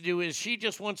she wants to do is she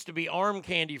just wants to be arm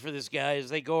candy for this guy as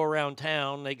they go around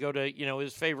town. They go to,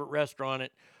 his favorite restaurant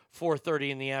at 4:30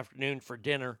 in the afternoon for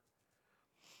dinner.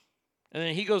 And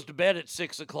then he goes to bed at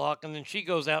 6 o'clock, and then she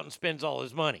goes out and spends all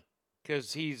his money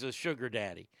because he's a sugar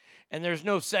daddy. And there's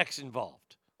no sex involved.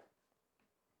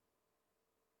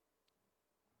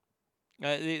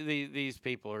 These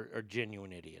people are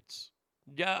genuine idiots.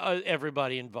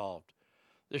 Everybody involved.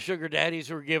 The sugar daddies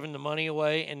who are giving the money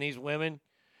away and these women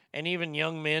and even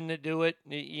young men that do it,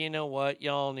 you know what?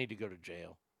 Y'all need to go to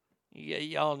jail.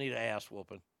 Y'all need an ass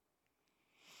whooping.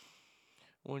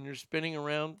 When you're spinning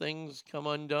around, things come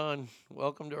undone.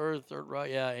 Welcome to Earth, Third Right.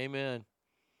 Yeah, amen.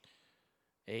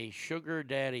 A Sugar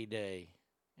Daddy Day.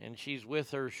 And she's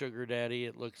with her sugar daddy,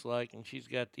 it looks like, and she's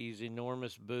got these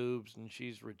enormous boobs, and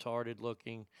she's retarded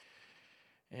looking.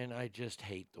 And I just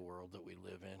hate the world that we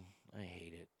live in. I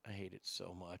hate it. I hate it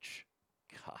so much.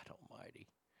 God almighty.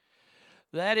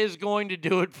 That is going to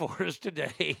do it for us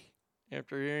today.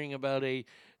 After hearing about a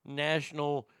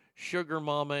National Sugar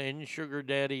Mama and Sugar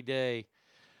Daddy Day.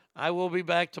 I will be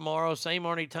back tomorrow, same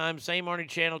Arnie time, same Arnie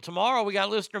channel. Tomorrow we got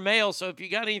listener mail, so if you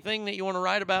got anything that you want to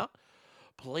write about,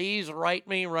 please write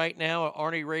me right now at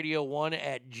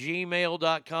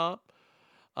ArnieRadio1@gmail.com.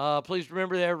 Please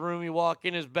remember that every room you walk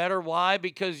in is better. Why?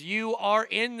 Because you are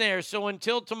in there. So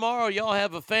until tomorrow, y'all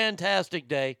have a fantastic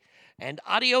day. And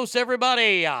adios,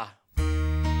 everybody. I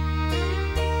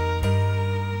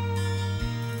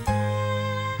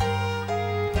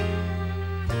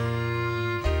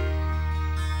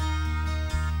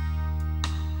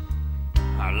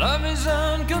Our love is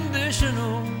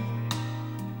unconditional.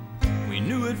 We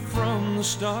knew it from the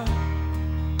start.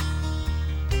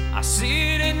 I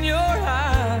see it in your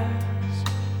eyes.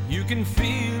 You can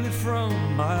feel it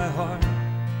from my heart.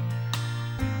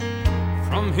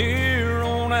 From here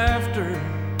on after,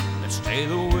 let's stay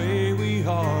the way we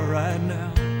are right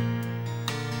now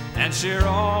and share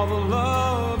all the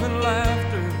love and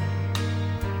laughter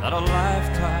that a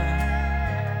lifetime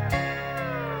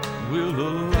will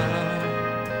allow.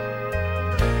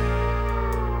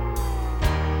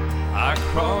 I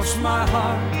cross my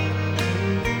heart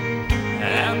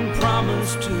and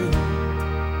promise to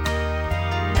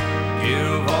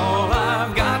give all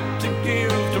I've got to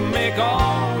give to make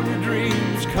all your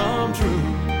dreams come true.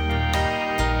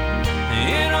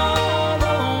 In all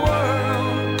the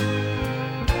world,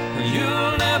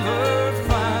 you'll never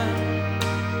find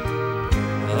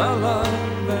a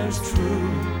love as true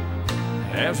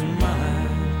as mine.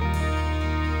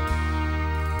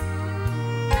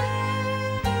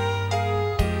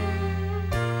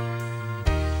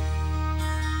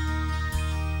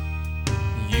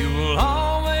 You will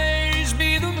always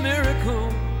be the miracle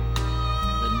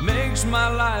that makes my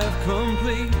life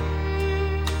complete.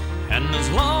 And as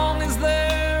long as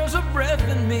there's a breath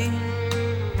in me,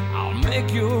 I'll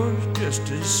make yours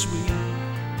just as sweet.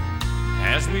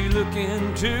 As we look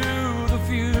into the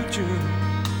future,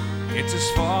 it's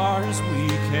as far as we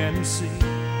can see.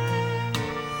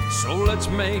 So let's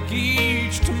make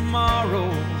each tomorrow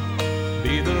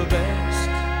be the best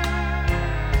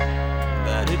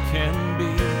that it can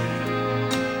be.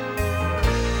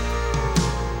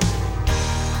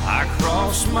 I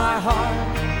cross my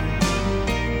heart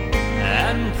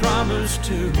and promise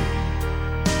to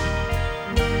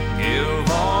give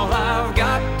all I've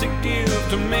got to give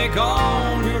to make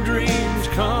all your dreams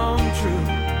come true.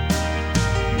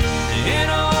 In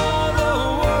all the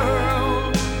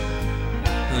world,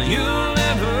 you'll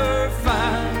never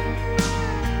find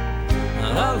a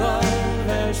love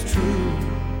as true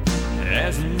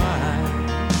as mine.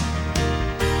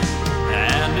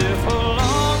 And if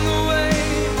along the way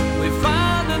we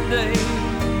find a day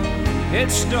it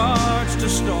starts to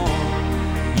storm,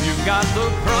 you've got the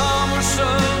promise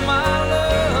of my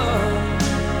love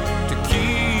to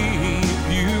keep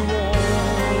you warm.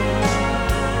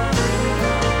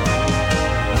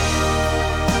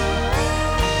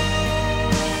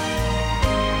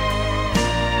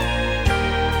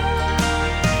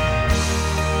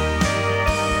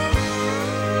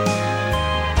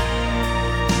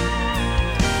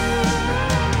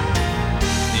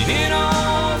 In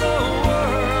all the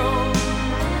world,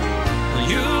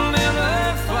 you'll never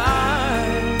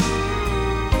find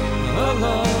a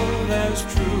love as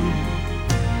true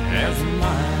as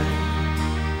mine.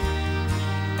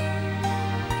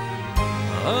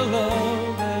 A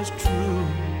love as true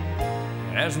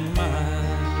as mine.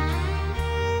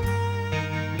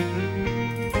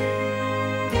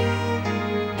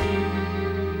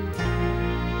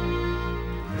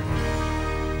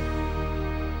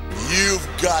 You've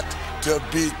got to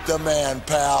beat the man,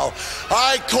 pal.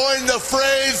 I coined the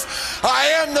phrase, I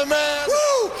am the man.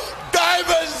 Woo!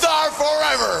 Diamonds are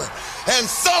forever, and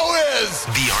so is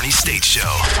The Arnie State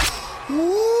Show. Woo!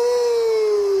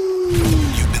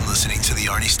 You've been listening to The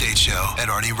Arnie State Show at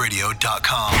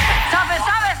ArnieRadio.com. Stop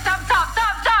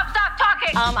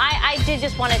talking. I did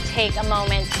just want to take a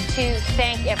moment to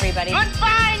thank everybody.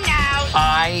 Goodbye now.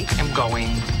 I am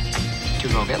going to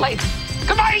go get laid.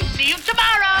 Goodbye. See you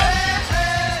tomorrow.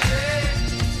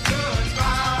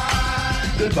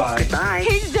 Goodbye. Goodbye.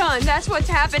 He's done. That's what's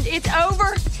happened. It's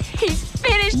over. He's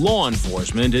finished. Law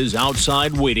enforcement is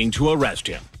outside waiting to arrest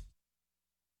him.